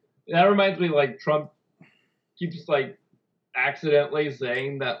 That reminds me, like Trump keeps like accidentally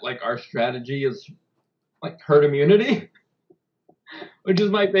saying that like our strategy is like herd immunity, which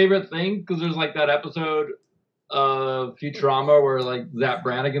is my favorite thing because there's like that episode of Futurama where like Zap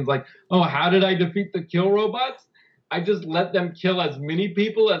Brannigan's like, oh, how did I defeat the kill robots? I just let them kill as many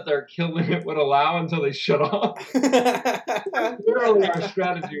people as their kill limit would allow until they shut off. Literally our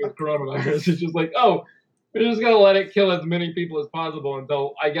strategy with coronavirus is just like, oh, we're just going to let it kill as many people as possible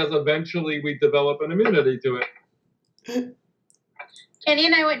until I guess eventually we develop an immunity to it. Kenny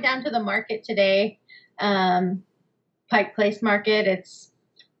and I went down to the market today. Pike Place Market.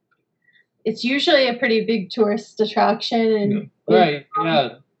 It's usually a pretty big tourist attraction, and right, yeah.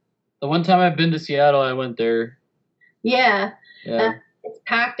 The one time I've been to Seattle, I went there. Yeah. It's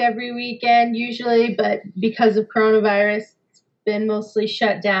packed every weekend usually, but because of coronavirus, it's been mostly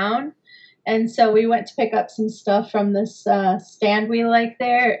shut down. And so we went to pick up some stuff from this stand we like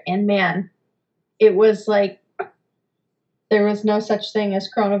there, and man, it was like. There was no such thing as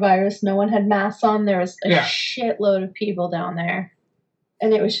coronavirus. No one had masks on. There was a shitload of people down there.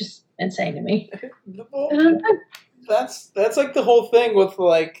 And it was just insane to me. That's like the whole thing with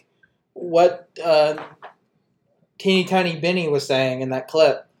like what Teeny Tiny Benny was saying in that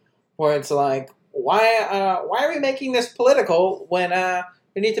clip where it's like, why are we making this political when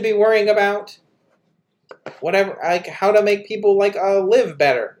we need to be worrying about whatever, like how to make people like live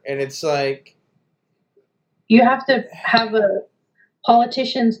better? And it's like, you have to have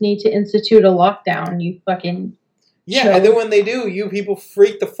politicians need to institute a lockdown. You fucking and then when they do, you people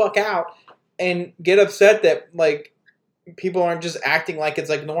freak the fuck out and get upset that like people aren't just acting like it's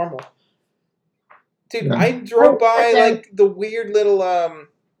like normal. Dude, I drove by like the weird little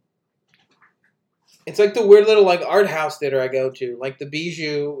it's like the weird little like art house theater I go to, like the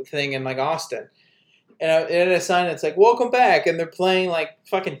Bijou thing in like Austin. And it had a sign that's like, welcome back, and they're playing like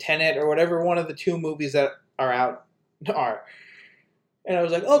fucking Tenet or whatever one of the two movies that are out are. And I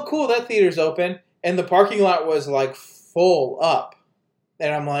was like, oh cool, that theater's open. And the parking lot was like full up.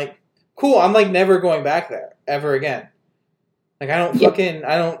 And I'm like, cool, I'm like never going back there ever again. Like I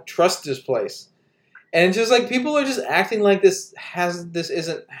don't trust this place. And it's just like people are just acting like this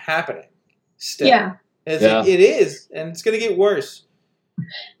isn't happening still. Yeah. It's Yeah. like, it is, and it's gonna get worse.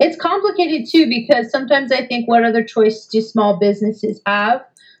 It's complicated too because sometimes I think what other choice do small businesses have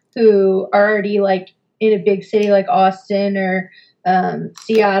who are already like in a big city like Austin or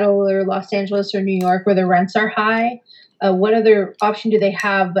Seattle or Los Angeles or New York where the rents are high. What other option do they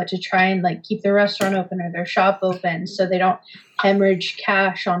have but to try and like keep their restaurant open or their shop open so they don't hemorrhage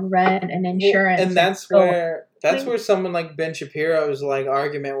cash on rent and insurance? And that's where someone like Ben Shapiro's like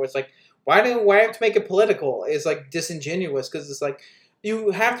argument was like, why have to make it political? Is like disingenuous because it's like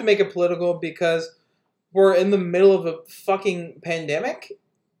you have to make it political because we're in the middle of a fucking pandemic,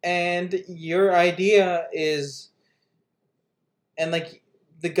 and your idea is, and like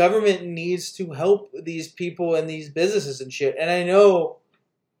the government needs to help these people and these businesses and shit. And I know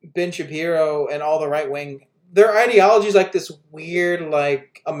Ben Shapiro and all the right wing, their ideology is like this weird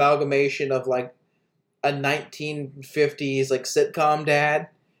like amalgamation of like a 1950s like sitcom dad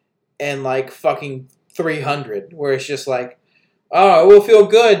and like fucking 300, where it's just like, oh, it will feel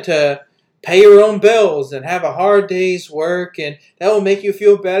good to pay your own bills and have a hard day's work, and that will make you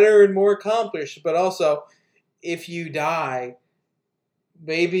feel better and more accomplished. But also, if you die,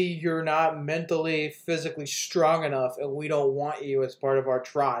 maybe you're not mentally, physically strong enough, and we don't want you as part of our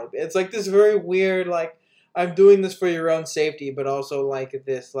tribe. It's like this very weird, like, I'm doing this for your own safety, but also like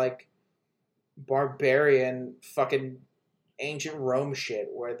this, like, barbarian fucking ancient Rome shit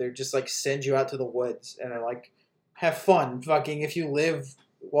where they're just like send you out to the woods and they're like, have fun, fucking, if you live,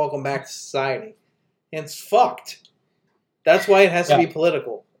 welcome back to society. And it's fucked. That's why it has to be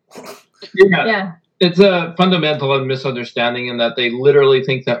political. Yeah. It's a fundamental misunderstanding in that they literally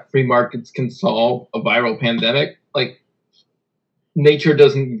think that free markets can solve a viral pandemic. Like, nature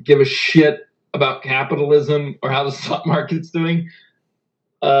doesn't give a shit about capitalism or how the stock market's doing.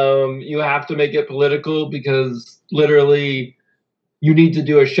 You have to make it political because literally you need to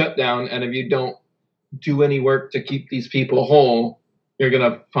do a shutdown, and if you don't do any work to keep these people whole, you're going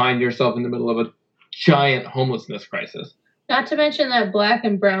to find yourself in the middle of a giant homelessness crisis. Not to mention that Black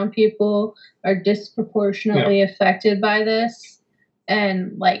and brown people are disproportionately affected by this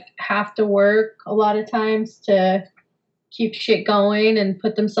and like have to work a lot of times to keep shit going and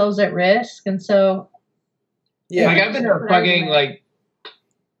put themselves at risk. And so, like I've been fucking like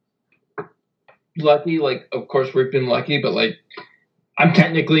lucky. Like, of course we've been lucky, but like I'm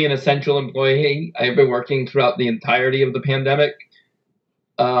technically an essential employee. I've been working throughout the entirety of the pandemic.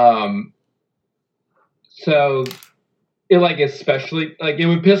 So it like especially like it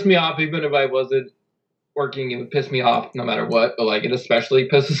would piss me off even if I wasn't working. It would piss me off no matter what. But like it especially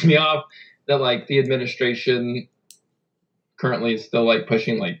pisses me off that like the administration currently is still like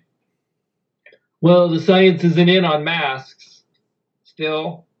pushing like, well, the science isn't in on masks.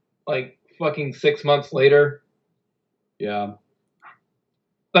 Still, like fucking 6 months later. Yeah.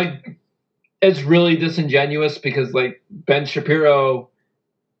 Like it's really disingenuous because like Ben Shapiro,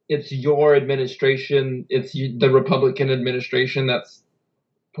 it's your administration, it's the Republican administration that's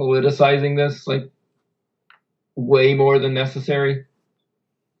politicizing this like way more than necessary.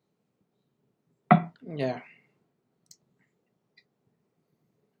 Yeah.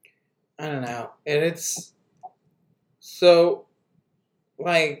 I don't know. And it's so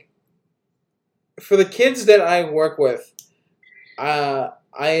like for the kids that I work with,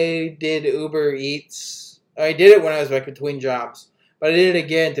 I did Uber Eats. I did it when I was like between jobs. But I did it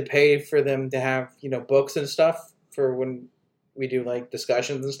again to pay for them to have, you know, books and stuff for when we do like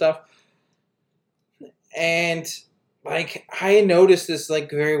discussions and stuff. And like I noticed this like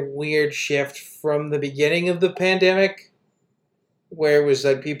very weird shift from the beginning of the pandemic where it was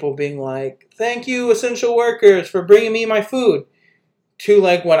like people being like, "Thank you, essential workers, for bringing me my food." To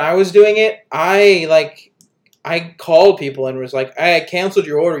like when I was doing it, I called people and was like, "I canceled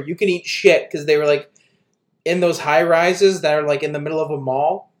your order. You can eat shit," because they were like in those high rises that are like in the middle of a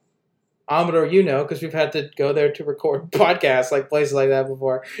mall. Amador, you know, because we've had to go there to record podcasts, like places like that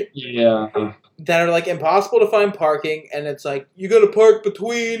before. Yeah. That are like impossible to find parking, and it's like you gotta park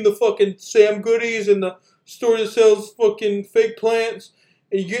between the fucking Sam Goodies and the store that sells fucking fake plants,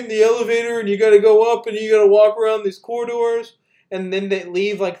 and you get in the elevator and you gotta go up and you gotta walk around these corridors, and then they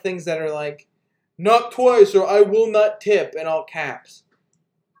leave like things that are like, "Knock twice or I will not tip," in all caps.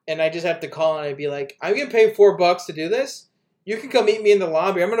 And I just have to call and I'd be like, "I'm gonna pay $4 to do this. You can come meet me in the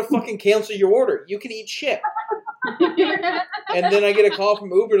lobby. I'm gonna fucking cancel your order. You can eat shit." And then I get a call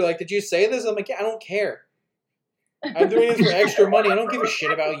from Uber like, "Did you say this?" I'm like, "Yeah, I don't care. I'm doing this for extra money. I don't give a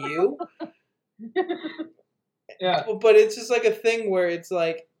shit about you." Yeah. But it's just like a thing where it's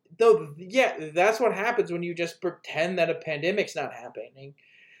like, no, yeah, that's what happens when you just pretend that a pandemic's not happening.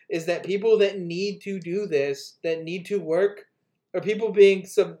 Is that people that need to do this, that need to work, or people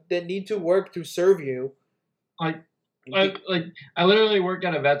that need to work to serve you, Like I literally work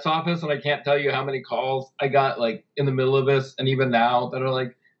at a vet's office, and I can't tell you how many calls I got like in the middle of this, and even now that are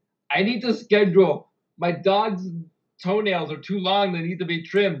like, I need to schedule. My dog's toenails are too long; they need to be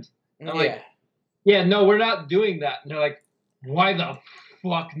trimmed. And I'm like, yeah, no, we're not doing that. And they're like, why the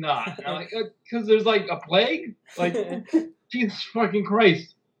fuck not? And I'm like, because there's like a plague. Like, Jesus fucking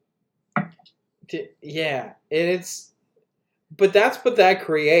Christ. Yeah, but that's what that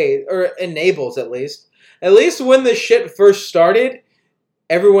creates or enables at least. At least when the shit first started,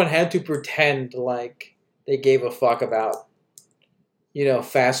 everyone had to pretend like they gave a fuck about,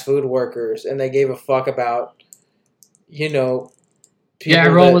 fast food workers, and they gave a fuck about, people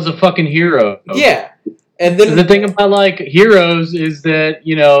everyone was a fucking hero. Yeah. And then the thing about like heroes is that,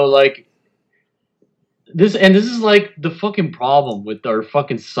 like this is like the fucking problem with our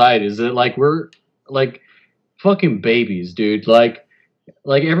fucking society is that like we're like fucking babies, dude. Like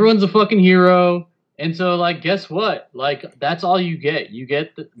everyone's a fucking hero. And so, like, guess what? Like, that's all you get. You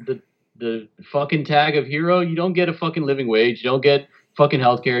get the fucking tag of hero. You don't get a fucking living wage. You don't get fucking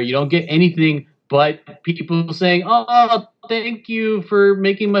healthcare. You don't get anything but people saying, "Oh, thank you for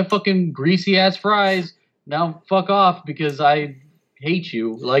making my fucking greasy ass fries. Now fuck off because I hate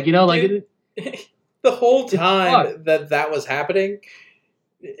you." Like, the whole time that was happening,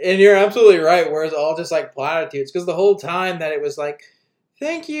 and you're absolutely right. Where it's all just like platitudes, because the whole time that it was like,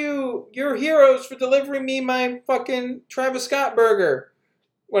 thank you, you're heroes for delivering me my fucking Travis Scott burger.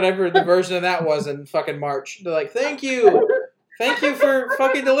 Whatever the version of that was in fucking March. They're like, thank you for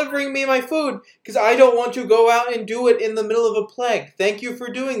fucking delivering me my food, because I don't want to go out and do it in the middle of a plague. Thank you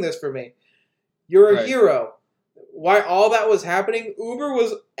for doing this for me. You're a hero. While all that was happening, Uber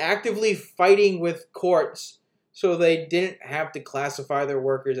was actively fighting with courts so they didn't have to classify their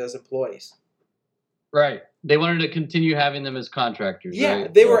workers as employees. Right. They wanted to continue having them as contractors. Yeah,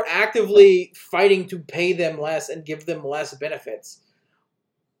 right? They were actively fighting to pay them less and give them less benefits.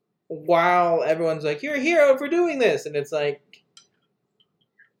 While everyone's like, "You're a hero for doing this," and it's like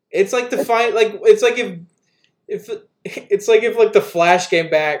the fight. Like it's like if like the Flash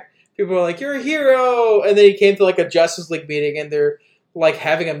came back, people were like, "You're a hero," and then he came to like a Justice League meeting, and they're like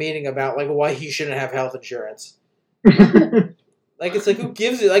having a meeting about like why he shouldn't have health insurance. Like, it's like, who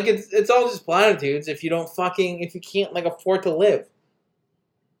gives it? Like, it's all just platitudes if you can't, like, afford to live.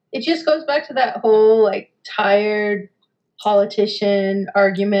 It just goes back to that whole, like, tired politician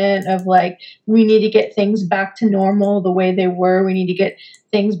argument of, like, we need to get things back to normal the way they were. We need to get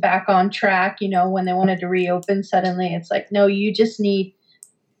things back on track, when they wanted to reopen suddenly. It's like, no, you just need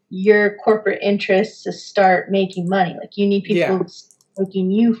your corporate interests to start making money. Like, you need people making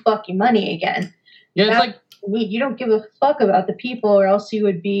you fucking money again. Yeah, it's like, you don't give a fuck about the people, or else you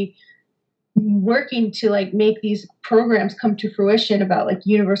would be working to like make these programs come to fruition about like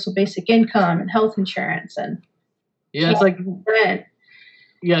universal basic income and health insurance and it's like rent.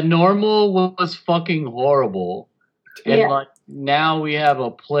 Yeah, normal was fucking horrible, and like now we have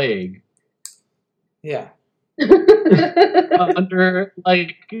a plague. Yeah. Under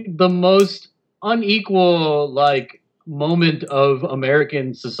like the most unequal like moment of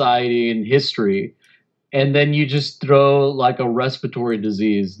American society and history. And then you just throw like a respiratory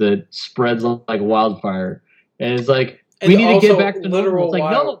disease that spreads like wildfire, and it's like we need to get back to normal. It's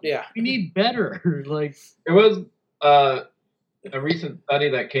like no, we need better. Like there was a recent study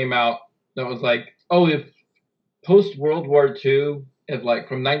that came out that was like, if post World War II, if like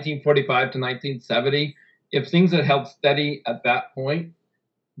from 1945 to 1970, if things had held steady at that point,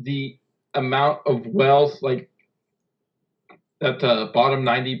 the amount of wealth like that the bottom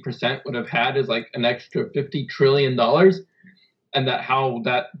 90% would have had is like an extra $50 trillion, and that how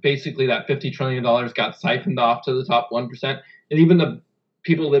that basically that $50 trillion got siphoned off to the top 1%, and even the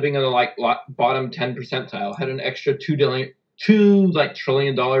people living in the like bottom 10 percentile had an extra $2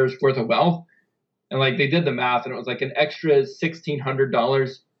 trillion worth of wealth, and like they did the math, and it was like an extra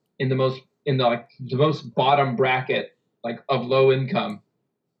 $1,600 in the most bottom bracket like of low income,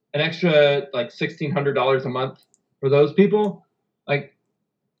 an extra like $1,600 a month for those people. Like,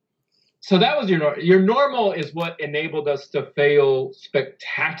 so that was your normal is what enabled us to fail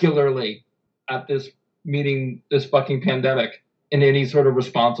spectacularly at this fucking pandemic in any sort of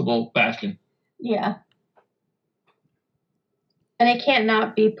responsible fashion. Yeah. And it can't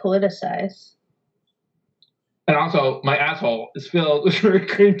not be politicized. And also, my asshole is filled with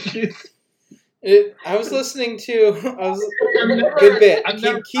cream cheese. I was listening to good bit.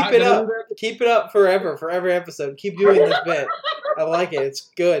 Keep it up. Keep it up forever for every episode. Keep doing this bit. I like it. It's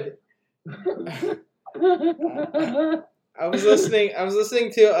good. I was listening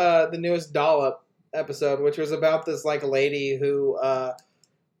to the newest Dollop episode, which was about this like lady who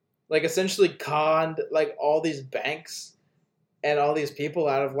like essentially conned like all these banks and all these people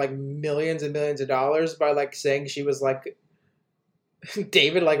out of like millions and millions of dollars by like saying she was like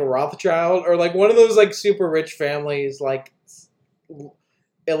David like a Rothschild or like one of those like super rich families like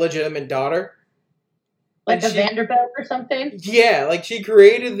illegitimate daughter. Like a Vanderbilt or something? Yeah, like she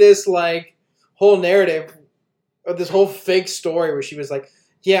created this like whole narrative or this whole fake story where she was like,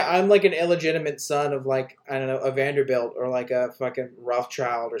 yeah, I'm like an illegitimate son of like, I don't know, a Vanderbilt or like a fucking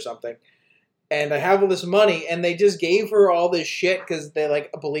Rothschild or something. And I have all this money, and they just gave her all this shit because they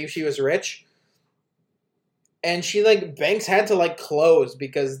like believe she was rich. And she like banks had to like close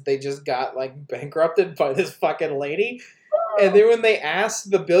because they just got like bankrupted by this fucking lady. And then when they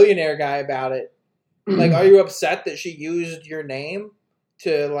asked the billionaire guy about it, like, are you upset that she used your name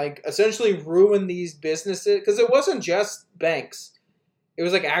to like essentially ruin these businesses? Because it wasn't just banks. It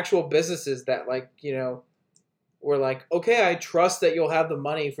was like actual businesses that like, you know, were like, okay, I trust that you'll have the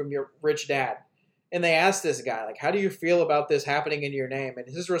money from your rich dad. And they asked this guy, like, how do you feel about this happening in your name? And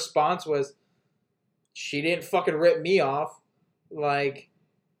his response was, she didn't fucking rip me off. Like,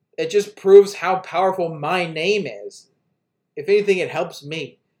 it just proves how powerful my name is. If anything, it helps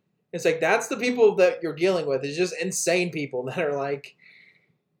me. It's like, that's the people that you're dealing with. It's just insane people that are like,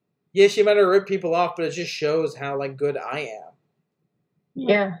 yeah, she might have ripped people off, but it just shows how, like, good I am.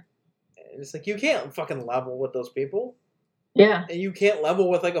 Yeah. And it's like, you can't fucking level with those people. Yeah. And you can't level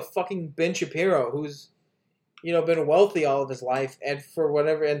with, like, a fucking Ben Shapiro who's, you know, been wealthy all of his life and for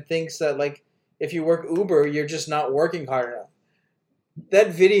whatever, and thinks that, like, if you work Uber, you're just not working hard enough. That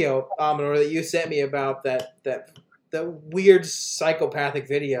video, Amador, that you sent me about that weird psychopathic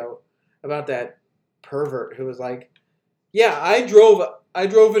video about that pervert who was like, yeah, I drove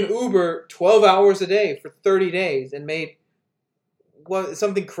an Uber 12 hours a day for 30 days and made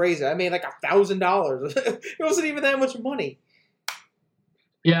something crazy. I made like $1,000. It wasn't even that much money.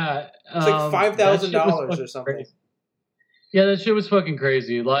 Yeah. It's like $5,000 or something. Crazy. Yeah, that shit was fucking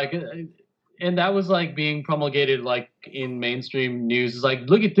crazy. Like, and that was like being promulgated like in mainstream news. It's like,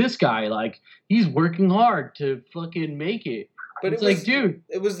 look at this guy. Like, he's working hard to fucking make it. But it's it was, like, dude.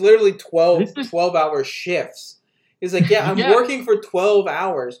 It was literally 12-hour shifts. He's like, yeah, I'm working for 12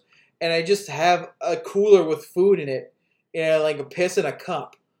 hours, and I just have a cooler with food in it, you know, like a piss in a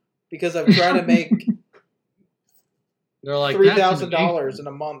cup, because I'm trying to make they're like $3,000 in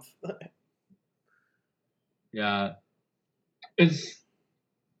a month. Yeah.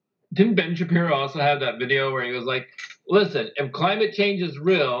 Didn't Ben Shapiro also have that video where he was like, listen, if climate change is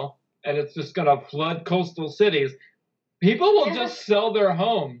real and it's just going to flood coastal cities, people will just sell their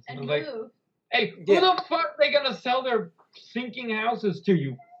homes. And like, move. hey, who the fuck are they going to sell their sinking houses to,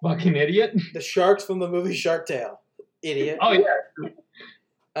 you fucking idiot? The sharks from the movie Shark Tale. Idiot. Oh, yeah.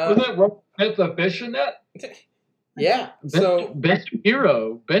 Wasn't it Will Smith a fish in that? Yeah. Ben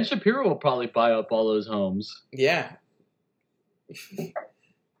Shapiro will probably buy up all those homes. Yeah.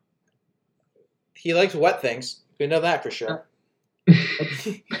 He likes wet things. We know that for sure.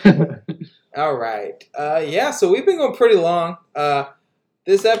 All right. Yeah, so we've been going pretty long.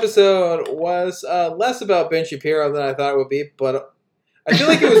 This episode was less about Ben Shapiro than I thought it would be, but I feel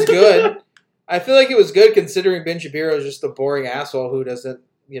like it was good. I feel like it was good considering Ben Shapiro is just a boring asshole who doesn't,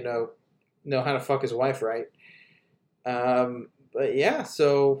 you know how to fuck his wife right. But yeah,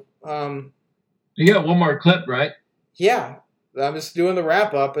 so you got one more clip, right? Yeah, I'm just doing the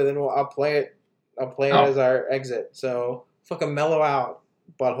wrap up, and then I'll play it. I'll play it as our exit. So fucking mellow out,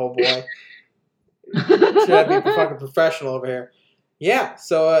 butthole boy. Should I be fucking professional over here? Yeah.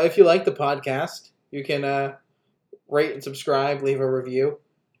 So if you like the podcast, you can rate and subscribe, leave a review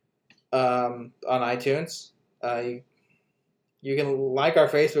on iTunes. You can like our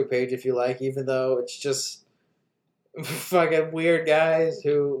Facebook page if you like, even though it's just fucking weird guys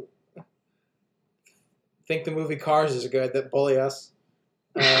who think the movie Cars is good that bully us.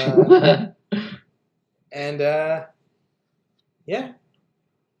 Yeah.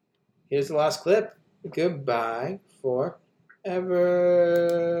 Here's the last clip. Goodbye forever.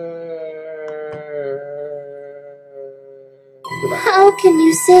 Goodbye. How can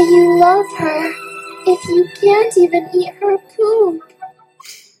you say you love her if you can't even eat her poop?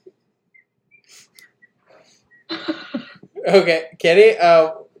 Okay, Kenny,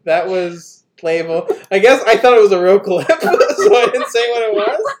 that was playable. I guess I thought it was a real clip, so I didn't say what it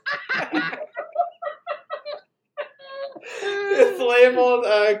was. It's labeled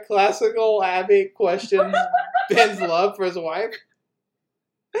Classical Abby questions Ben's love for his wife.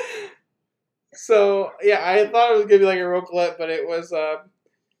 So, yeah, I thought it was going to be like a real clip, but it was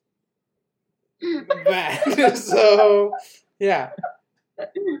bad. So, yeah.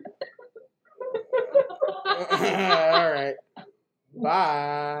 All right.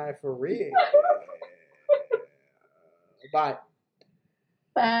 Bye. For real. Bye.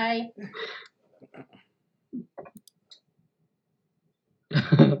 Bye.